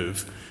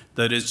perspective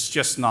that it's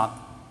just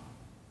not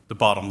the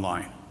bottom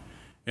line.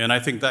 And I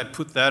think that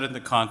put that in the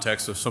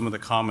context of some of the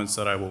comments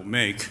that I will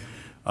make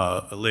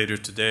later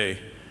today.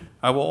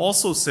 I will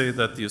also say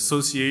that the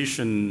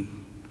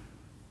association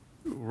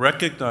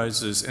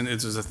recognizes, and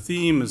it is a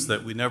theme, is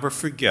that we never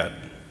forget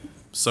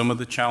some of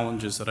the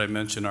challenges that I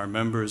mentioned our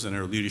members and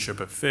our leadership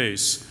have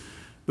faced,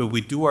 but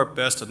we do our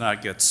best to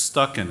not get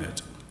stuck in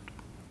it,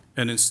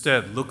 and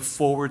instead look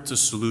forward to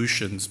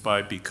solutions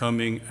by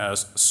becoming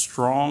as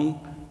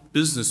strong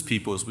business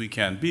people as we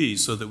can be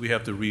so that we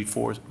have the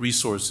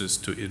resources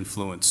to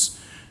influence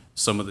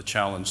some of the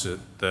challenges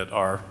that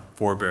our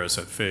forebears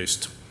have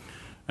faced.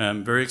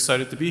 I'm very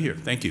excited to be here.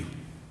 Thank you.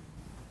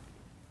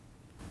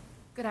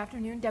 Good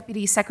afternoon,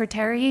 Deputy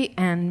Secretary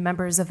and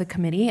members of the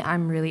committee.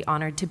 I'm really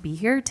honored to be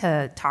here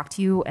to talk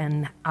to you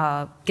and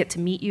get to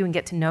meet you and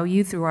get to know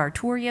you through our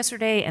tour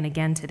yesterday and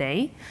again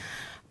today.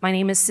 My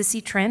name is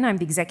Sissy Trin. I'm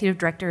the Executive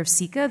Director of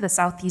SECA, the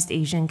Southeast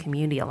Asian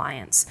Community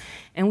Alliance.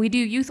 And we do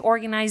youth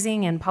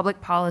organizing and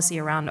public policy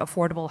around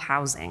affordable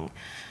housing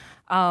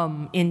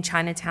in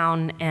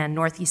Chinatown and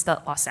Northeast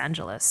Los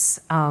Angeles.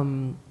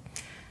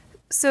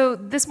 So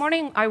this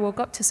morning I woke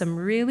up to some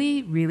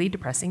really, really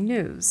depressing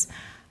news.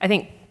 I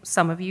think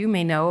some of you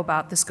may know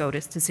about the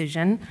SCOTUS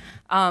decision.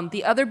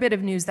 The other bit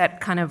of news that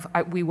kind of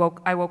I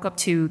woke up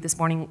to this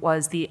morning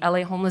was the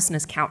LA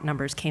homelessness count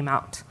numbers came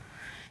out.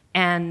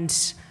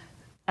 And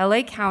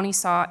LA County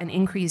saw an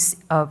increase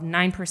of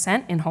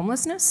 9% in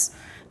homelessness,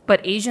 but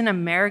Asian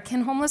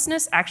American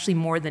homelessness actually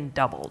more than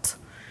doubled.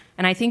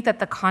 And I think that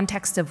the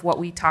context of what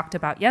we talked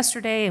about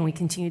yesterday and we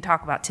continue to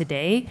talk about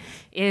today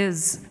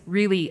is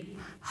really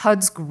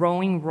HUD's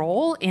growing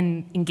role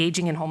in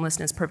engaging in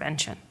homelessness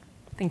prevention.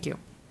 Thank you.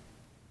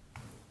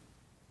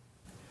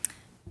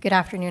 Good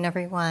afternoon,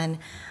 everyone.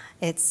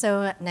 It's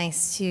so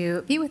nice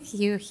to be with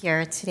you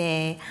here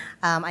today.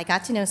 I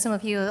got to know some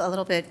of you a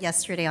little bit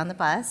yesterday on the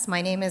bus.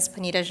 My name is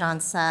Panita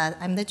Jansa.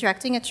 I'm the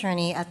directing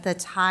attorney at the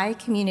Thai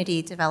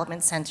Community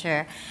Development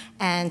Center,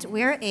 and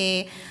we're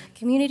a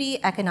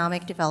community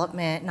economic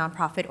development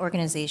nonprofit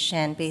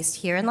organization based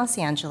here in Los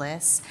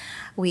Angeles.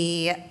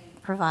 We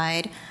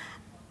provide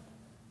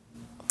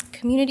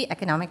community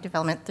economic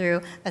development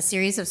through a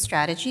series of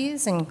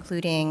strategies,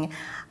 including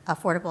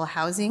affordable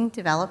housing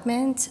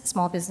development,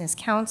 small business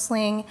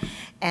counseling,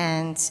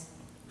 and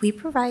we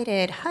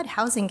provided HUD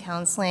housing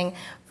counseling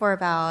for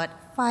about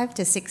 5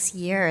 to 6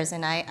 years,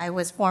 and I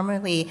was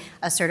formerly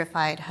a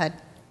certified HUD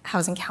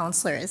housing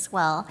counselor as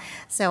well.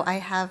 So I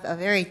have a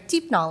very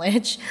deep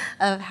knowledge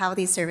of how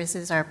these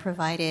services are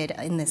provided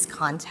in this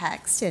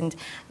context, and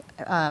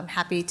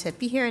happy to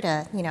be here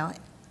to,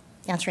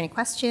 answer any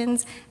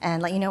questions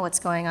and let you know what's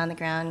going on the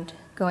ground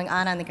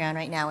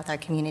right now with our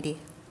community.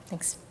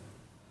 Thanks.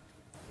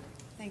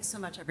 Thanks so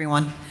much,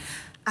 everyone.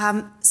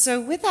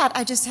 So with that,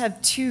 I just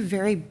have 2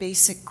 very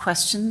basic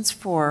questions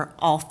for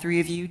all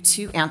 3 of you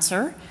to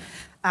answer.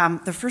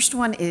 The first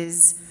one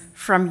is,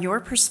 from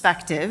your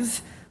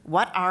perspective,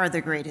 what are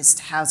the greatest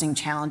housing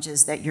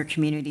challenges that your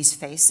communities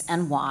face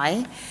and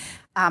why?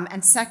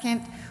 And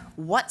second,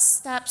 what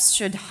steps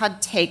should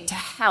HUD take to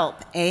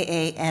help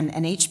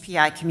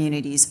AANHPI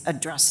communities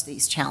address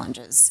these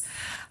challenges?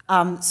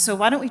 So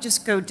why don't we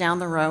just go down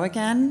the row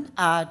again?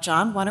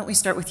 John, why don't we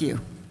start with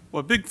you? Well,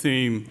 a big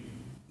theme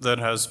that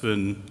has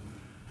been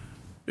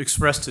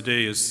expressed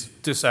today is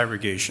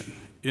disaggregation.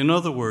 In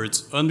other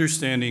words,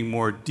 understanding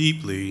more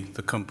deeply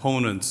the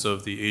components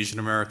of the Asian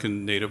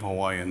American, Native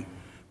Hawaiian,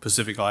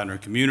 Pacific Islander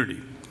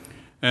community.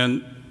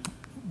 And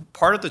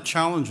part of the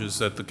challenges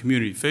that the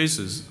community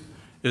faces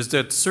is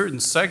that certain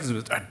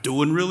segments are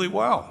doing really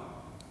well.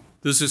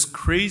 There's this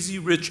crazy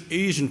rich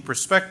Asian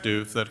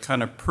perspective that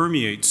kind of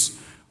permeates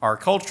our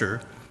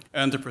culture,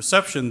 and the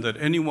perception that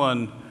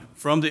anyone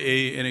from the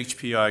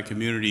AANHPI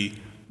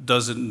community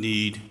doesn't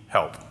need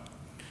help.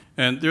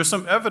 And there's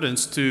some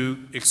evidence to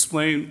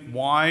explain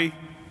why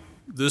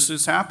this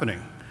is happening.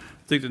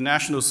 I think the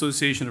National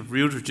Association of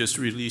Realtors just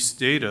released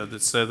data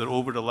that said that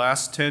over the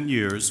last 10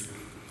 years,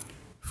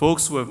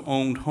 folks who have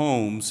owned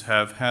homes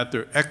have had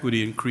their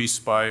equity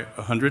increased by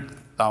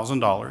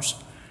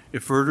 $100,000.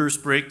 It further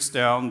breaks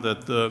down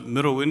that the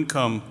middle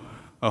income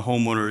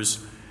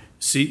homeowners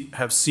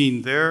have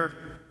seen their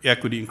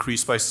equity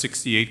increase by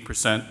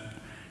 68%,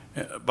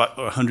 about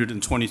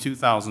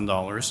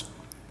 $122,000.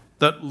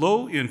 That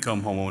low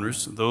income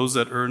homeowners, those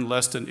that earn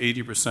less than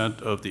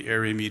 80% of the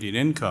area median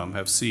income,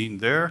 have seen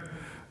their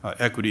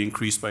equity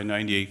increase by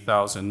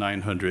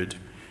 $98,900.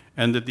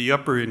 And that the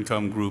upper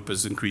income group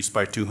has increased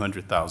by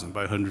 $200,000,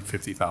 by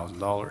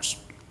 $150,000.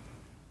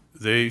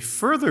 They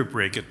further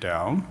break it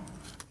down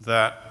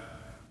that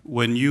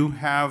when you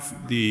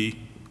have the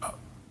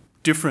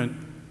different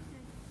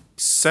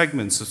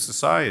segments of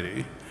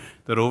society,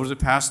 that over the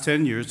past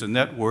 10 years, the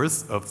net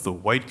worth of the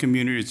white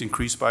community has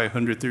increased by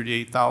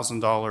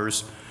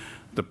 $138,000,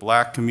 the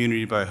black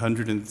community by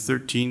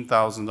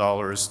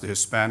 $113,000, the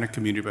Hispanic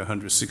community by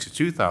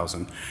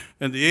 $162,000,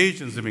 and the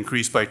Asians have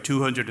increased by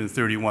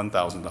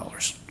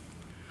 $231,000.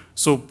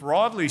 So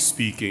broadly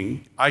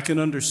speaking, I can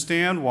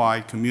understand why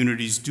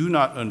communities do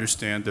not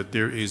understand that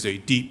there is a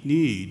deep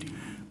need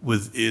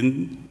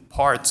within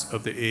parts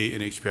of the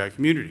AANHPI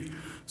community.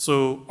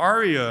 So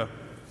ARIA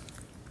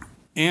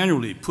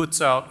annually puts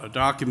out a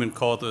document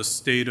called the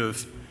State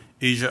of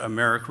Asia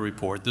America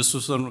Report. This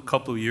was done a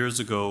couple of years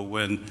ago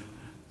when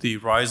the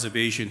rise of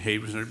Asian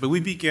hate was, but we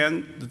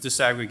began the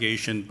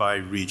disaggregation by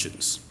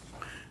regions.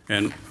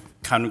 And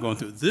kind of going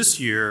through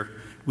this year,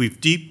 we've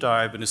deep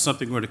dived, and it's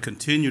something we're going to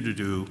continue to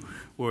do,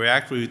 where we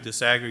actually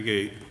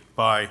disaggregate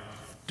by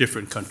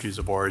different countries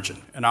of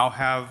origin. And I'll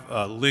have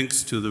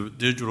links to the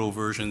digital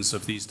versions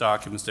of these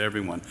documents to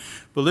everyone.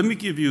 But let me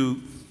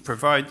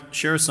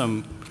share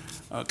some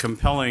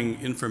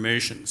compelling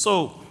information.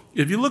 So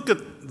if you look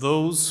at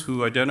those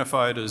who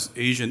identified as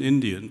Asian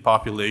Indian,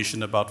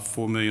 population about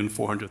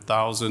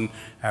 4,400,000,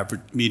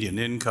 average median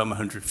income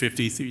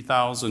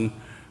 $153,000,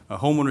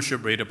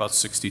 homeownership rate about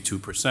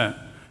 62%.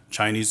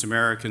 Chinese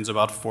Americans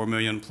about 4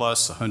 million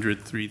plus,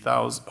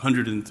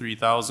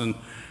 103,000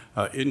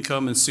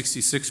 income and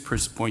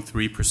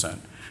 66.3%.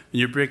 And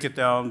you break it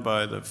down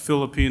by the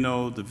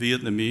Filipino, the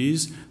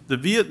Vietnamese. The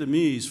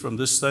Vietnamese, from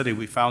this study,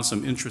 we found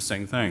some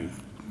interesting things.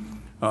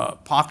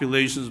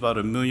 Population is about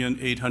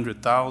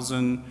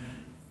 1,800,000.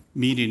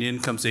 median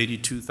income's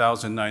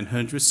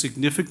 $82,900,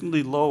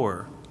 significantly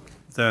lower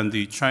than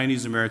the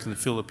Chinese American and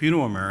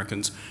Filipino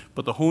Americans,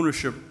 but the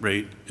homeownership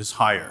rate is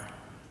higher,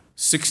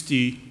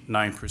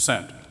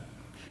 69%.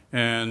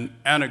 And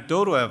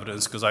anecdotal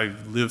evidence, because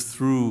I've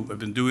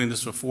been doing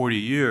this for 40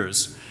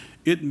 years,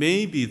 it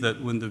may be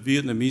that when the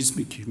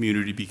Vietnamese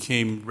community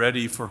became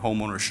ready for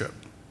homeownership,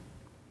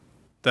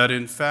 that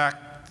in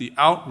fact the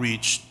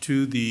outreach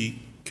to the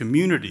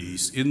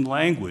communities in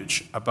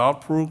language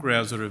about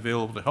programs that are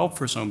available to help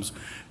first homes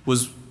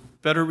was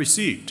better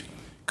received.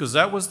 Because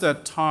that was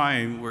that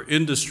time where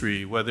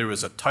industry, whether it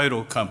was a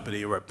title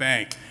company or a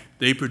bank,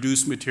 they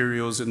produced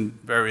materials in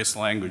various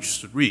languages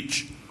to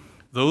reach.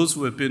 Those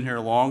who have been here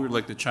longer,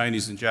 like the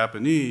Chinese and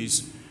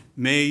Japanese,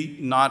 may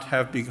not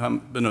have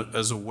been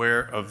as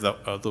aware of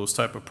those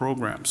type of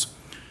programs.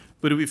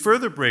 But if we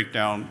further break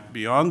down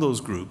beyond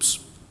those groups,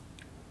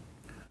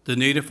 the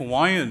Native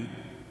Hawaiian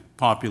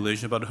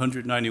population, about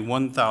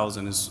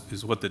 191,000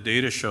 is what the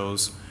data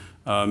shows,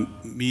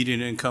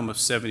 median income of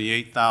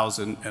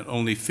 78,000 and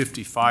only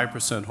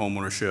 55%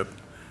 homeownership.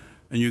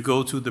 And you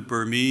go to the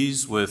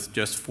Burmese with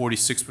just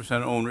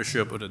 46%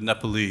 ownership, or the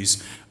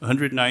Nepalese,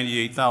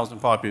 198,000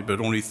 population,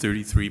 but only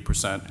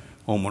 33%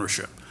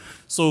 homeownership.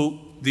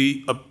 So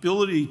the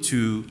ability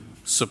to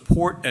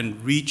support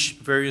and reach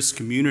various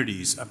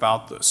communities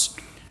about this.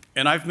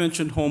 And I've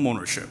mentioned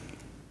homeownership.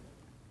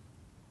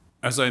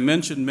 As I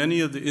mentioned, many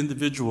of the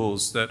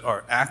individuals that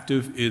are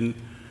active in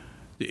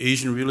the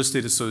Asian Real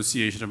Estate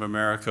Association of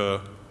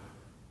America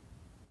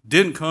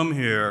didn't come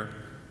here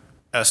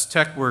as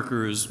tech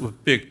workers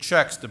with big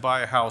checks to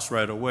buy a house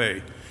right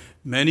away.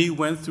 Many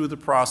went through the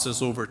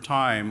process over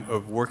time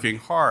of working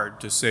hard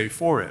to save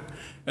for it.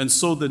 And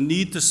so the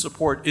need to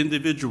support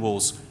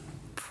individuals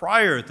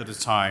prior to the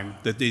time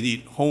that they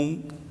need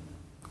home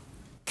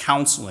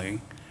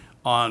counseling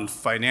on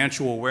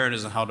financial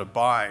awareness and how to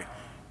buy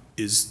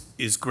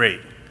is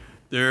great.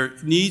 There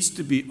needs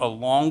to be a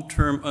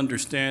long-term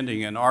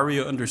understanding, and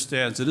ARIA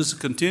understands it is a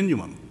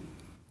continuum.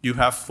 You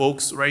have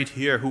folks right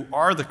here who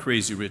are the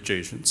crazy rich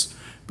Asians,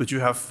 but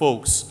you have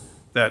folks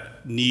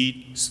that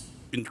need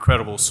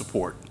incredible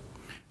support.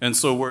 And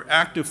so we're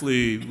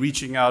actively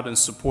reaching out and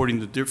supporting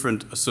the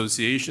different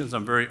associations.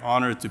 I'm very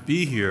honored to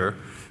be here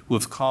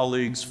with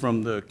colleagues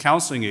from the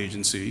counseling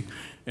agency.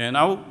 And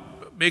I'll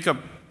make a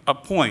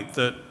point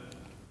that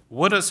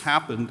what has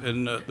happened,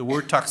 and the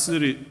word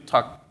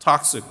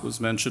toxic was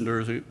mentioned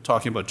earlier,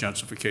 talking about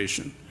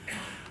gentrification.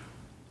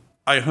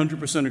 I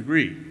 100%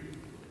 agree.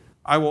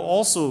 I will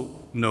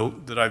also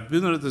note that I've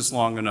been at this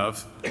long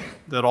enough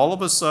that all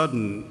of a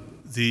sudden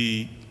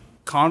the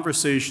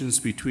conversations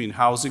between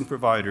housing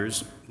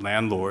providers,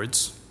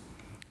 landlords,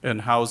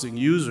 and housing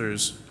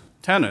users,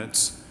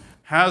 tenants,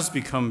 has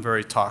become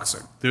very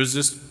toxic. There's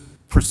this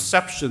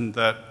perception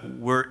that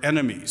we're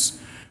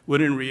enemies, when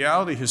in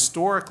reality,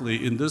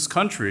 historically, in this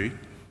country,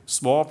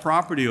 small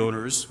property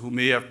owners who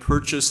may have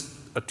purchased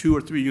a 2 or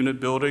 3 unit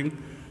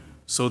building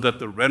so that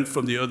the rent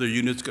from the other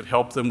units could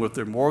help them with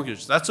their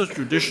mortgage, that's a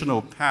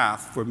traditional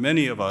path for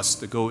many of us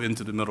to go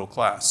into the middle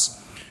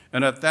class.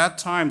 And at that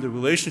time, the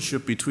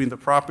relationship between the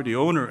property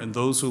owner and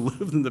those who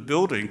lived in the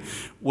building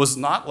was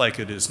not like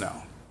it is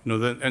now.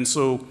 And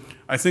so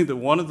I think that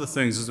one of the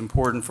things that's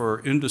important for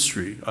our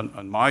industry,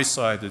 on my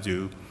side to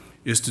do,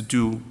 is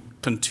to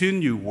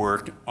continue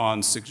work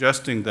on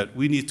suggesting that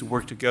we need to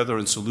work together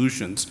on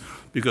solutions,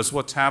 because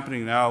what's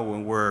happening now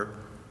when we're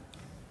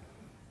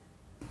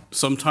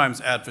sometimes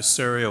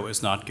adversarial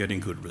is not getting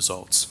good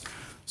results.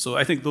 So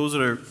I think those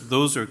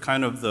are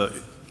kind of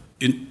the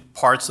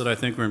parts that I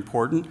think are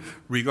important.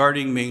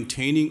 Regarding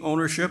maintaining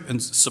ownership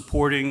and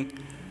supporting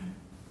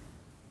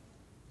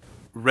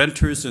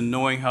renters and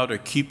knowing how to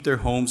keep their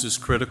homes is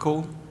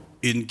critical.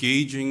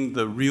 Engaging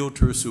the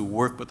realtors who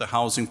work with the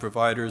housing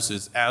providers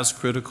is as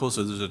critical,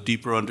 so there's a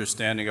deeper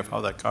understanding of how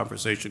that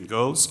conversation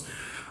goes.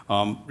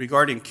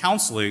 Regarding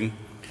counseling,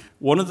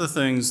 one of the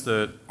things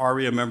that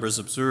ARIA members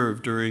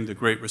observed during the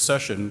Great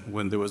Recession,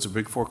 when there was a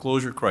big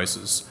foreclosure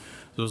crisis,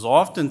 there was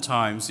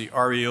oftentimes the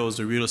REOs,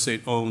 the real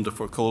estate owned the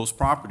foreclosed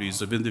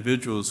properties of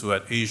individuals who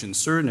had Asian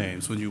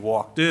surnames. When you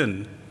walked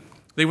in,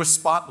 they were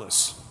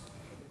spotless.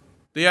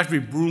 They actually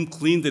broom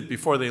cleaned it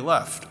before they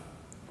left.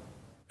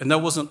 And that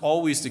wasn't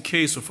always the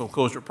case with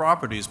foreclosure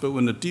properties, but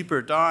when the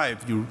deeper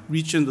dive, you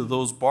reach into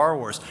those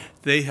borrowers,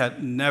 they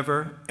had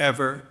never,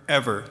 ever,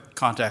 ever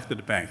contacted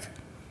a bank.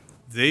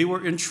 They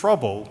were in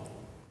trouble,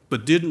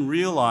 but didn't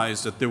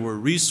realize that there were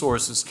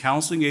resources,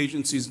 counseling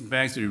agencies and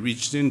banks that they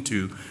reached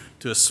into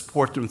to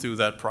support them through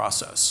that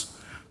process.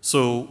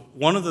 So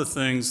one of the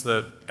things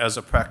that, as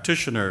a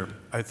practitioner,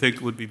 I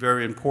think would be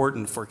very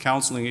important for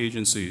counseling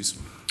agencies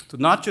to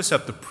not just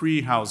have the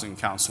pre-housing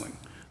counseling,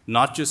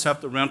 not just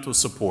have the rental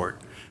support,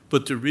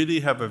 but to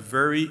really have a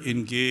very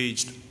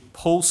engaged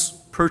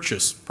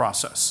post-purchase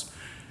process.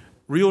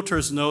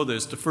 Realtors know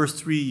this. The first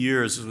 3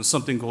 years, when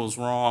something goes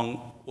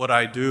wrong, what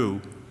I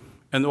do,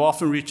 and they'll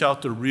often reach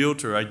out to the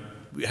realtor.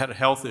 We had a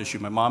health issue.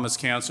 My mom has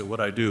cancer. What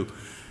I do.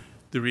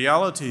 The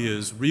reality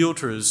is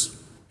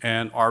realtors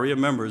and ARIA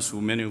members, who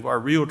many of our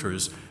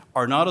realtors,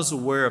 are not as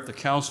aware of the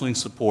counseling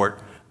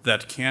support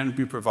that can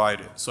be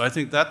provided. So I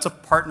think that's a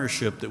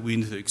partnership that we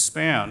need to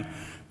expand,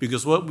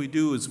 because what we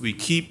do is we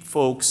keep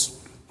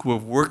folks who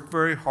have worked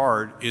very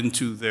hard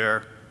into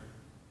their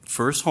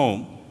first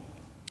home,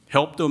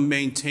 help them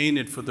maintain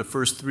it for the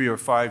first 3 or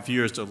 5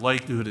 years, the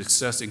likelihood of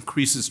success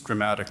increases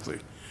dramatically.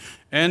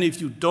 And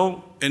if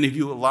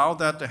you allow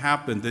that to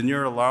happen, then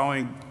you're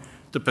allowing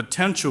the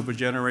potential for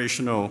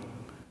generational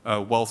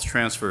wealth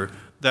transfer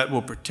that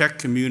will protect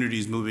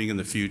communities moving in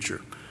the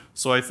future.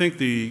 So I think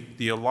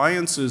the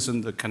alliances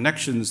and the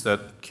connections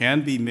that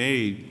can be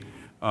made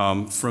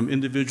from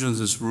individuals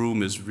in this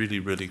room is really,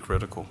 really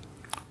critical.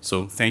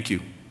 So thank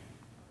you.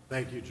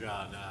 Thank you,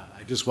 John.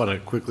 I just want to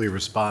quickly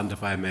respond,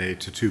 if I may,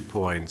 to 2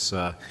 points.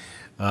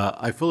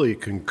 I fully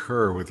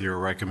concur with your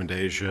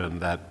recommendation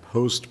that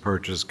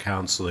post-purchase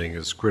counseling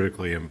is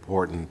critically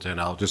important,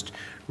 and I'll just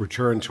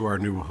return to our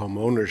new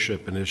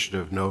homeownership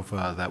initiative,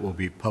 NOFA, that will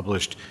be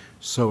published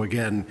so,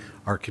 again,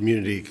 our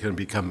community can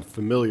become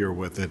familiar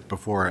with it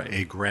before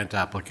a grant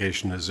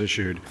application is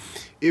issued.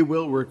 It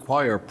will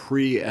require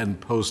pre-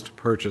 and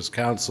post-purchase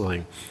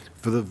counseling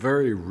for the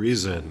very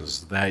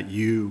reasons that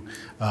you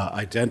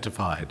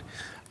identified.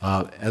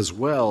 As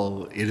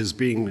well, it is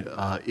being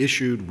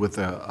issued with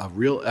a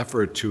real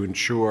effort to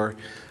ensure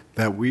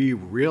that we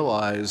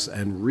realize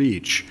and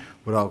reach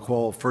what I'll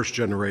call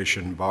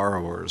first-generation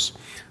borrowers.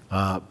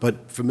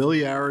 But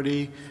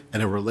familiarity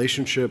and a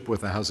relationship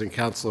with a housing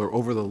counselor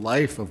over the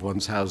life of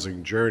one's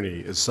housing journey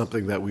is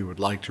something that we would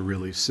like to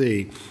really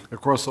see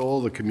across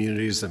all the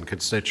communities and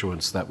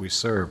constituents that we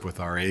serve with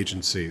our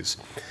agencies.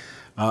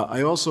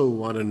 I also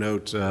want to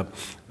note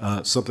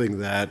something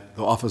that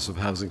the Office of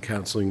Housing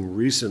Counseling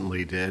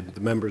recently did.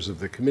 The members of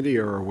the committee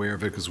are aware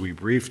of it because we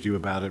briefed you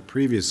about it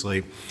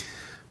previously.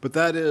 But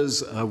that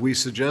is, we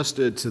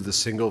suggested to the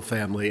Single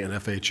Family and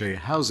FHA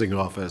Housing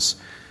Office,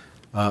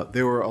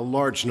 there were a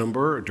large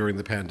number during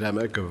the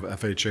pandemic of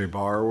FHA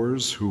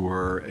borrowers who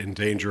were in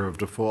danger of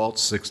default,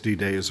 60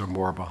 days or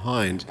more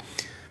behind.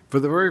 For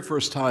the very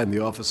first time, the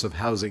Office of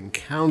Housing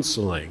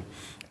Counseling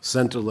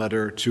sent a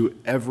letter to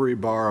every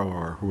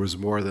borrower who was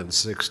more than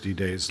 60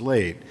 days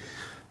late,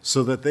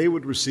 so that they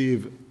would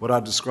receive what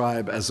I'd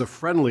describe as a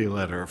friendly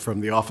letter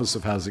from the Office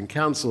of Housing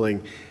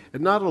Counseling,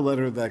 and not a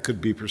letter that could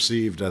be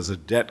perceived as a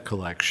debt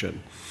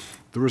collection.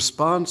 The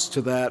response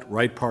to that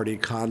right party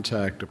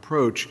contact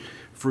approach,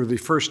 for the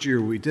first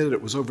year we did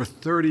it, was over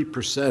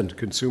 30%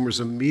 consumers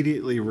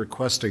immediately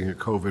requesting a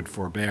COVID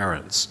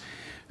forbearance.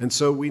 And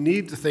so we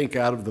need to think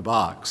out of the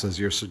box, as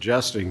you're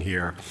suggesting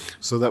here,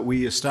 so that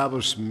we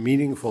establish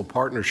meaningful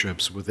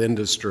partnerships with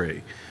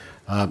industry.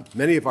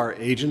 Many of our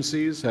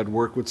agencies had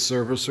worked with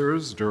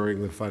servicers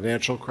during the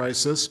financial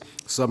crisis.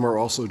 Some are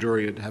also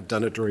have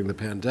done it during the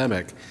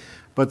pandemic.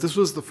 But this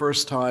was the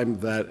first time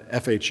that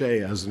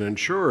FHA, as an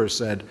insurer,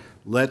 said,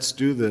 let's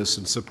do this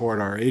and support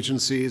our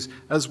agencies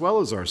as well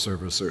as our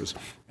servicers.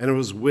 And it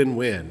was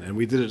win-win. And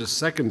we did it a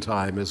second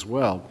time as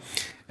well.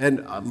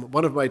 And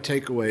one of my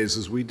takeaways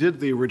is we did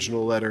the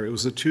original letter. It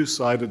was a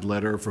two-sided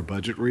letter for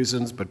budget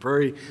reasons, but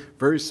very,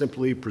 very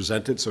simply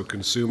presented so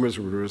consumers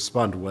would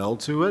respond well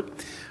to it.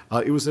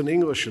 It was in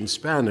English and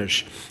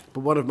Spanish, but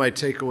one of my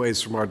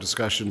takeaways from our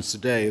discussions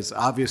today is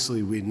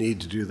obviously we need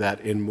to do that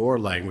in more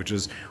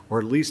languages, or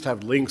at least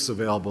have links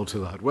available to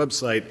the HUD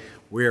website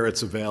where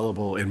it's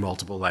available in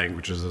multiple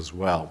languages as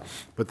well.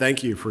 But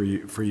thank you for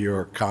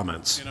your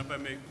comments. And if I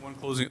make one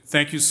closing,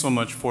 thank you so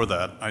much for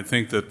that. I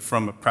think that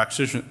from a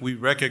practitioner, we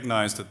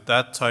recognize that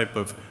that type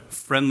of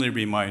friendly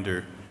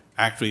reminder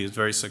actually is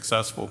very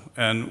successful.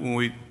 And when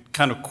we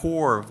kind of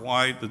core of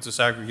why the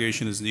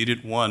disaggregation is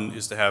needed, one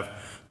is to have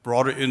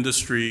broader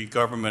industry,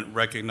 government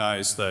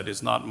recognize that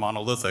it's not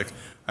monolithic.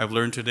 I've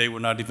learned today we're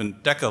not even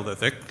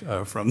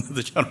decalithic from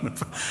the gentleman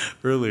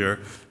earlier.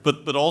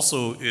 But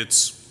also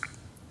it's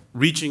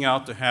reaching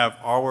out to have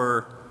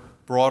our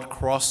broad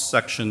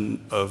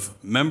cross-section of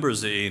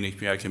members of the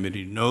AANHPI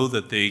committee know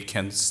that they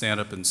can stand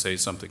up and say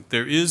something.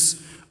 There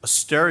is a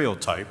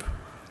stereotype,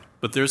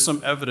 but there's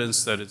some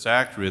evidence that it's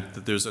accurate,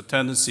 that there's a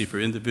tendency for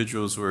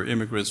individuals who are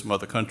immigrants from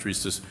other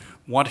countries to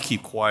want to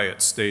keep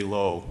quiet, stay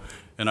low.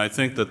 And I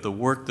think that the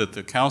work that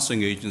the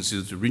counseling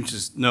agencies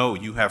reaches, no,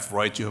 you have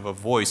rights, you have a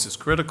voice, is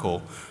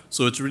critical.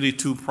 So it's really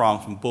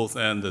two-pronged from both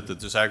ends that the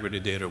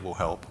disaggregated data will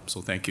help.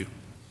 So thank you.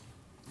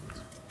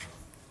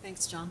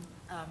 Thanks, John.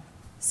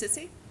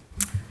 Sissy?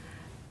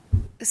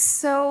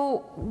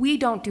 So we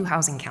don't do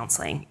housing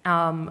counseling.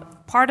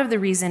 Part of the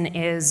reason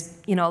is,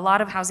 a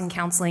lot of housing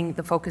counseling,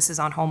 the focus is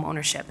on home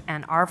ownership,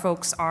 and our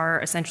folks are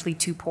essentially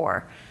too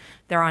poor.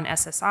 They're on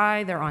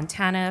SSI, they're on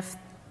TANF,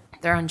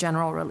 they're on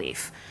general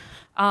relief.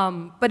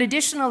 But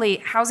additionally,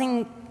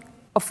 housing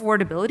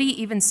affordability,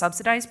 even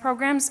subsidized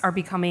programs, are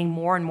becoming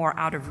more and more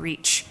out of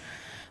reach.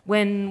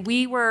 When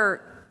we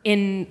were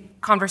in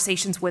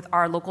conversations with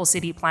our local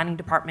city planning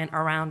department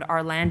around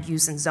our land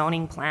use and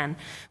zoning plan,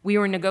 we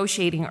were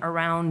negotiating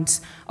around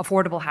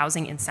affordable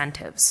housing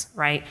incentives,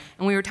 right?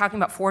 And we were talking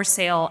about for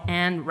sale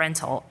and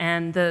rental.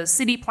 And the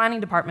city planning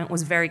department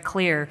was very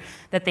clear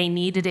that they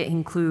needed to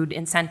include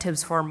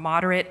incentives for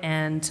moderate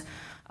and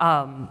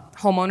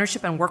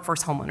homeownership and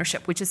workforce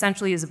homeownership, which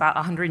essentially is about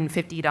 $150,000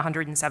 to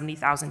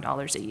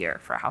 $170,000 a year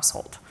for a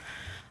household.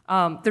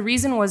 The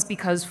reason was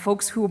because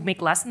folks who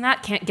make less than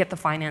that can't get the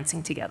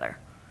financing together.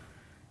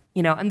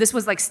 You know, and this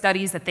was like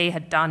studies that they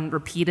had done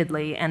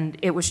repeatedly, and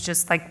it was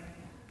just like,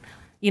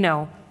 you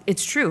know,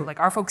 it's true. Like,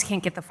 our folks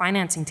can't get the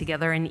financing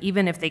together, and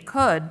even if they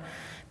could,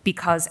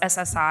 because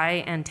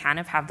SSI and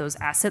TANF have those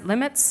asset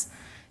limits,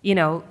 you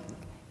know,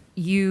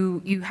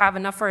 you have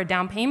enough for a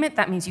down payment,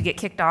 that means you get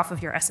kicked off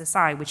of your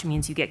SSI, which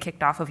means you get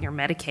kicked off of your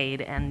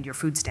Medicaid and your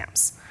food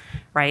stamps,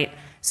 right?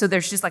 So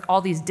there's just like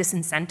all these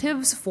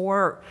disincentives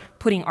for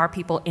putting our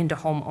people into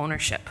home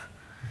ownership.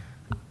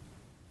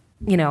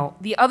 You know,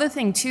 the other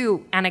thing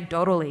too,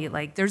 anecdotally,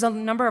 like there's a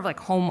number of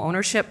like home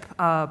ownership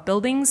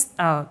buildings,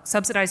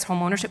 subsidized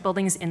home ownership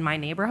buildings in my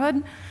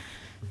neighborhood.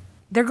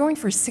 They're going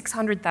for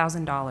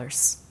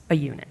 $600,000 a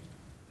unit.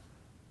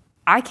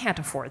 I can't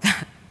afford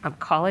that. I'm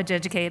college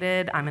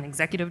educated, I'm an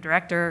executive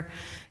director,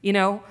 you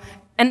know,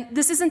 and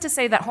this isn't to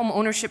say that home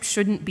ownership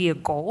shouldn't be a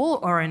goal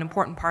or an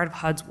important part of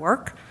HUD's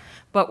work,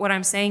 but what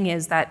I'm saying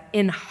is that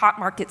in hot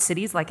market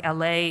cities like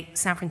LA,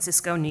 San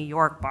Francisco, New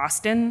York,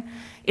 Boston,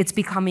 it's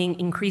becoming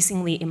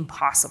increasingly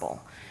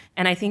impossible.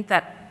 And I think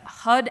that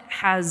HUD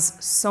has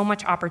so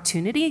much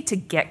opportunity to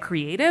get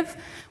creative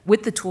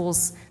with the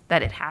tools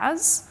that it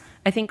has.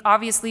 I think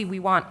obviously we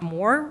want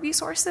more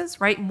resources,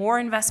 right? More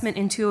investment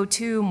in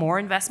 202, more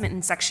investment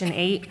in Section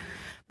 8,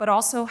 but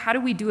also how do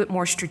we do it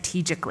more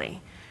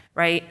strategically,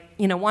 right?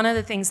 You know, one of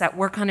the things that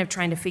we're kind of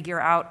trying to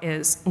figure out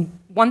is,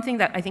 one thing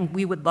that I think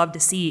we would love to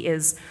see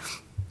is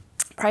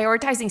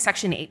prioritizing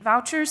Section 8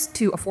 vouchers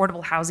to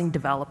affordable housing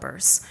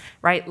developers,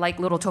 right? Like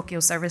Little Tokyo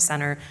Service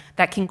Center,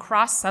 that can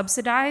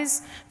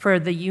cross-subsidize for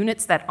the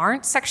units that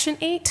aren't Section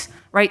 8,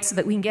 right? So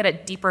that we can get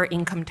at deeper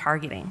income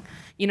targeting.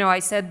 You know, I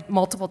said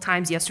multiple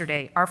times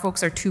yesterday, our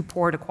folks are too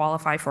poor to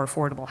qualify for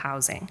affordable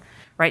housing,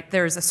 right?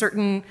 There's a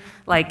certain,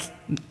 like,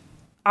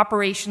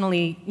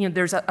 operationally, you know,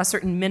 there's a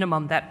certain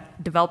minimum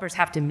that developers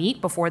have to meet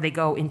before they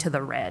go into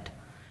the red,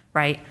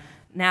 right?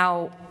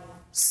 Now,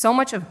 so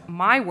much of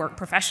my work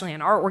professionally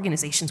and our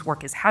organization's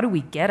work is how do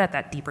we get at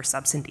that deeper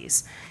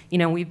subsidies? You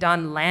know, we've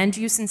done land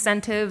use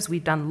incentives,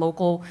 we've done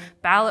local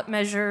ballot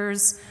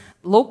measures.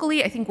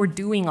 Locally, I think we're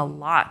doing a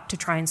lot to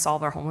try and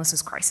solve our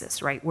homelessness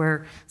crisis, right?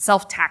 We're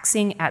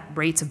self-taxing at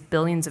rates of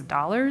billions of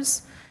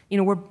dollars. You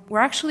know, we're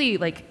actually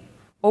like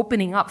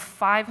opening up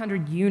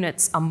 500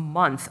 units a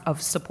month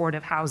of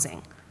supportive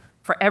housing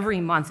for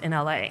every month in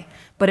LA,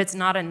 but it's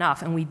not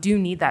enough, and we do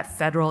need that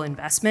federal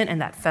investment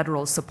and that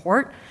federal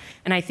support.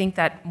 And I think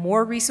that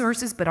more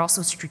resources, but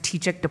also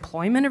strategic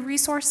deployment of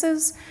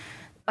resources.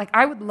 Like,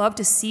 I would love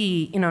to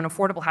see, you know, an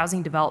affordable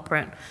housing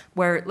development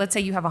where, let's say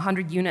you have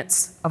 100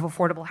 units of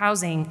affordable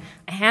housing,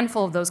 a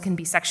handful of those can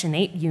be Section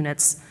 8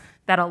 units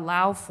that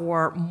allow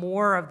for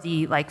more of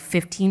the like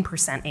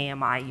 15%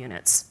 AMI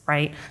units,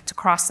 right, to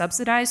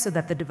cross-subsidize so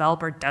that the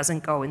developer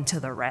doesn't go into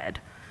the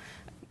red.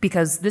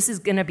 Because this is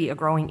gonna be a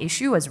growing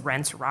issue as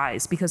rents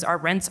rise, because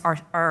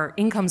our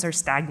incomes are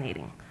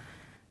stagnating.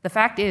 The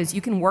fact is,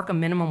 you can work a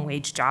minimum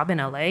wage job in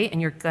LA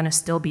and you're gonna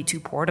still be too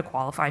poor to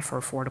qualify for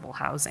affordable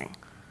housing.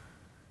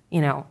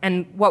 You know,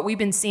 and what we've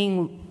been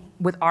seeing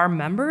with our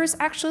members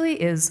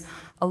actually is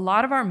a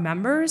lot of our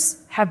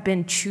members have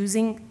been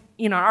choosing,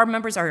 you know, our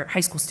members are high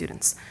school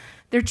students.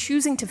 They're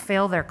choosing to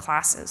fail their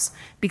classes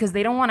because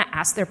they don't want to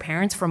ask their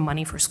parents for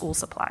money for school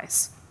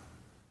supplies,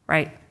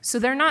 right? So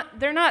they're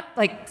not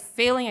like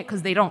failing it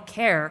because they don't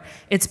care.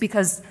 It's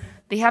because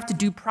they have to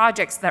do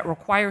projects that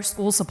require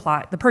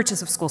the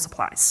purchase of school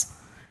supplies.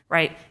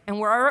 Right? And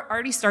we're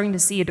already starting to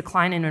see a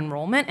decline in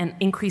enrollment and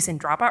increase in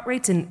dropout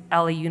rates in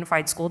LA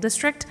Unified School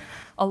District.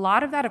 A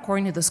lot of that,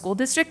 according to the school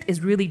district, is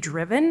really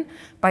driven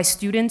by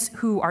students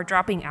who are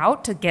dropping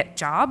out to get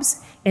jobs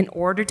in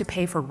order to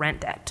pay for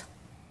rent debt.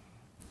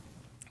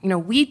 You know,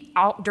 we,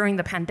 during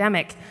the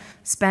pandemic,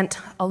 spent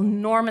an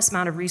enormous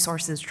amount of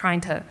resources trying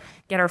to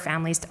get our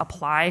families to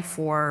apply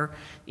for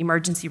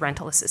emergency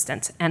rental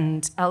assistance.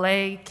 And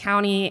LA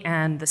County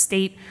and the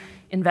state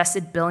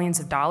invested billions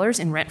of dollars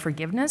in rent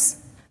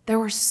forgiveness. There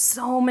were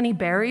so many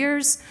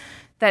barriers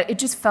that it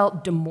just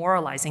felt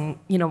demoralizing.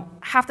 You know,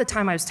 half the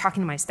time I was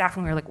talking to my staff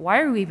and we were like,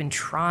 why are we even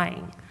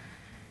trying?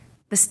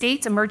 The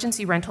state's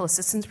emergency rental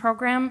assistance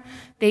program,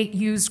 they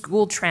used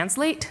Google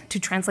Translate to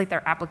translate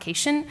their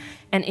application,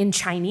 and in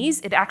Chinese,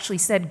 it actually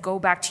said, go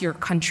back to your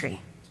country.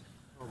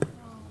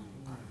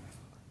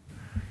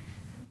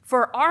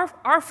 For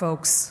our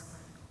folks,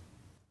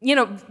 you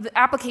know, the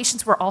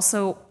applications were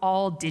also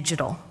all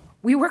digital.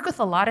 We work with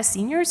a lot of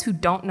seniors who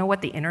don't know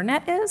what the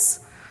internet is.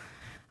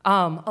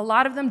 A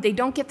lot of them, they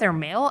don't get their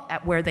mail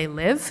at where they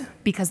live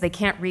because they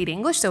can't read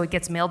English, so it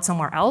gets mailed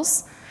somewhere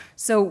else.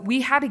 So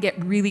we had to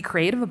get really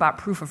creative about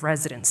proof of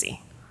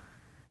residency,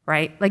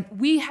 right? Like,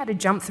 we had to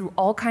jump through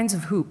all kinds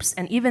of hoops.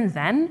 And even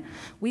then,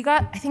 we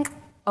got, I think,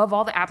 of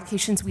all the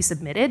applications we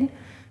submitted,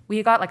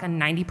 we got like a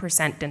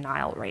 90%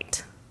 denial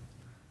rate.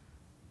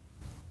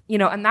 You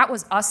know, and that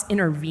was us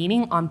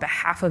intervening on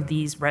behalf of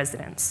these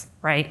residents,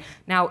 right?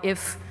 Now,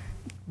 if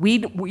we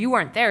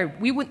weren't there,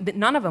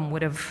 none of them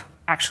would have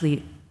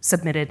actually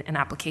submitted an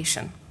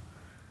application,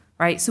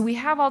 right? So we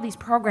have all these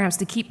programs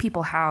to keep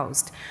people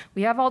housed.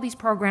 We have all these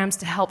programs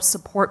to help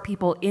support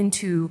people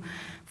into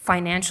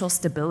financial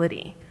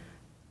stability.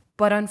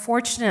 But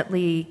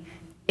unfortunately,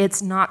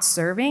 it's not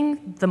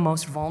serving the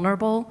most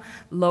vulnerable,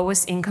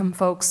 lowest income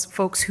folks,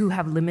 folks who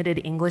have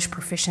limited English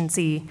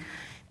proficiency.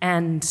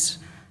 And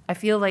I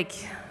feel like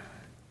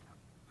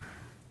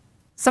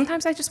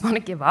sometimes I just want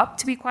to give up,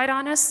 to be quite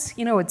honest.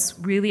 You know, it's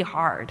really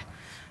hard.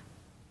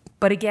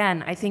 But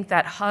again, I think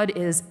that HUD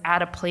is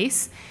at a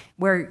place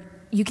where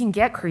you can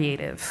get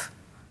creative,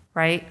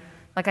 right?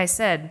 Like I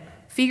said,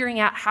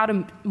 figuring out how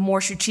to more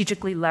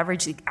strategically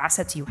leverage the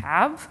assets you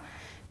have,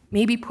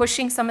 maybe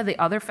pushing some of the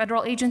other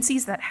federal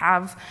agencies that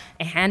have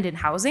a hand in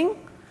housing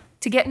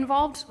to get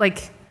involved.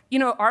 Like, you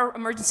know, our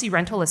emergency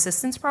rental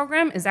assistance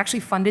program is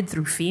actually funded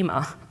through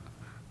FEMA,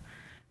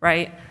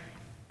 right?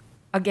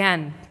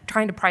 Again,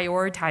 trying to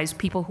prioritize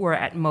people who are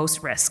at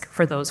most risk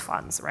for those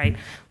funds, right?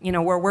 You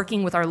know, we're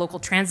working with our local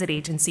transit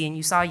agency, and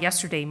you saw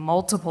yesterday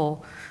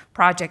multiple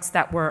projects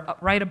that were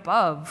right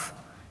above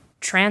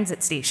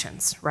transit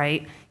stations,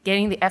 right?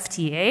 Getting the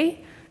FTA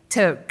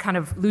to kind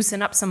of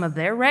loosen up some of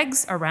their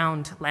regs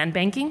around land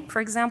banking,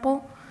 for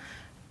example.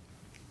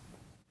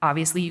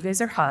 Obviously, you guys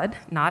are HUD,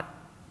 not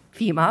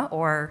FEMA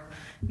or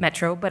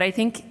Metro, but I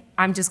think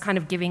I'm just kind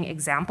of giving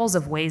examples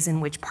of ways in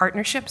which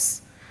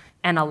partnerships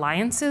and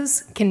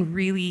alliances can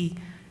really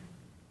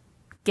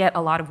get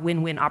a lot of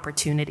win-win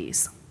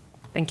opportunities.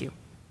 Thank you.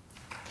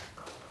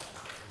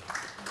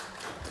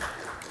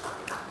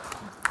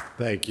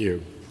 Thank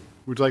you.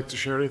 Would you like to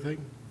share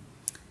anything?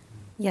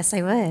 Yes,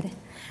 I would.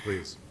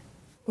 Please.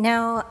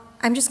 Now,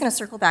 I'm just going to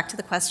circle back to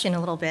the question a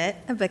little bit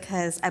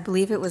because I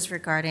believe it was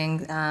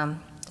regarding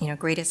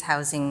greatest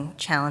housing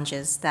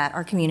challenges that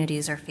our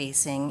communities are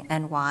facing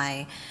and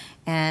why.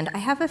 And I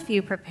have a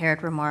few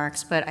prepared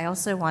remarks, but I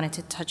also wanted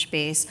to touch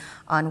base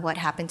on what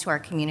happened to our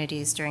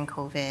communities during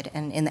COVID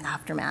and in the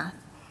aftermath.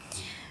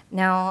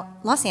 Now,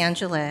 Los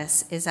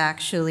Angeles is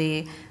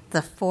actually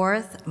the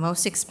 4th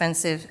most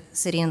expensive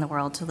city in the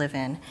world to live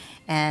in.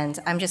 And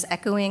I'm just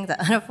echoing the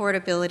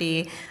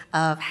unaffordability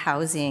of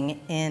housing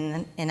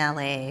in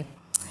LA.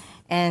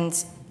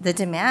 And the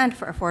demand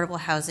for affordable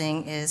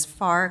housing is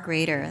far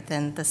greater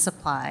than the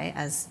supply,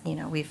 as you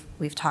know,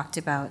 we've talked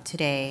about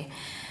today.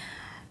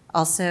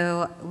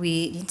 Also,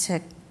 we need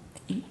to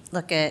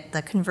look at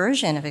the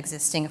conversion of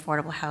existing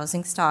affordable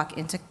housing stock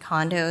into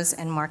condos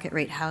and market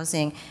rate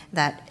housing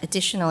that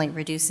additionally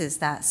reduces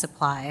that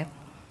supply.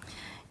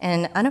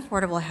 And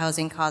unaffordable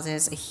housing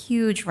causes a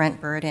huge rent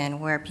burden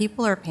where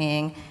people are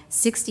paying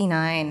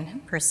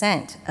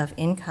 69% of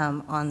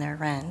income on their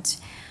rent.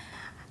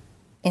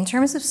 In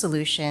terms of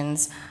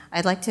solutions,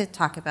 I'd like to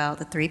talk about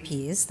the 3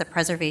 Ps: the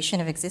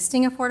preservation of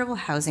existing affordable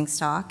housing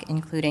stock,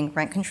 including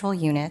rent control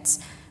units,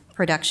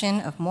 production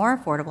of more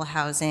affordable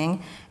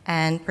housing,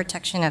 and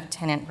protection of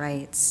tenant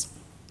rights.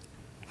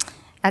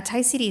 At Thai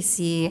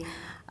CDC,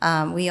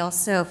 we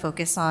also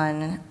focus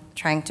on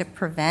trying to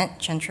prevent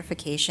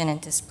gentrification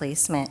and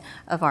displacement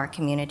of our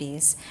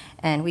communities.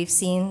 And we've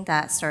seen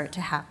that start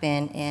to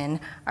happen in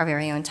our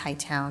very own Thai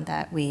town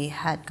that we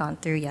had gone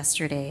through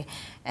yesterday.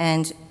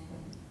 And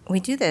we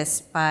do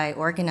this by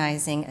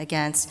organizing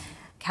against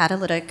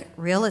catalytic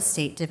real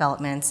estate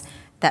developments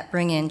that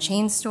bring in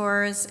chain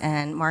stores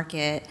and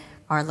market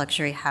our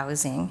luxury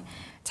housing.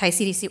 Thai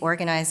CDC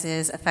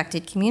organizes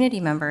affected community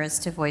members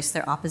to voice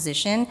their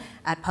opposition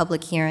at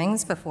public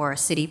hearings before a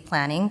city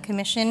planning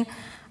commission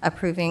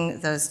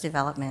approving those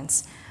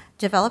developments.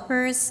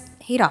 Developers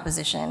hate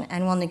opposition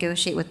and will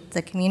negotiate with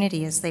the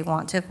community as they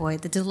want to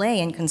avoid the delay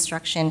in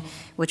construction,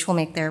 which will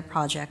make their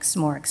projects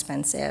more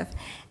expensive.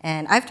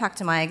 And I've talked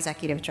to my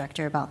executive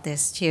director about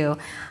this too,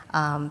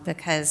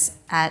 because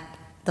at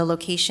the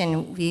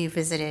location we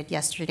visited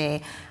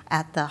yesterday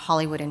at the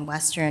Hollywood and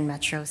Western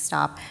Metro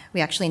stop, we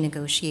actually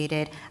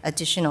negotiated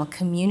additional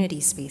community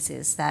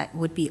spaces that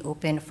would be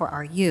open for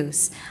our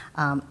use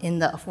in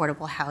the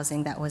affordable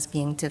housing that was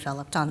being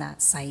developed on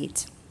that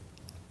site.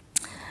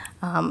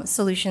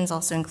 Solutions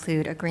also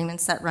include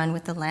agreements that run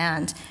with the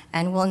land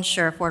and will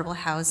ensure affordable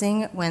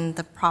housing when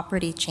the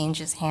property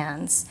changes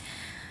hands,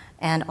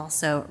 and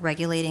also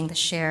regulating the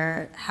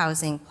shared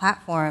housing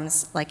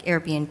platforms like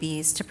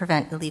Airbnbs to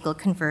prevent illegal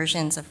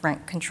conversions of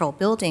rent-controlled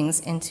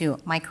buildings into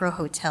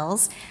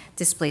micro-hotels,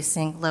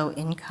 displacing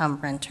low-income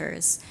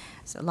renters.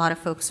 So a lot of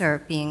folks are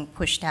being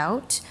pushed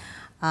out.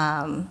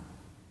 Now,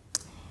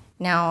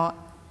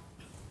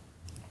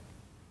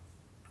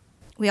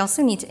 we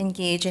also need to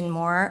engage in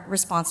more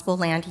responsible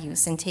land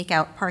use and take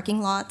out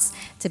parking lots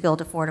to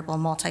build affordable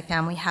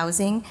multifamily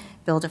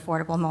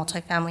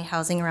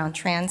housing, around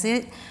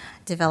transit,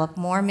 develop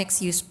more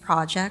mixed-use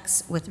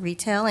projects with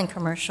retail and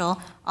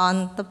commercial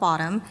on the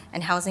bottom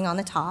and housing on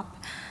the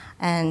top.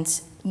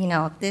 And you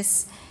know,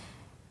 this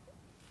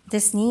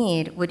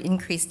need would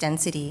increase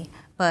density,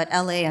 but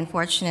LA,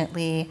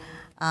 unfortunately,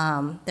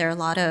 There are a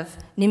lot of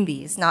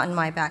NIMBYs, not in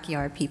my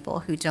backyard people,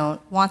 who don't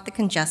want the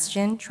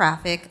congestion,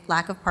 traffic,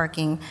 lack of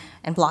parking,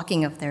 and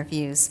blocking of their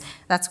views.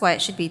 That's why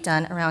it should be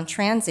done around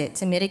transit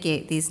to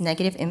mitigate these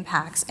negative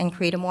impacts and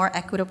create a more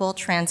equitable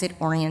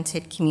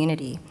transit-oriented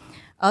community.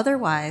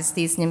 Otherwise,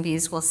 these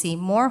NIMBYs will see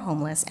more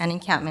homeless and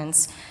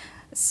encampments.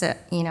 So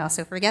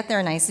forget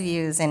their nice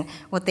views and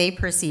what they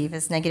perceive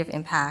as negative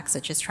impacts,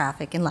 such as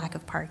traffic and lack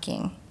of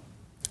parking.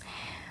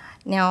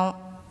 Now,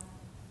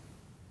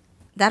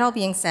 that all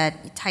being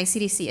said, Thai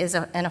CDC is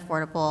an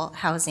affordable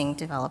housing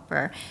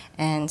developer,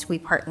 and we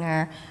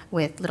partner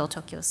with Little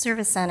Tokyo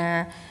Service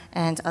Center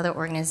and other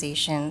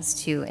organizations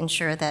to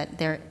ensure that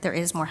there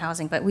is more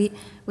housing, but we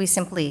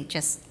simply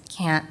just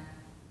can't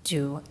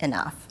do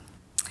enough.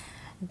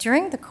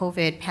 During the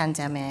COVID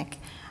pandemic,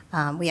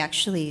 we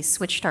actually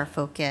switched our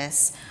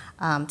focus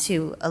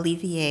to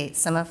alleviate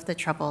some of the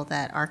trouble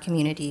that our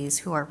communities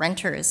who are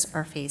renters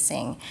are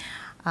facing.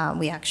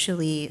 We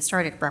actually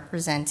started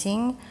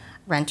representing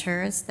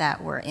renters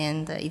that were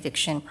in the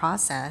eviction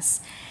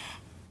process.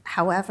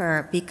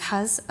 However,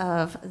 because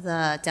of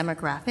the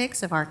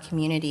demographics of our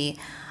community,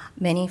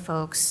 many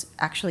folks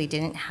actually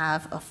didn't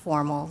have a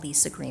formal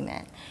lease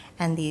agreement.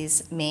 And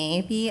these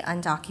may be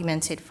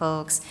undocumented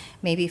folks,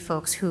 maybe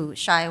folks who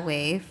shy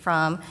away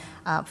from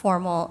the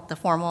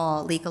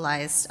formal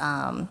legalized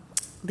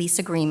lease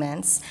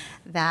agreements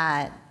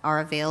that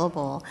are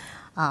available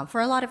for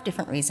a lot of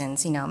different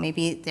reasons.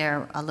 Maybe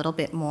they're a little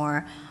bit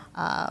more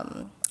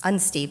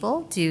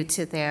unstable due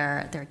to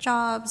their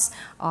jobs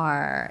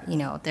or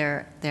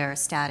their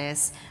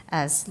status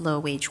as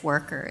low-wage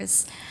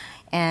workers.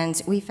 And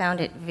we found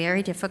it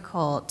very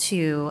difficult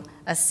to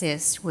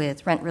assist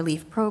with rent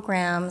relief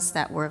programs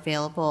that were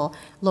available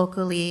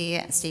locally,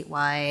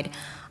 statewide,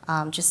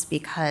 just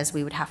because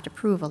we would have to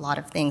prove a lot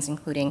of things,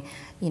 including,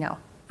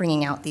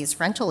 bringing out these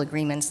rental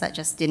agreements that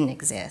just didn't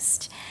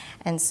exist.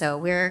 And so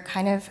we're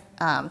kind of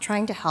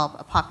trying to help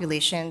a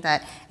population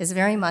that is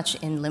very much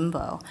in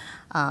limbo.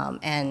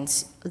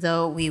 And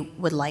though we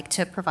would like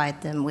to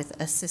provide them with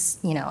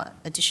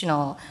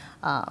additional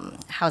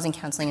housing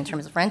counseling in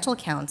terms of rental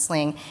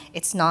counseling,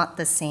 it's not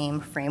the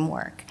same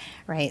framework,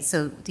 right?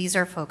 So these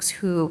are folks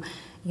who,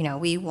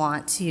 we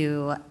want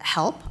to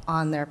help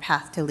on their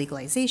path to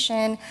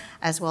legalization,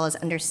 as well as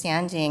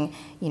understanding,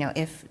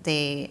 if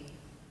they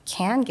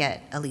can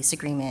get a lease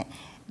agreement,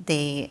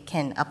 they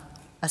can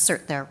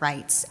assert their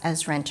rights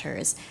as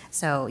renters.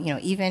 So,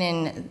 even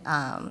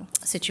in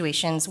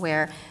situations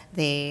where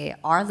they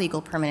are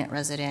legal permanent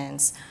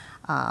residents,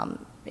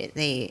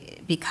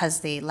 because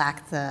they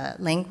lack the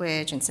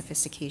language and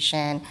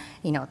sophistication,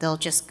 they'll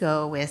just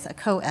go with a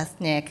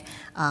co-ethnic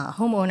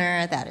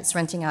homeowner that is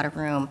renting out a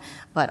room,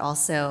 but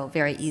also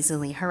very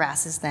easily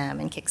harasses them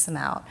and kicks them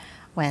out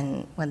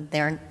when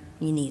their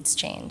needs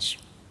change.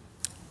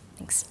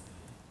 Thanks.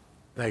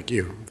 Thank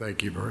you.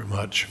 Thank you very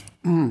much.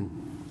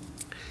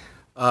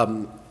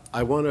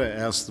 I want to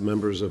ask the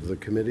members of the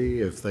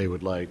committee if they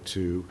would like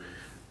to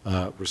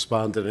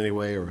respond in any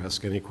way or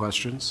ask any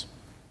questions.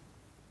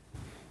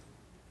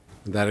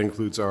 That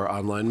includes our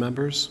online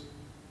members.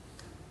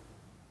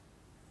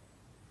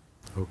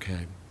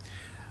 Okay.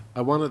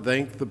 I want to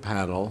thank the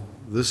panel.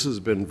 This has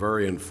been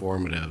very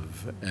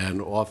informative,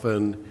 and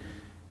often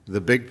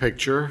the big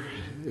picture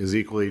is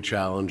equally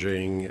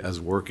challenging as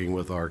working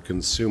with our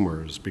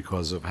consumers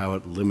because of how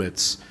it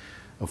limits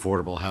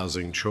affordable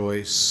housing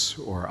choice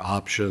or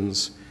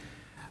options.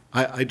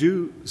 I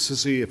do,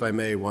 Sissy, if I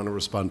may, want to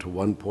respond to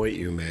one point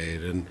you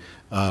made, and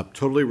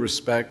totally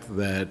respect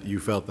that you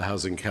felt the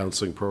housing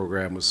counseling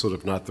program was sort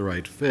of not the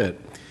right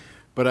fit.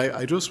 But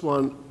I just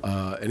want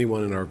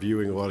anyone in our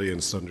viewing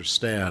audience to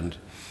understand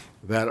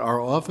that our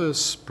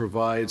office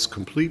provides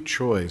complete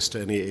choice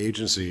to any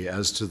agency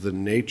as to the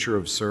nature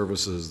of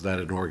services that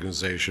an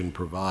organization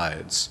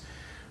provides.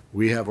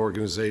 We have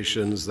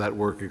organizations that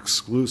work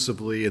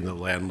exclusively in the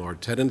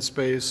landlord-tenant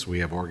space. We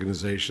have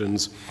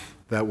organizations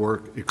that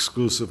work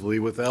exclusively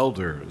with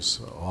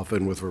elders,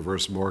 often with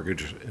reverse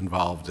mortgage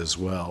involved as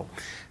well.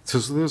 So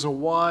there's a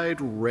wide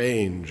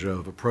range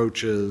of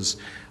approaches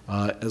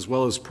as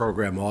well as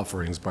program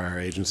offerings by our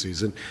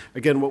agencies. And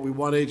again, what we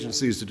want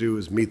agencies to do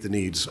is meet the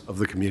needs of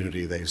the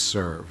community they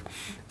serve.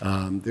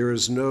 There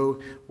is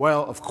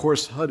while of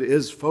course HUD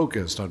is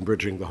focused on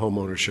bridging the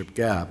homeownership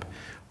gap,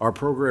 our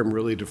program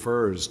really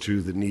defers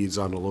to the needs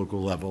on a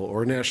local level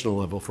or national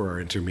level for our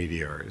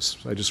intermediaries.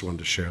 So I just wanted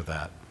to share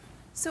that.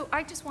 So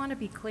I just want to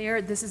be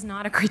clear, this is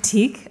not a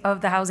critique of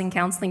the housing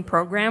counseling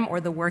program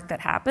or the work that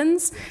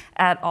happens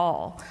at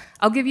all.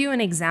 I'll give you an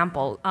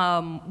example.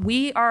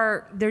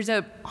 There's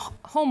a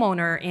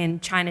homeowner in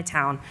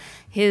Chinatown.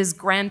 His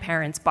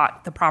grandparents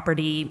bought the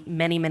property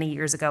many, many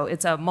years ago.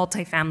 It's a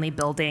multifamily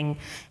building,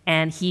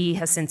 and he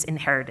has since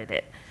inherited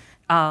it.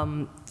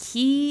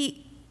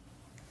 He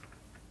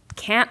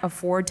can't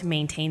afford to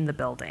maintain the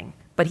building,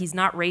 but he's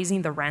not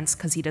raising the rents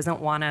because he doesn't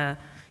want to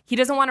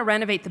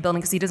renovate the building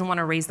because he doesn't want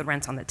to raise the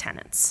rents on the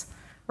tenants,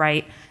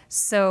 right?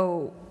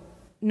 So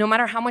no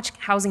matter how much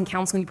housing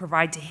counseling you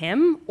provide to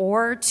him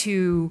or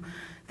to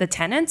the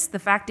tenants, the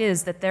fact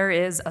is that there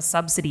is a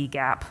subsidy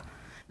gap.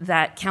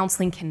 that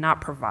counseling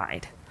cannot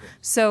provide.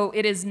 So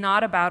it is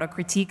not about a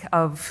critique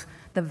of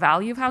the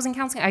value of housing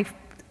counseling.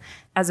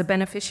 As a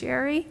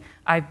beneficiary,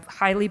 I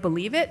highly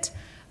believe it.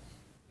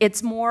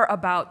 It's more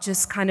about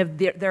just kind of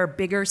there are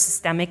bigger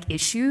systemic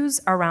issues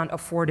around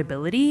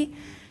affordability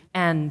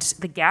and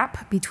the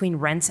gap between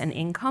rents and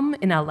income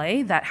in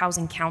LA that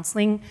housing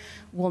counseling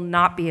will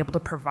not be able to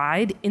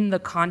provide in the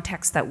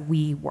context that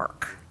we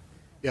work.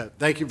 Yeah,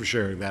 thank you for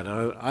sharing that.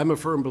 I'm a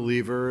firm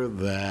believer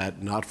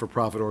that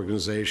not-for-profit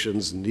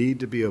organizations need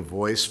to be a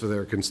voice for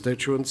their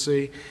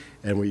constituency,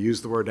 and we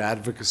used the word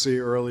advocacy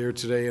earlier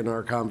today in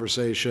our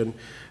conversation.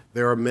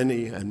 There are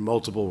many and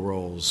multiple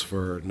roles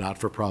for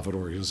not-for-profit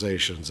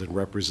organizations in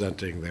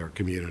representing their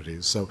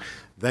communities. So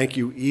thank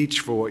you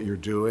each for what you're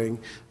doing.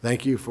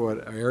 Thank you for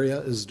what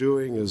AREA is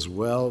doing as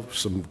well,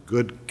 some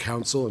good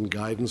counsel and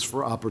guidance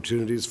for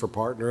opportunities for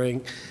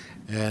partnering.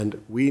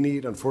 And we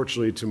need,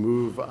 unfortunately, to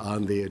move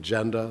on the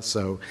agenda.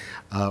 So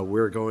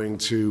we're going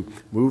to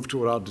move to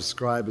what I'll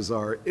describe as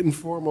our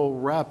informal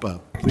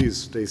wrap-up. Please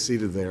stay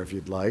seated there if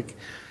you'd like.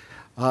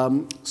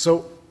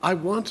 So I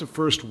want to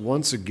first,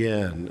 once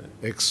again,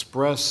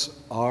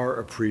 express our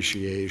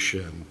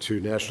appreciation to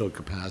National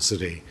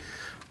Capacity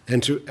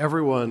and to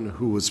everyone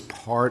who was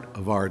part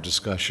of our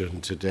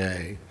discussion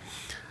today.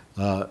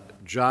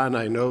 John,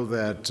 I know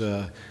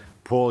that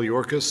Paul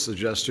Yorkis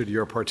suggested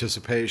your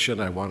participation.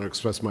 I want to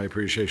express my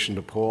appreciation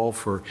to Paul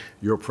for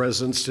your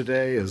presence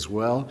today as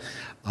well.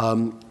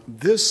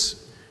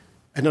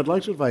 And I'd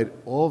like to invite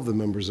all of the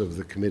members of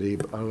the committee,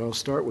 but I'll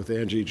start with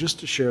Angie, just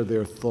to share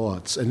their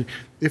thoughts. And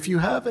if you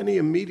have any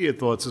immediate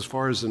thoughts as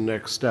far as the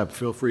next step,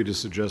 feel free to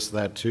suggest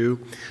that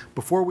too,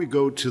 before we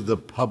go to the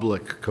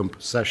public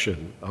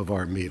session of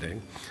our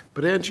meeting.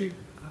 But Angie,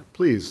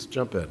 please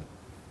jump in.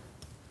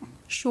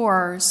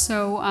 Sure.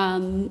 So,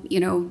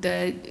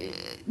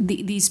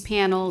 these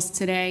panels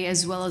today,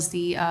 as well as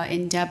the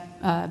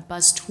in-depth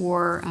bus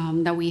tour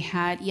that we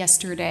had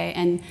yesterday,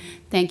 and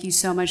thank you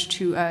so much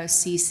to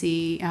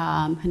Cece,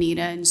 Hanita,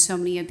 and so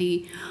many of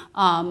the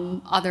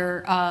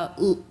other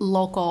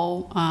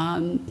local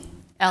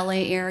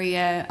LA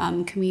area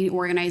community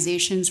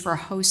organizations for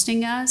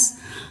hosting us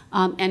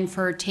and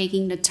for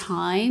taking the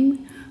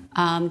time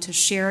to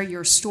share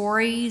your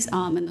stories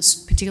and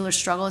the particular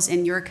struggles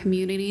in your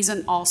communities,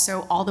 and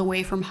also all the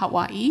way from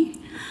Hawaii.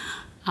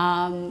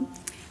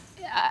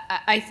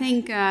 I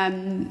think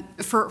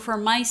for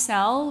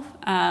myself,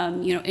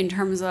 in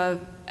terms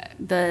of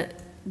the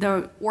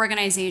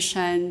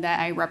organization that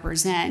I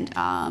represent,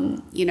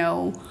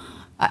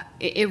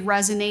 it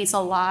resonates a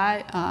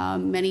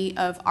lot. Many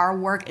of our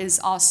work is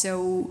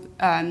also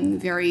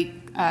very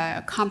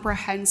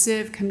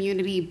comprehensive,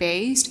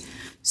 community-based.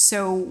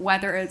 So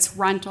whether it's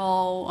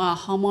rental,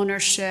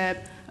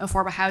 homeownership,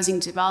 affordable housing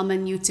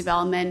development, youth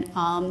development,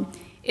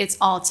 it's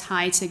all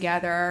tied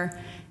together.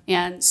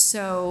 And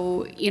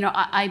so,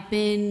 I've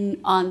been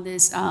on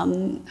this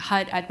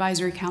HUD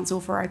Advisory Council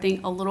for, I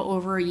think, a little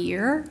over a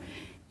year.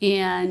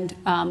 And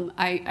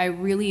I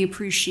really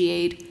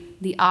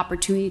appreciate the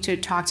opportunity to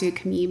talk to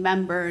community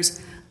members.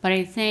 But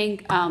I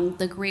think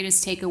the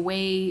greatest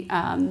takeaway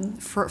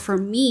for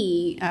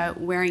me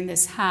wearing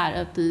this hat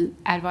of the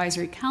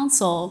Advisory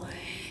Council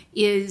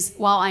is,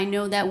 while I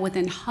know that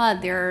within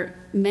HUD there are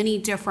many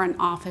different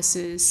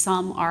offices,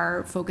 some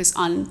are focused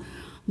on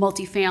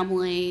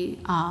multifamily,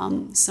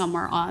 some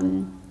are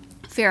on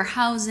fair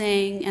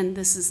housing, and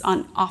this is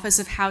on Office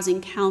of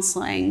Housing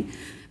Counseling.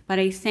 But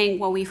I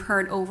think what we've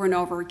heard over and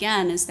over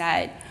again is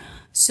that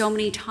so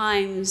many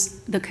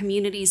times the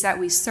communities that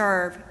we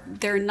serve,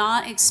 they're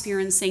not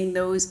experiencing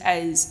those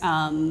as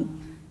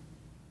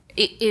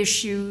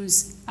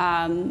issues,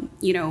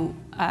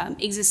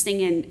 existing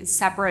in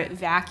separate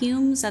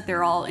vacuums, that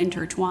they're all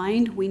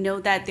intertwined. We know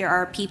that there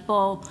are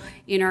people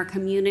in our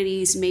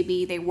communities,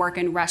 maybe they work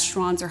in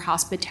restaurants or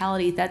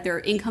hospitality, that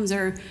their incomes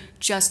are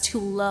just too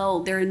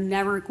low. They're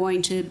never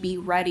going to be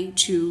ready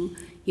to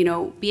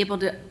be able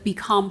to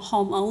become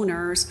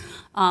homeowners.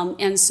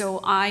 And so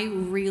I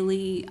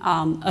really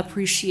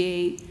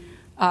appreciate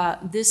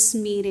this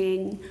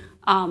meeting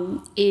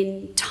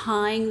in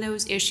tying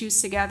those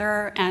issues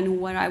together. And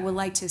what I would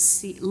like to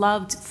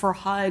love for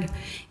HUD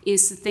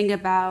is to think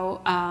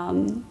about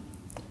how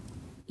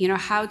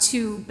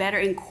to better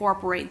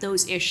incorporate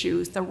those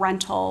issues, the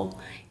rental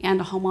and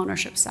the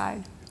homeownership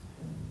side.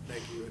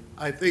 Thank you.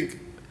 I think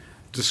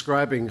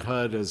describing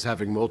HUD as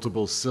having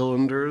multiple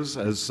cylinders,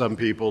 as some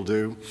people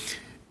do,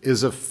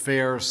 is a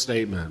fair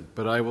statement.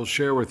 But I will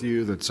share with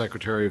you that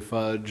Secretary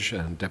Fudge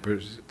and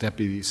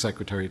Deputy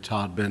Secretary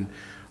Todman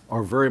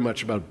are very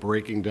much about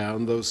breaking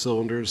down those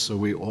cylinders so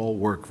we all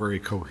work very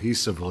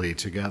cohesively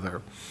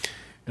together.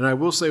 And I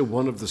will say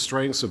one of the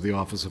strengths of the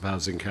Office of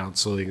Housing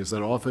Counseling is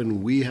that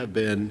often we have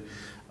been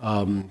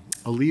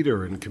a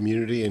leader in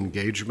community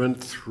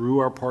engagement through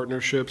our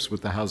partnerships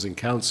with the Housing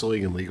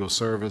Counseling and Legal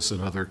Service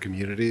and other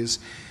communities.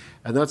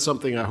 And that's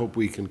something I hope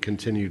we can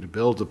continue to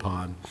build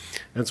upon.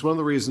 And it's one of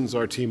the reasons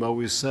our team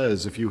always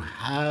says, if you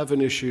have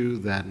an issue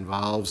that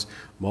involves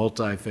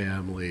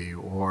multifamily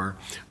or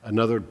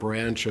another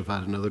branch of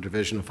HUD, another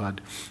division of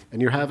HUD,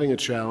 and you're having a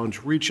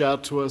challenge, reach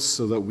out to us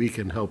so that we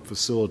can help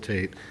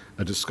facilitate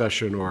a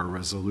discussion or a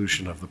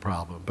resolution of the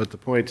problem. But the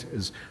point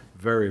is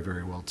very,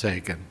 very well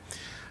taken.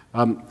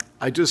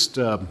 I just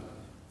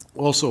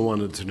also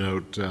wanted to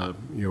note,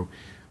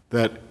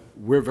 that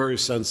we're very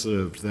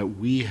sensitive that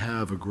we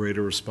have a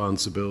greater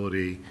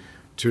responsibility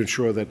to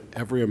ensure that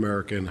every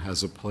American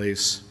has a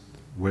place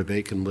where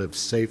they can live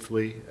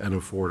safely and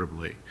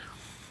affordably.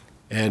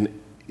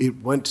 And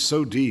it went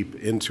so deep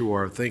into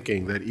our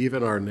thinking that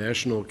even our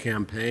national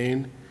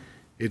campaign,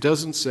 it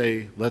doesn't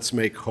say, let's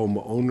make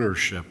home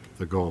ownership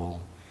the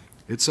goal.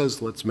 It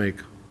says, let's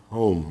make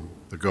home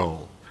the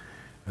goal.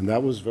 And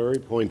that was very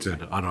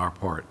pointed on our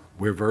part.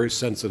 We're very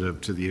sensitive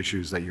to the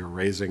issues that you're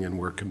raising, and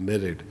we're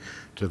committed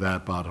to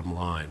that bottom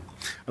line.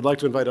 I'd like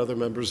to invite other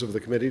members of the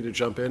committee to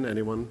jump in.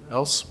 Anyone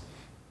else?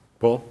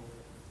 Paul?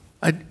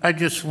 I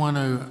just want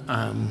to,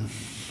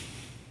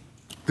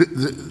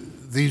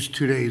 these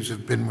 2 days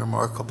have been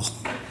remarkable.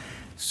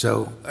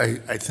 So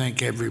I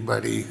thank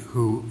everybody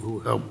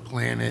who helped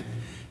plan it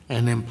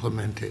and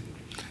implement it.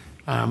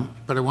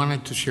 But I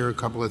wanted to share a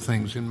couple of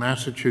things. In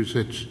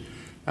Massachusetts,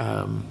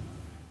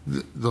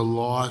 the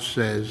law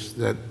says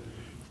that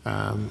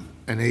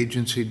an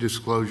agency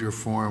disclosure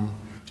form,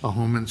 a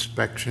home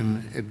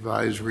inspection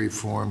advisory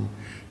form,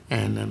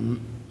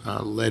 and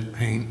a lead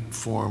paint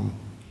form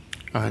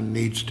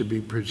needs to be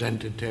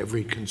presented to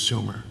every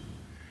consumer.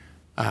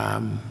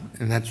 And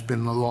that's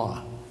been the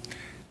law.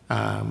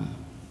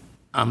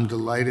 I'm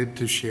delighted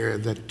to share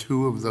that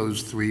 2 of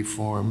those 3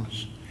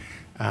 forms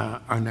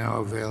are now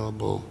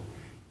available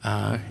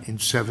in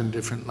 7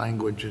 different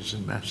languages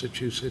in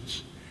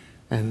Massachusetts.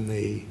 And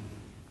the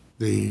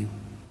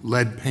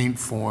lead paint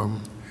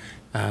form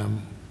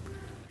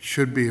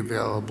should be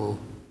available,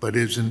 but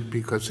isn't,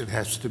 because it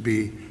has to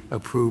be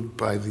approved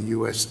by the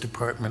U.S.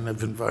 Department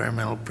of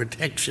Environmental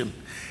Protection,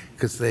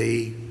 because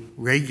they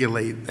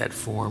regulate that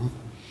form.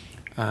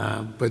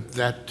 But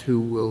that too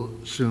will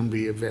soon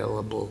be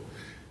available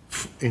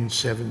in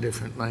 7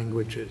 different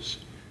languages.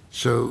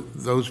 So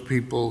those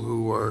people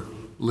who are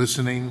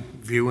listening,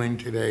 viewing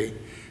today,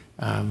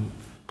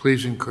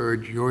 please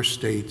encourage your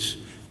states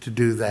to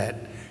do that,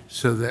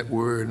 so that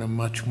we're in a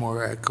much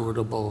more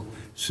equitable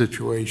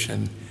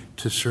situation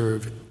to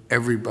serve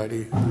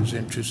everybody who's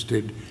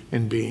interested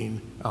in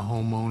being a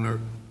homeowner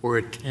or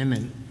a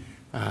tenant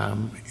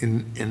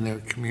in their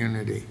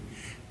community.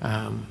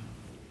 I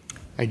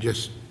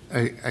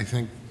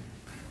think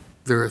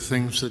there are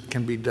things that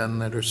can be done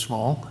that are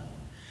small,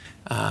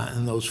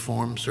 and those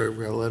forms are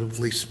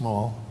relatively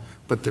small,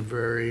 but they're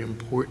very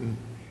important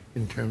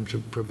in terms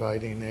of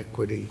providing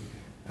equity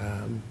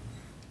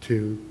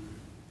to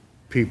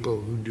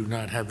people who do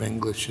not have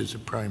English as a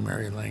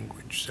primary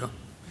language. So,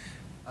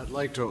 I'd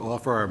like to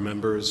offer our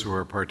members who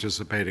are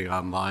participating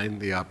online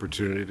the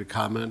opportunity to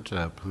comment.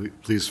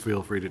 Please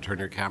feel free to turn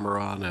your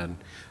camera on, and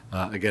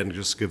again,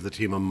 just give the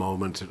team a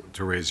moment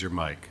to raise your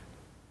mic.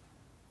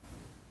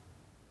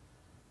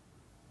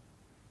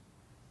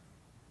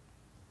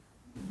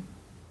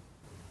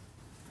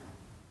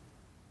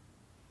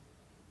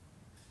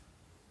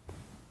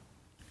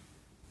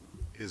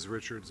 Is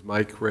Richard's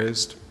mic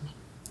raised?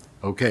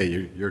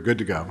 Okay, you're good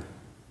to go.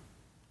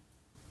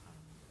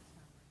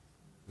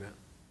 Yeah.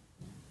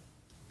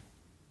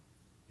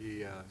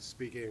 He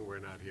speaking, we're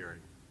not hearing.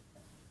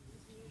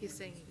 He's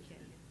saying you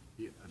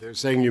can't. They're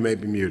saying you may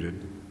be muted.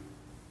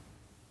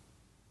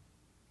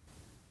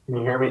 Can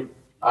you hear me?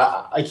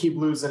 I keep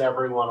losing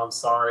everyone, I'm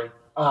sorry.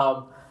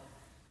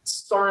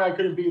 Sorry I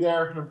couldn't be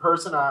there in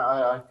person.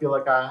 I feel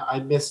like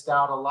I missed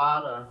out a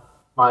lot.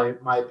 My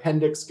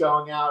appendix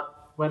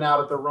went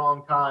out at the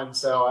wrong time,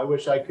 so I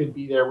wish I could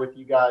be there with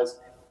you guys.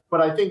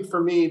 But I think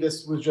for me,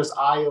 this was just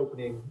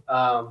eye-opening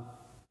to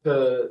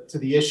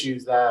the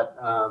issues that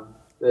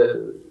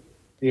the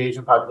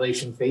Asian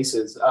population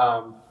faces.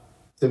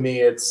 To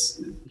me,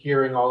 it's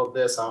hearing all of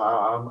this.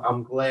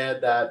 I'm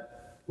glad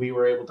that we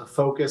were able to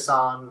focus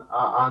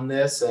on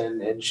this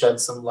and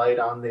shed some light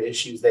on the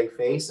issues they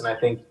face. And I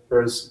think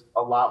there's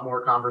a lot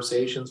more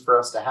conversations for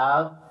us to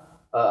have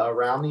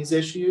around these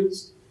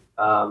issues.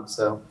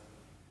 So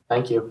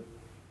thank you.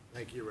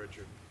 Thank you,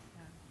 Richard.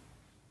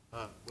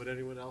 Would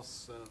anyone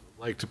else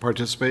like to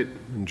participate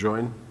and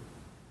join?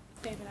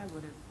 David, I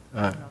would have.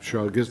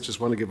 Sure, I just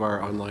want to give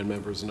our online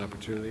members an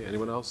opportunity.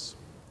 Anyone else?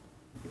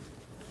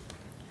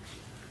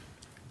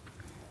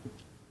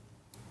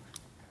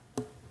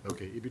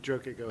 Okay,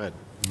 Ibichoke, go ahead.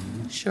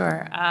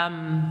 Sure.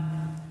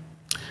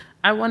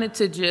 I wanted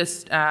to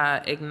just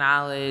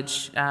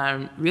acknowledge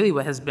really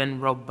what has been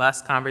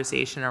robust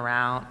conversation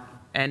around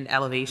and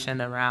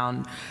elevation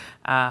around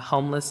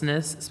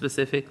homelessness,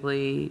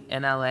 specifically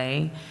in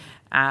LA.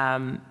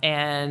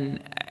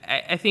 And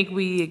I think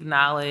we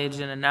acknowledge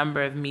in a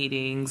number of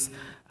meetings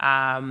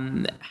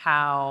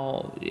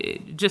how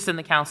just in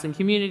the counseling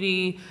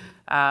community,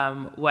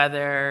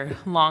 whether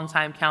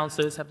longtime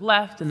counselors have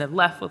left and have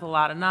left with a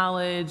lot of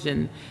knowledge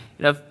and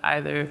have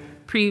either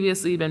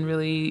previously been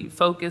really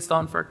focused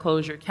on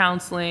foreclosure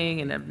counseling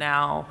and have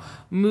now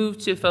moved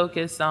to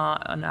focus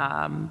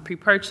on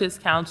pre-purchase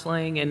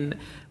counseling. And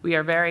we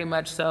are very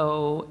much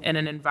so in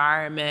an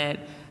environment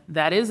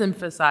that is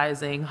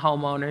emphasizing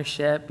home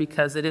ownership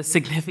because it is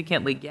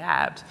significantly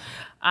gapped.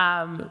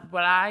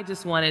 But I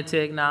just wanted to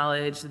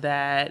acknowledge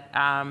that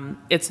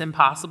it's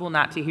impossible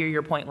not to hear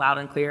your point loud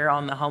and clear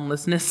on the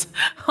homelessness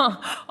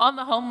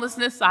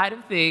side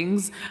of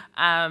things.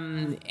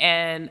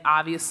 And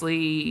obviously,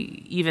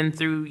 even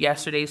through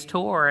yesterday's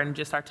tour and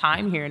just our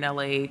time here in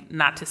LA,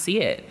 not to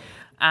see it.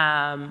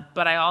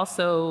 But I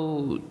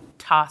also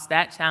toss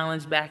that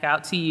challenge back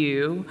out to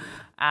you.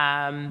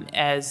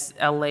 As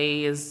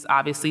LA is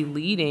obviously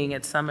leading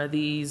at some of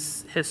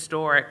these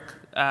historic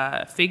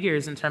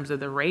figures in terms of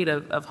the rate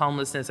of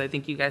homelessness. I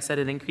think you guys said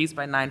it increased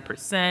by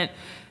 9%.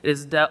 It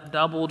has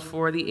doubled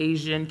for the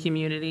Asian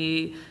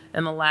community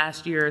in the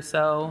last year or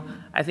so.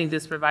 I think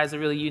this provides a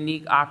really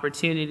unique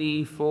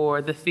opportunity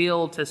for the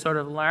field to sort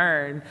of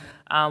learn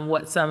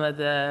what some of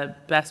the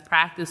best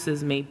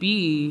practices may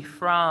be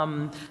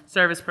from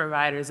service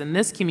providers in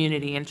this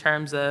community in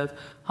terms of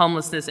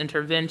homelessness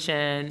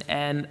intervention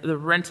and the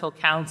rental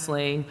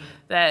counseling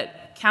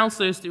that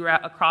counselors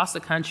across the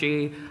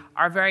country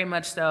are very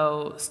much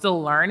so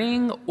still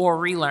learning or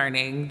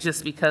relearning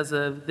just because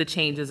of the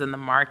changes in the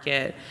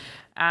market.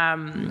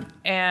 And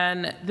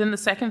then the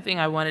second thing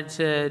I wanted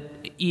to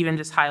even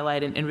just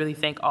highlight and really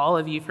thank all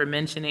of you for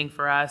mentioning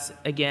for us,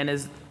 again,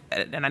 is,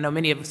 and I know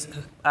many of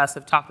us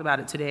have talked about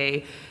it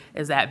today,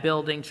 is that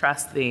building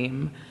trust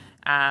theme.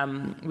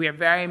 We are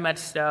very much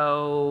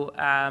so,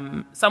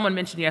 someone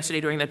mentioned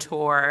yesterday during the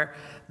tour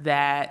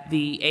that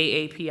the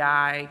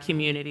AAPI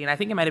community, and I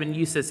think it might have been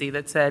you, Sissy,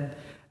 that said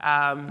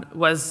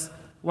was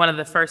one of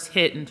the first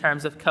hit in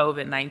terms of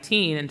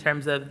COVID-19, in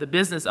terms of the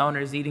business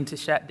owners needing to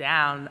shut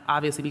down,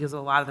 obviously because of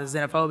a lot of the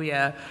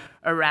xenophobia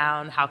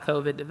around how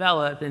COVID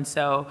developed. And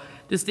so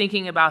just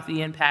thinking about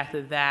the impact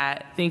of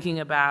that,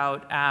 thinking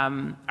about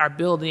our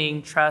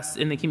building trust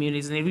in the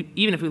communities, and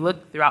even if we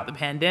look throughout the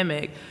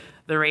pandemic,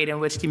 the rate in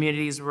which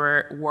communities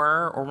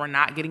were or were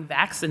not getting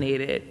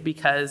vaccinated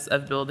because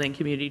of building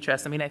community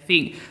trust. I mean, I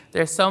think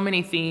there's so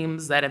many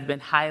themes that have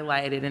been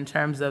highlighted in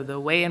terms of the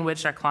way in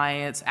which our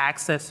clients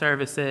access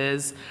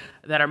services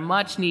that are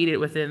much needed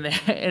within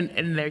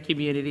in their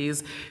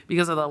communities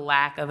because of the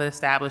lack of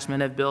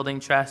establishment of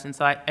building trust. And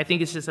so I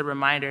think it's just a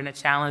reminder and a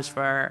challenge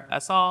for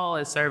us all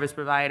as service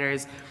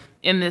providers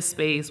in this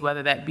space,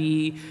 whether that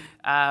be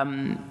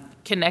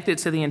connected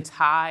to the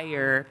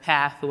entire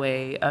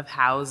pathway of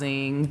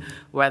housing,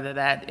 whether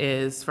that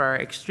is for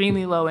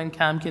extremely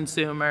low-income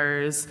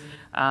consumers,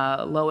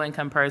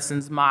 low-income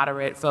persons,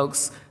 moderate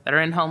folks that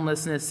are in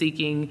homelessness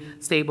seeking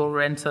stable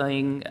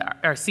renting,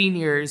 or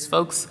seniors,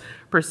 folks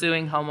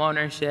pursuing home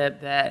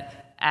ownership, that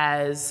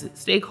as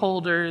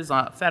stakeholders,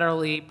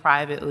 federally,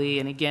 privately,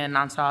 and again,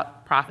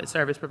 nonprofit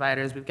service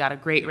providers, we've got a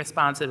great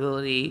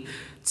responsibility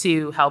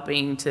to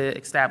helping to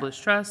establish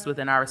trust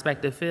within our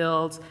respective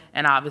fields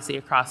and obviously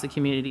across the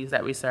communities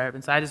that we serve.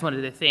 And so I just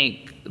wanted to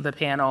thank the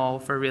panel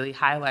for really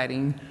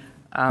highlighting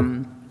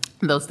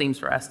those themes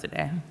for us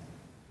today.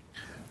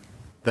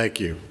 Thank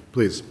you.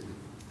 Please.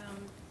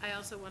 I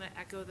also want to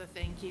echo the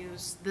thank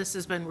yous. This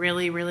has been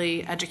really,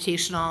 really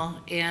educational,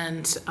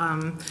 and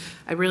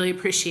I really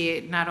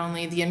appreciate not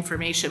only the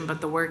information,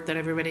 but the work that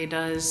everybody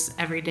does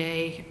every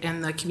day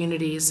in the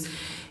communities.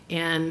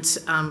 And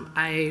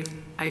I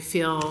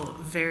feel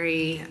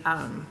very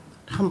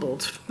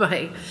humbled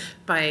by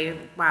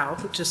wow,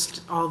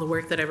 just all the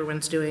work that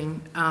everyone's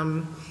doing.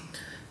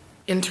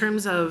 In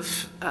terms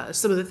of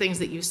some of the things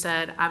that you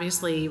said,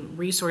 obviously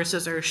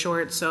resources are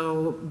short,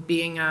 so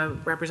being a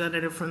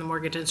representative from the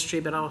mortgage industry,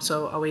 but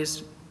also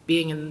always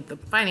being in the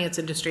finance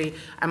industry,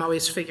 I'm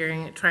always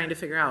trying to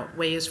figure out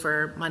ways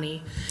for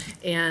money.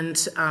 And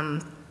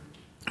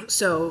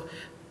so,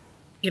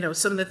 you know,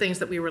 some of the things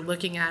that we were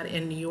looking at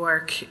in New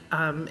York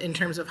in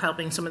terms of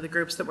helping some of the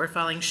groups that were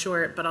falling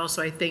short, but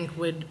also I think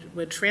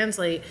would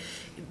translate,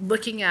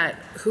 looking at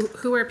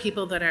who are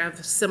people that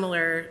have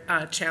similar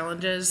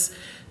challenges.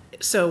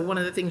 So one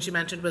of the things you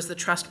mentioned was the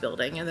trust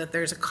building, and that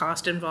there's a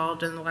cost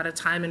involved and a lot of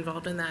time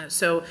involved in that.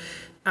 So,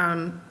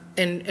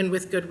 and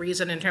with good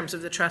reason in terms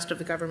of the trust of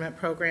the government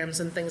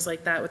programs and things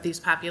like that with these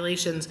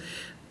populations.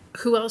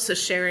 Who else is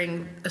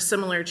sharing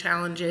similar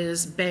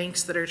challenges?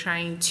 Banks that are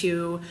trying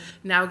to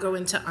now go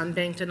into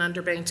unbanked and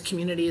underbanked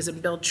communities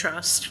and build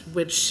trust,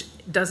 which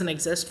doesn't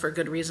exist for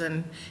good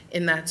reason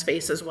in that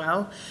space as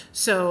well.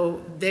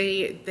 So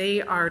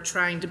they are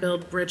trying to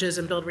build bridges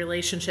and build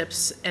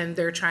relationships, and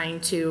they're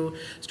trying to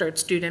start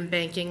student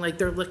banking. Like,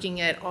 they're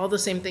looking at all the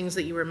same things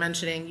that you were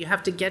mentioning. You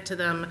have to get to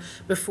them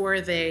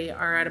before they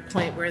are at a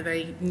point where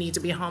they need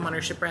to be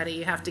homeownership ready.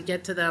 You have to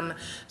get to them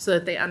so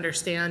that they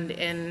understand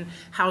in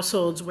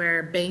households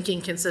where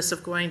banking consists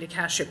of going to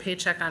cash your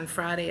paycheck on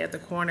Friday at the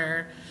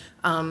corner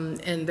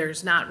and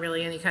there's not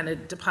really any kind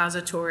of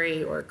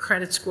depository or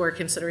credit score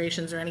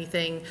considerations or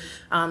anything.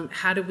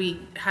 How do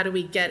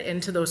we get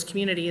into those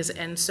communities?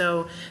 And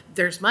so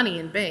there's money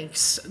in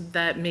banks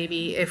that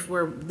maybe if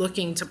we're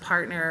looking to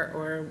partner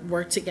or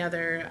work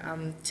together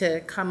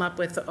to come up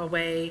with a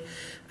way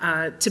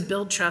to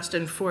build trust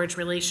and forge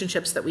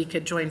relationships that we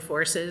could join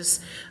forces,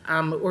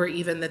 or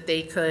even that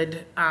they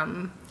could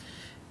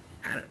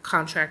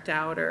contract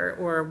out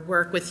or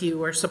work with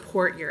you or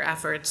support your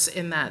efforts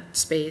in that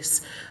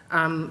space.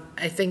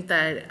 I think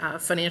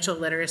that financial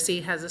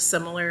literacy has a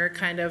similar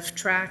kind of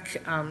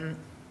track.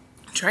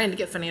 Trying to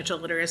get financial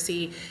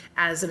literacy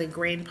as an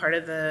ingrained part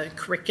of the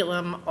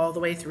curriculum all the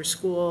way through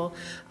school,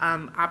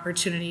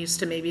 opportunities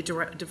to maybe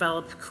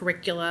develop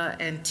curricula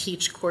and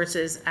teach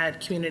courses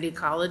at community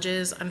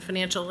colleges on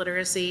financial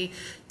literacy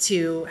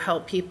to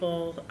help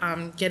people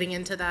getting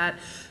into that.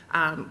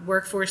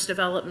 Workforce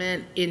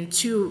development in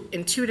two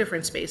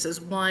different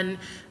spaces. One,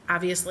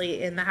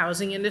 obviously, in the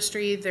housing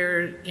industry,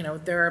 there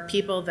are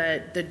people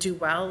that do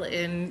well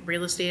in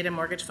real estate and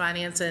mortgage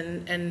finance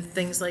and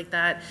things like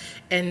that,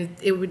 and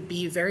it would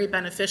be very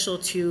beneficial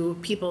to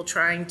people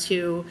trying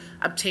to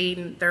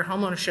obtain their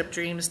homeownership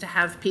dreams to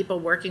have people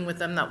working with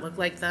them that look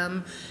like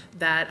them,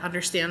 that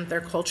understand their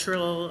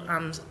cultural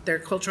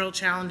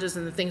challenges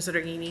and the things that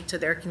are unique to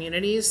their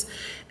communities.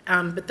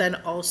 But then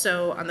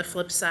also on the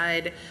flip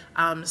side,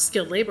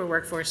 skilled labor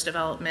workforce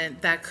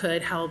development that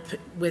could help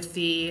with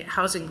the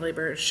housing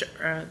labor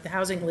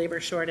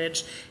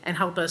shortage and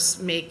help us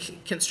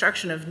make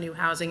construction of new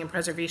housing and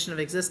preservation of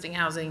existing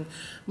housing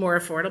more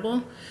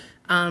affordable.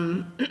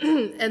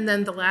 And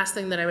then the last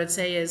thing that I would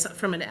say is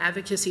from an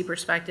advocacy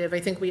perspective, I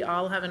think we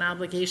all have an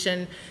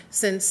obligation,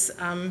 since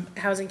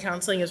housing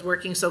counseling is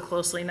working so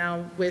closely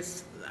now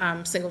with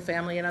single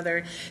family and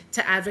other,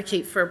 to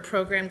advocate for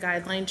program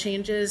guideline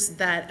changes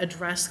that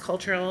address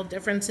cultural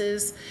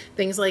differences,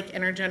 things like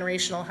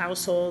intergenerational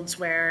households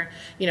where,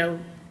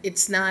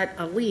 it's not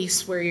a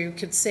lease where you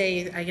could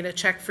say, I get a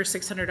check for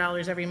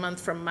 $600 every month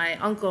from my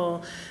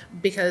uncle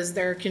because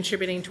they're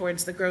contributing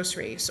towards the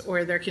groceries,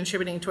 or they're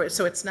contributing towards,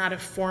 so it's not a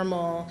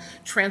formal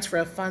transfer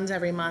of funds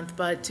every month,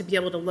 but to be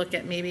able to look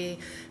at maybe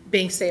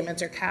bank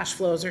statements or cash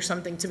flows or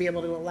something to be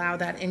able to allow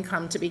that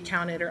income to be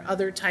counted, or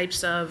other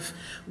types of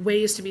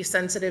ways to be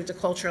sensitive to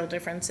cultural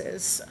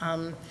differences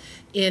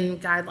in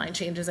guideline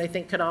changes, I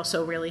think could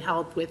also really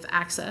help with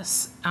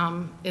access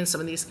in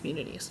some of these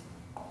communities.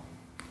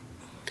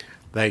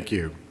 Thank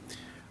you.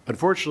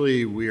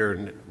 Unfortunately, we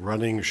are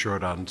running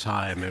short on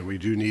time, and we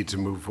do need to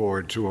move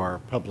forward to our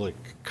public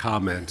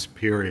comment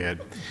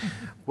period.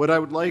 What I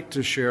would like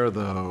to share,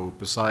 though,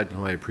 beside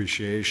my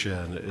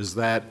appreciation, is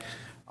that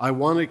I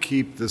want to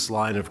keep this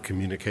line of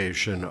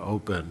communication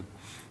open,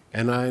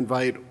 and I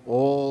invite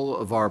all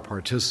of our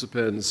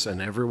participants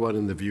and everyone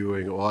in the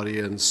viewing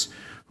audience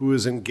who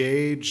is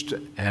engaged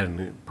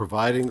and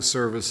providing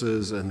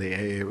services in the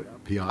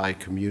AANHPI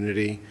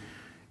community.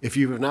 If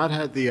you have not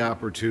had the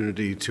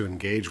opportunity to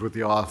engage with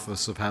the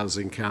Office of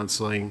Housing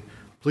Counseling,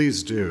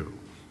 please do,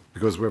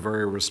 because we're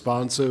very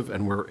responsive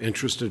and we're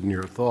interested in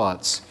your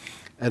thoughts.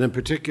 And in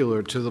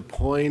particular, to the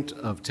point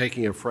of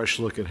taking a fresh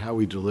look at how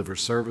we deliver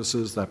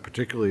services that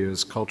particularly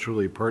is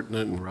culturally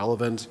pertinent and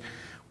relevant,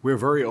 we're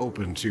very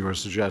open to your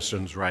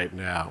suggestions right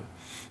now.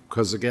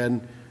 Because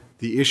again,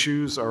 the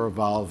issues are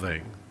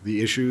evolving.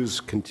 The issues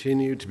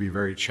continue to be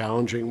very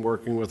challenging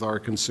working with our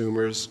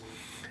consumers,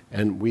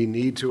 and we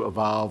need to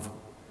evolve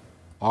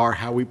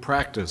how we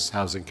practice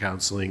housing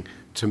counseling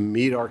to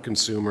meet our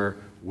consumer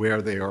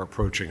where they are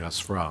approaching us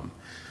from.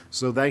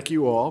 So thank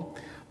you all.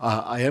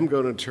 I am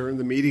going to turn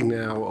the meeting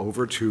now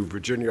over to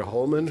Virginia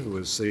Holman, who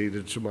is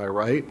seated to my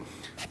right.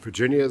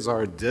 Virginia is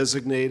our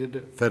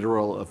designated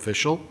federal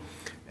official,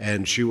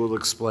 and she will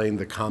explain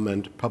the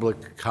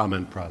public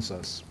comment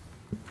process.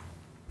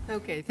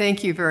 Okay,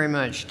 thank you very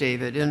much,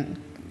 David.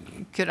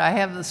 And could I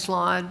have the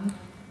slide?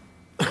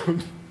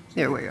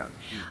 There we go.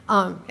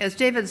 As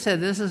David said,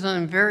 this is a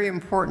very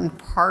important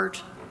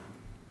part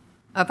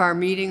of our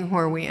meeting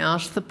where we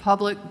ask the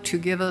public to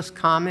give us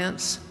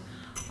comments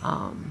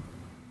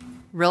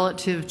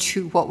relative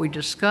to what we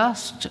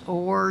discussed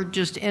or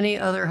just any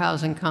other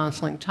housing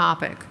counseling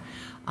topic.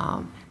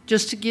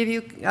 Just to give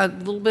you a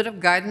little bit of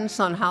guidance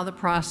on how the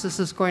process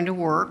is going to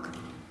work,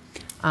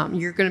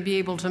 you're going to be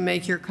able to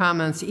make your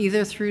comments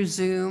either through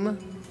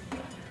Zoom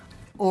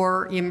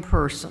or in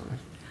person.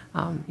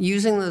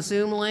 Using the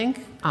Zoom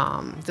link,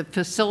 the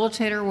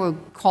facilitator will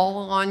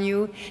call on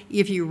you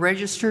if you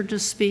registered to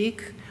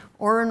speak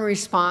or in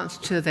response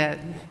to that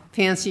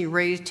fancy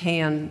raised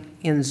hand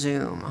in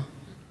Zoom.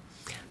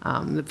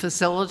 The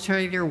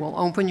facilitator will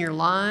open your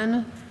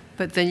line,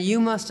 but then you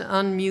must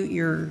unmute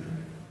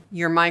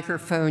your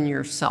microphone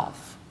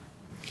yourself.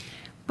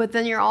 But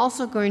then you're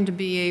also going to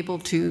be able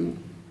to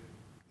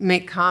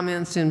make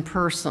comments in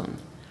person.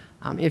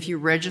 If you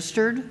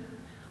registered,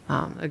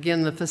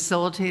 again, the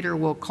facilitator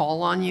will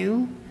call on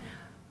you.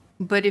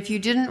 But if you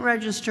didn't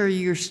register,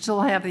 you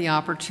still have the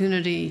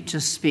opportunity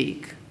to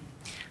speak.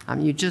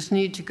 You just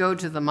need to go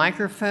to the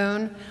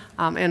microphone,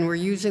 and we're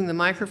using the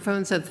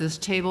microphones at this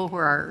table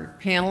where our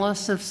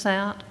panelists have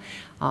sat.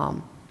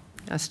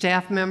 A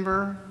staff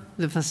member,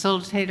 the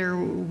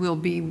facilitator, will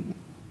be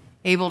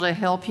able to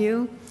help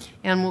you,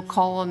 and we'll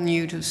call on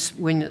you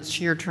when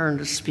it's your turn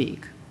to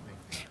speak.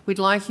 We'd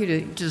like you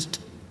to just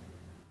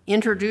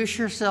introduce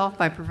yourself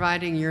by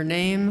providing your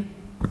name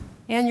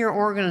and your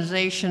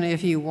organization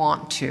if you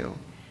want to.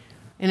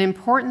 An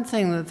important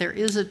thing that there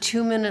is a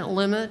 2-minute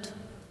limit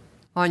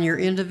on your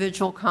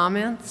individual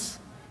comments,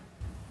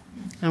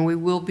 and we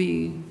will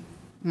be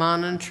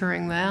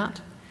monitoring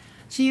that.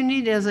 So you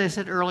need, as I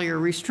said earlier,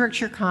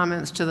 restrict your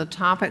comments to the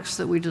topics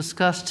that we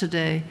discussed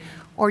today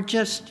or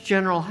just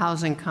general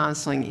housing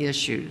counseling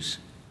issues.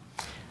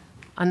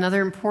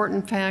 Another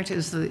important fact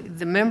is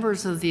the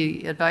members of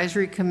the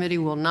advisory committee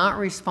will not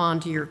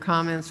respond to your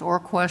comments or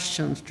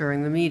questions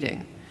during the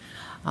meeting.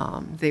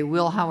 They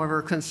will,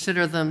 however,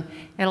 consider them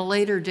at a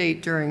later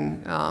date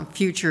during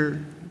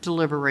future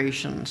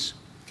deliberations.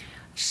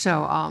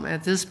 So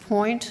at this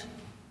point,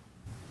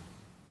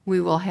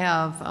 we will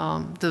have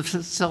the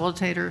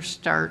facilitator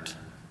start.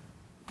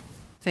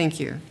 Thank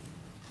you.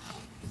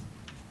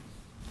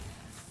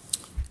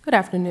 Good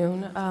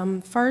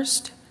afternoon.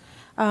 First,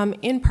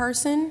 in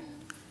person,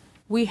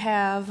 we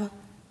have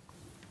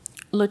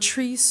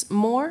Latrice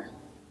Moore.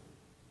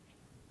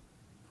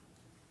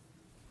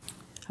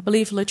 I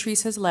believe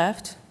Latrice has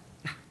left.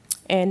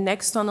 And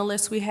next on the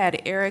list, we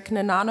had Eric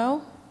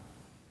Nanano.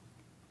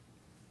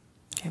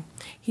 Okay.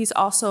 He's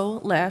also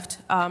left.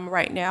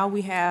 Right now,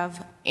 we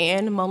have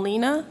Ann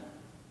Molina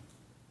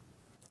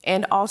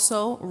and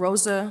also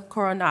Rosa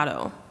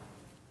Coronado.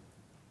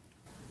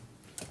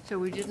 So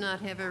we did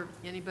not have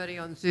anybody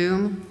on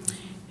Zoom?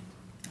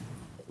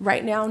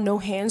 Right now, no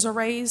hands are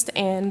raised,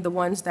 and the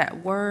ones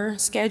that were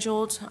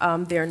scheduled,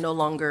 they're no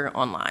longer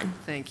online.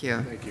 Thank you.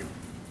 Thank you.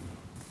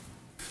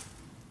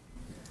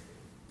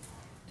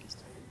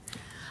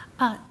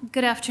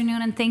 Good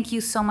afternoon, and thank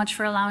you so much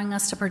for allowing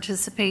us to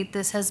participate.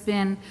 This has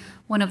been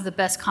one of the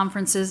best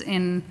conferences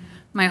in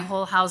my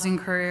whole housing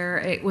career.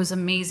 It was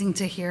amazing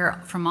to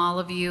hear from all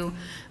of you.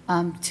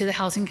 To the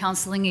housing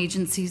counseling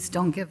agencies,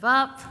 don't give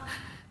up.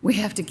 We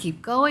have to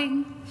keep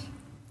going.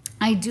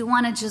 I do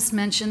want to just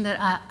mention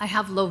that I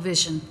have low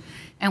vision,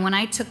 and when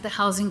I took the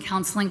housing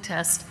counseling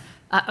test,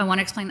 I want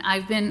to explain,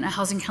 I've been a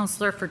housing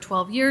counselor for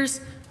 12 years.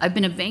 I've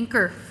been a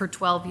banker for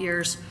 12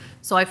 years.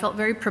 So I felt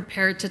very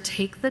prepared to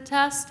take the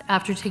test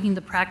after taking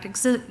the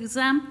practice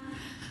exam.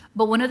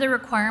 But one of the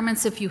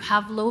requirements, if you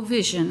have low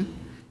vision,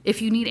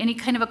 if you need any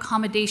kind of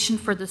accommodation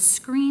for the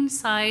screen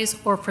size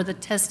or for the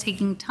test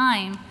taking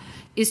time,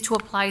 is to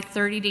apply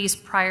 30 days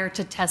prior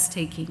to test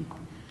taking.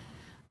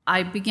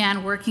 I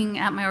began working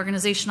at my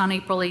organization on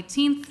April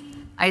 18th.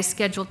 I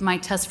scheduled my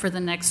test for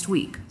the next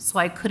week, so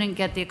I couldn't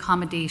get the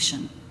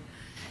accommodation.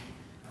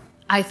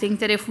 I think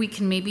that if we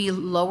can maybe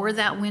lower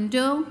that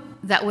window,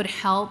 that would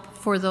help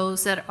for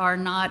those that are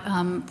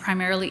not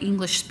primarily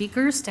English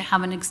speakers to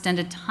have an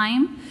extended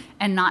time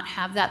and not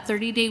have that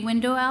 30-day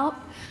window out.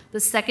 The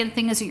second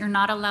thing is that you're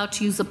not allowed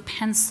to use a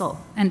pencil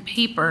and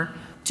paper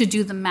to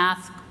do the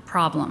math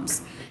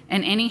problems.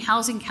 And any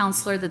housing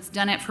counselor that's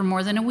done it for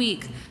more than a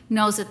week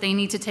knows that they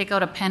need to take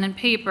out a pen and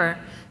paper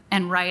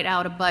and write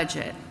out a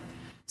budget.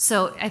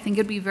 So I think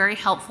it'd be very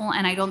helpful,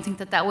 and I don't think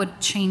that that would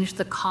change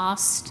the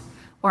cost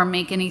or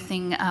make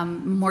anything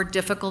more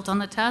difficult on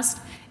the test.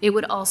 It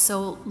would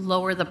also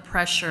lower the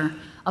pressure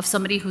of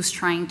somebody who's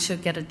trying to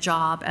get a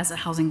job as a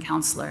housing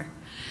counselor.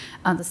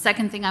 The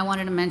second thing I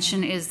wanted to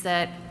mention is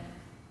that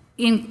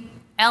in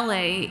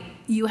LA,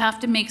 you have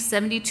to make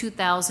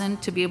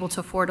 $72,000 to be able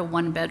to afford a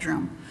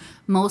 1-bedroom.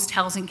 Most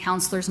housing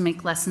counselors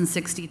make less than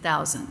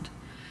 $60,000.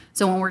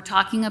 So when we're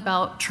talking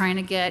about trying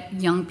to get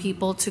young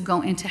people to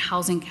go into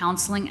housing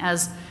counseling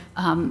as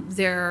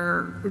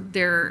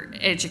their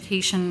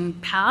education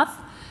path,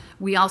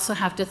 we also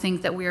have to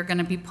think that we are going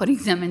to be putting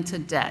them into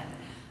debt.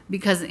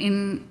 Because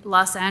in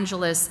Los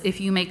Angeles,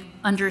 if you make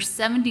under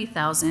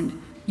 $70,000,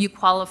 you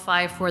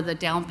qualify for the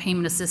down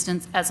payment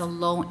assistance as a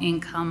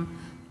low-income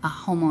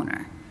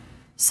homeowner.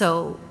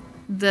 So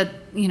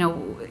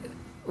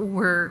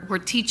we're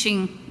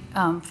teaching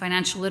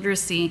financial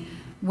literacy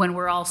when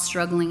we're all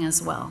struggling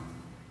as well.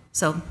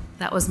 So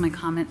that was my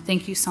comment.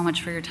 Thank you so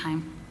much for your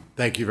time.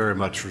 Thank you very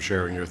much for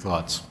sharing your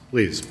thoughts.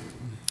 Please.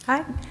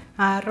 Hi,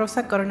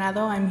 Rosa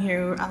Coronado. I'm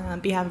here on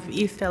behalf of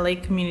East LA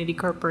Community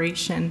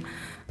Corporation.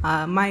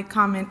 My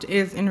comment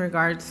is in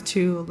regards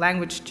to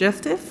language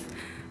justice.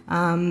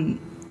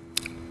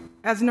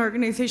 As an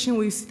organization,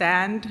 we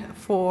stand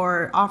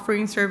for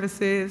offering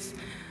services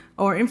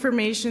or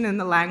information in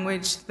the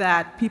language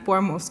that people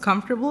are most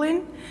comfortable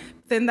in.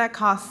 Then that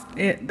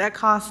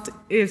cost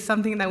is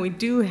something that we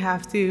do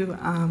have to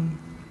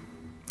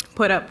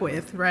put up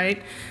with,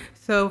 right?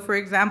 So for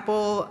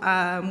example,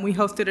 we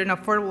hosted an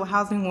Affordable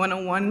Housing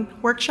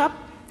 101 workshop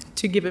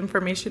to give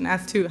information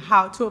as to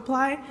how to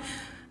apply.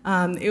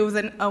 It was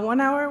a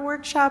 1-hour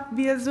workshop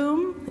via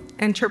Zoom.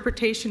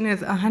 Interpretation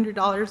is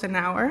 $100 an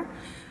hour,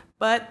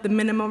 but the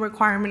minimum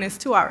requirement is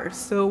 2 hours.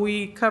 So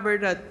we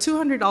covered a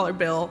 $200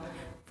 bill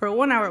for a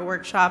 1-hour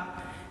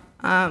workshop,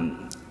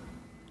 not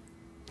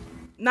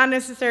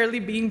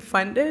necessarily being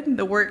funded,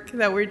 the work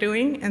that we're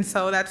doing, and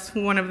so that's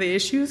one of the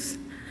issues.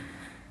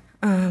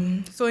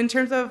 So in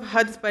terms of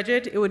HUD's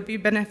budget, it would be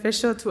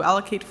beneficial to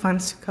allocate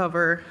funds to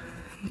cover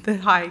the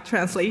high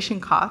translation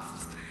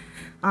costs.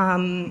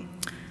 I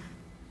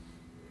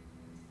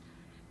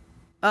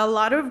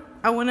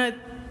want to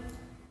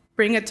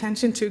bring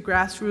attention to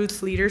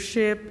grassroots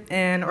leadership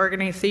and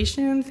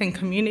organizations and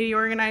community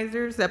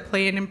organizers that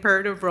play an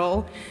imperative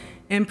role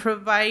in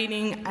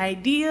providing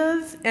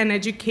ideas and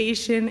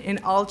education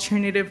in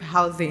alternative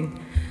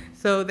housing.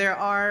 So there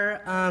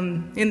are,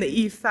 in the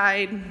east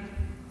side,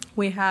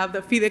 we have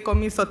the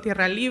Fideicomiso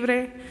Tierra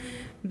Libre.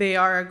 They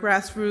are a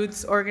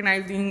grassroots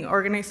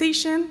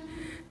organization.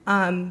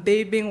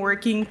 They've been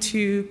working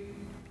to,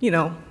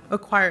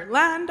 acquire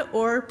land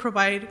or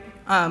provide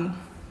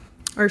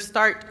or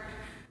start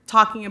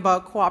talking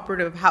about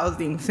cooperative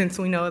housing, since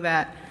we know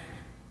that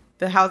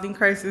the housing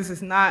crisis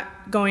is not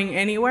going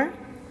anywhere.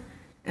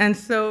 And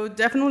so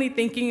definitely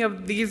thinking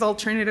of these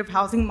alternative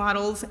housing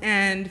models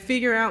and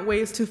figure out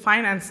ways to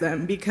finance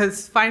them,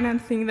 because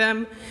financing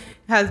them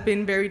has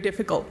been very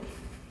difficult.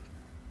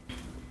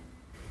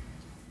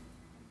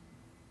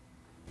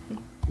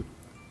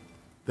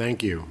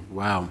 Thank you.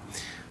 Wow.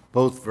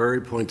 Both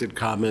very pointed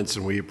comments,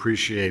 and we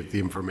appreciate the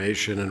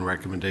information and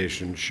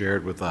recommendations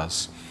shared with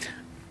us.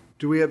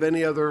 Do we have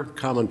any other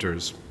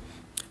commenters?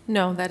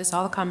 No, that is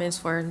all the comments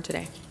for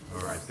today.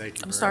 All right, thank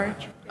you. I'm sorry.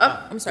 Much.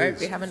 I'm sorry. Please.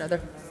 We have another.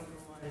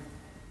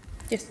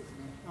 Yes.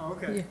 Oh,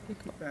 okay. Yeah, you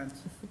come on.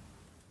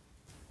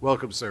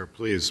 Welcome, sir.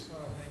 Please.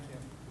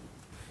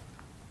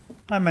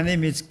 Hi, my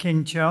name is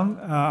King Chung.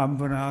 I'm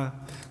from a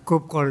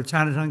group called the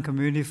Chinatown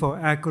Community for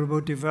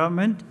Equitable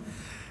Development.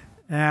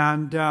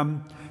 And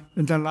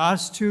in the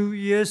last 2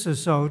 years or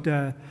so,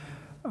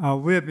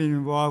 we have been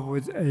involved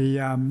with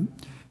a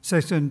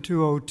Section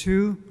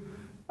 202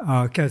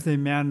 Cathay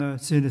Manor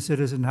Senior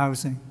Citizen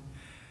Housing.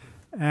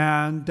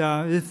 And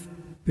it's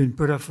been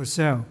put up for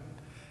sale.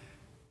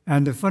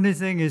 And the funny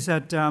thing is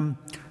that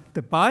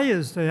the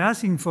buyers, they're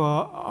asking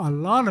for a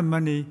lot of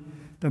money,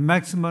 the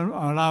maximum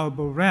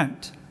allowable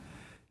rent,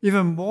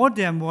 even more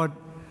than what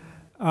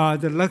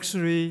the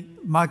luxury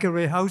market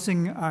rate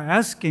housing are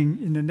asking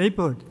in the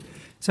neighborhood,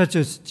 such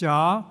as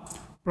JAR,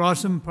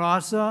 Blossom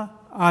Plaza,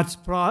 Arts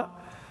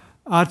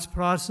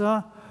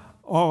Plaza,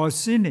 or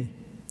Orsini.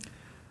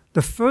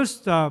 The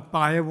first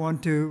buyer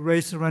want to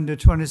raise the rent to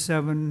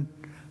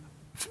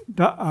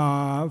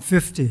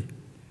 $27.50,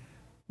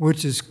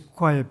 which is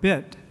quite a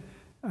bit,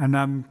 and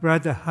I'm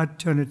glad the HUD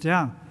turned it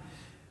down.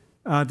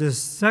 The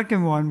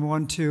second one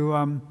want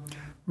to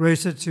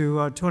raise it to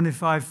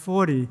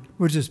 $25.40,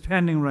 which is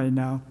pending right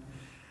now.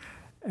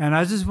 And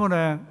I just want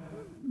to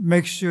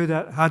make sure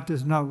that HUD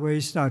does not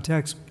waste our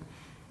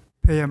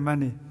taxpayer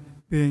money,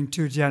 being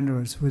too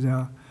generous with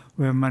our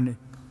money.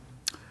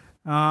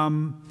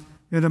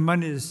 The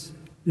money is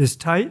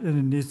tight and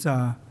the needs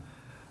are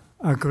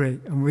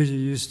great, and we should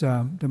use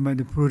the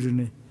money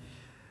prudently.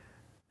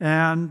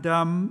 And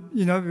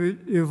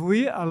if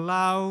we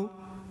allow,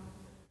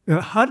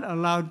 if HUD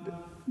allowed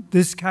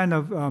this kind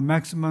of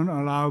maximum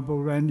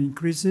allowable rent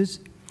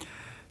increases,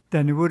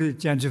 then it would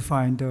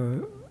gentrify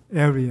the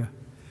area.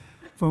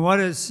 From what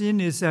I've seen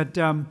is that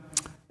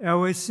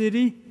LA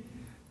City,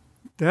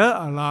 they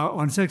allow,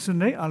 on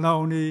Section 8, allow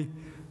only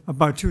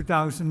about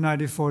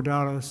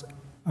 $2,094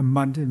 a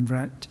month in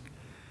rent.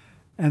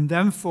 And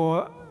then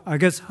for, I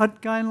guess,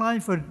 HUD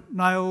guideline for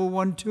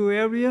 9012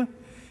 area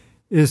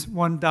is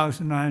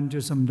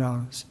 $1,900 some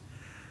dollars.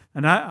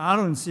 And I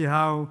don't see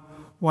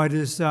why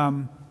this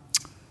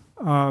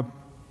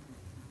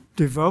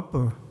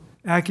developer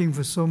asking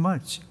for so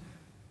much.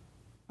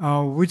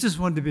 We just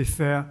want to be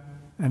fair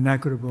and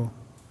equitable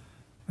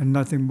and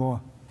nothing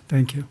more.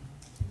 Thank you.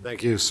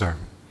 Thank you, sir.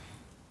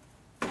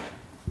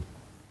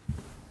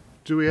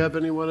 Do we have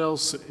anyone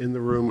else in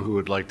the room who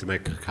would like to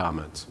make a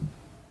comment?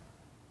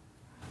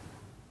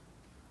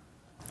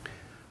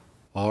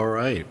 All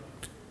right.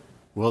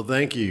 Well,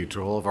 thank you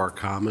to all of our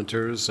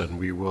commenters, and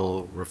we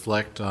will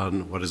reflect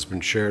on what has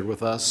been shared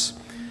with us.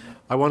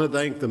 I want to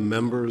thank the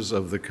members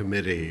of the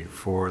committee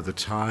for the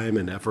time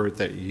and effort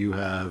that you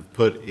have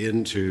put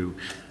into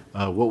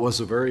what was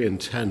a very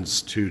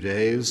intense 2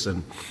 days,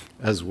 and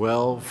as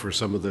well for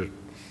some of the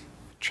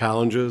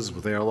challenges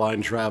with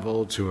airline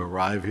travel to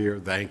arrive here.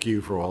 Thank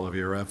you for all of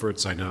your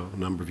efforts. I know a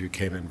number of you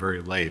came in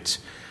very late.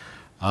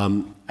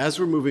 As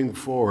we're moving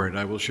forward,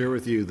 I will share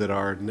with you that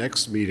our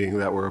next meeting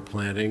that we're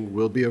planning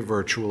will be a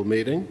virtual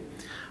meeting.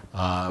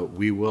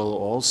 We will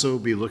also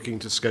be looking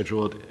to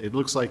schedule it, it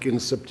looks like in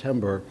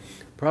September,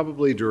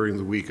 probably during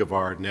the week of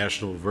our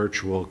National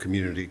Virtual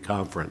Community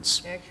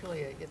Conference.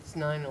 Actually, it's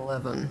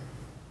 9/11.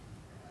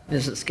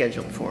 This is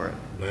scheduled for it.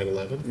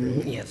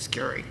 9/11? Yeah, it's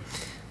scary.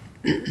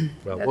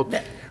 Well,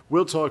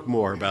 we'll talk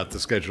more about the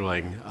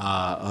scheduling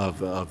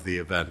of the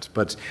event.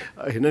 But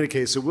in any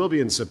case, it will be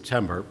in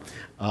September.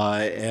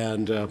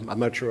 And I'm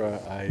not sure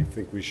I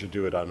think we should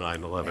do it on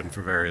 9/11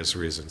 for various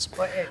reasons.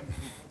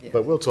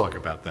 But we'll talk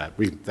about that.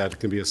 That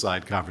can be a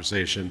side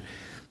conversation.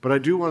 But I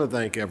do want to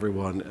thank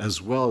everyone,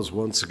 as well as,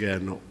 once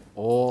again,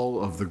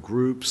 all of the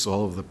groups,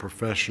 all of the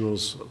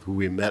professionals who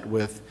we met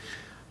with.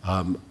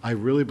 I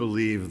really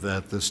believe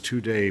that this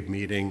two-day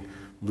meeting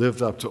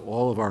lived up to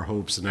all of our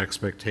hopes and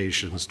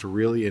expectations to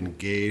really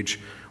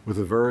engage with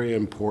a very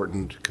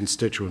important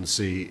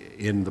constituency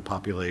in the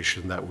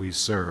population that we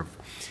serve.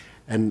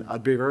 And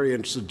I'd be very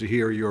interested to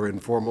hear your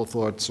informal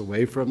thoughts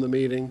away from the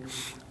meeting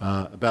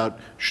about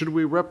should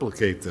we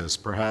replicate this,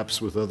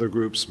 perhaps with other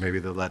groups, maybe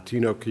the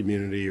Latino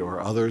community or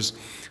others.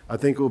 I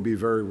think it will be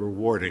very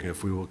rewarding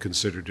if we will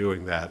consider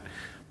doing that.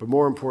 But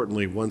more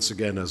importantly, once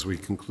again, as we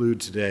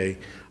conclude today,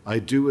 I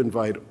do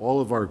invite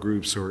all of our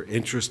groups who are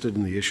interested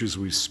in the issues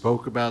we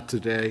spoke about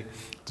today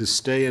to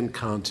stay in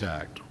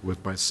contact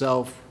with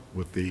myself,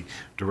 with the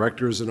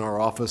directors in our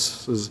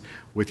offices,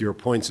 with your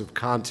points of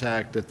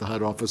contact at the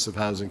HUD Office of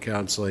Housing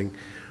Counseling.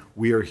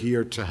 We are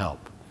here to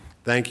help.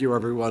 Thank you,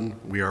 everyone.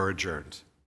 We are adjourned.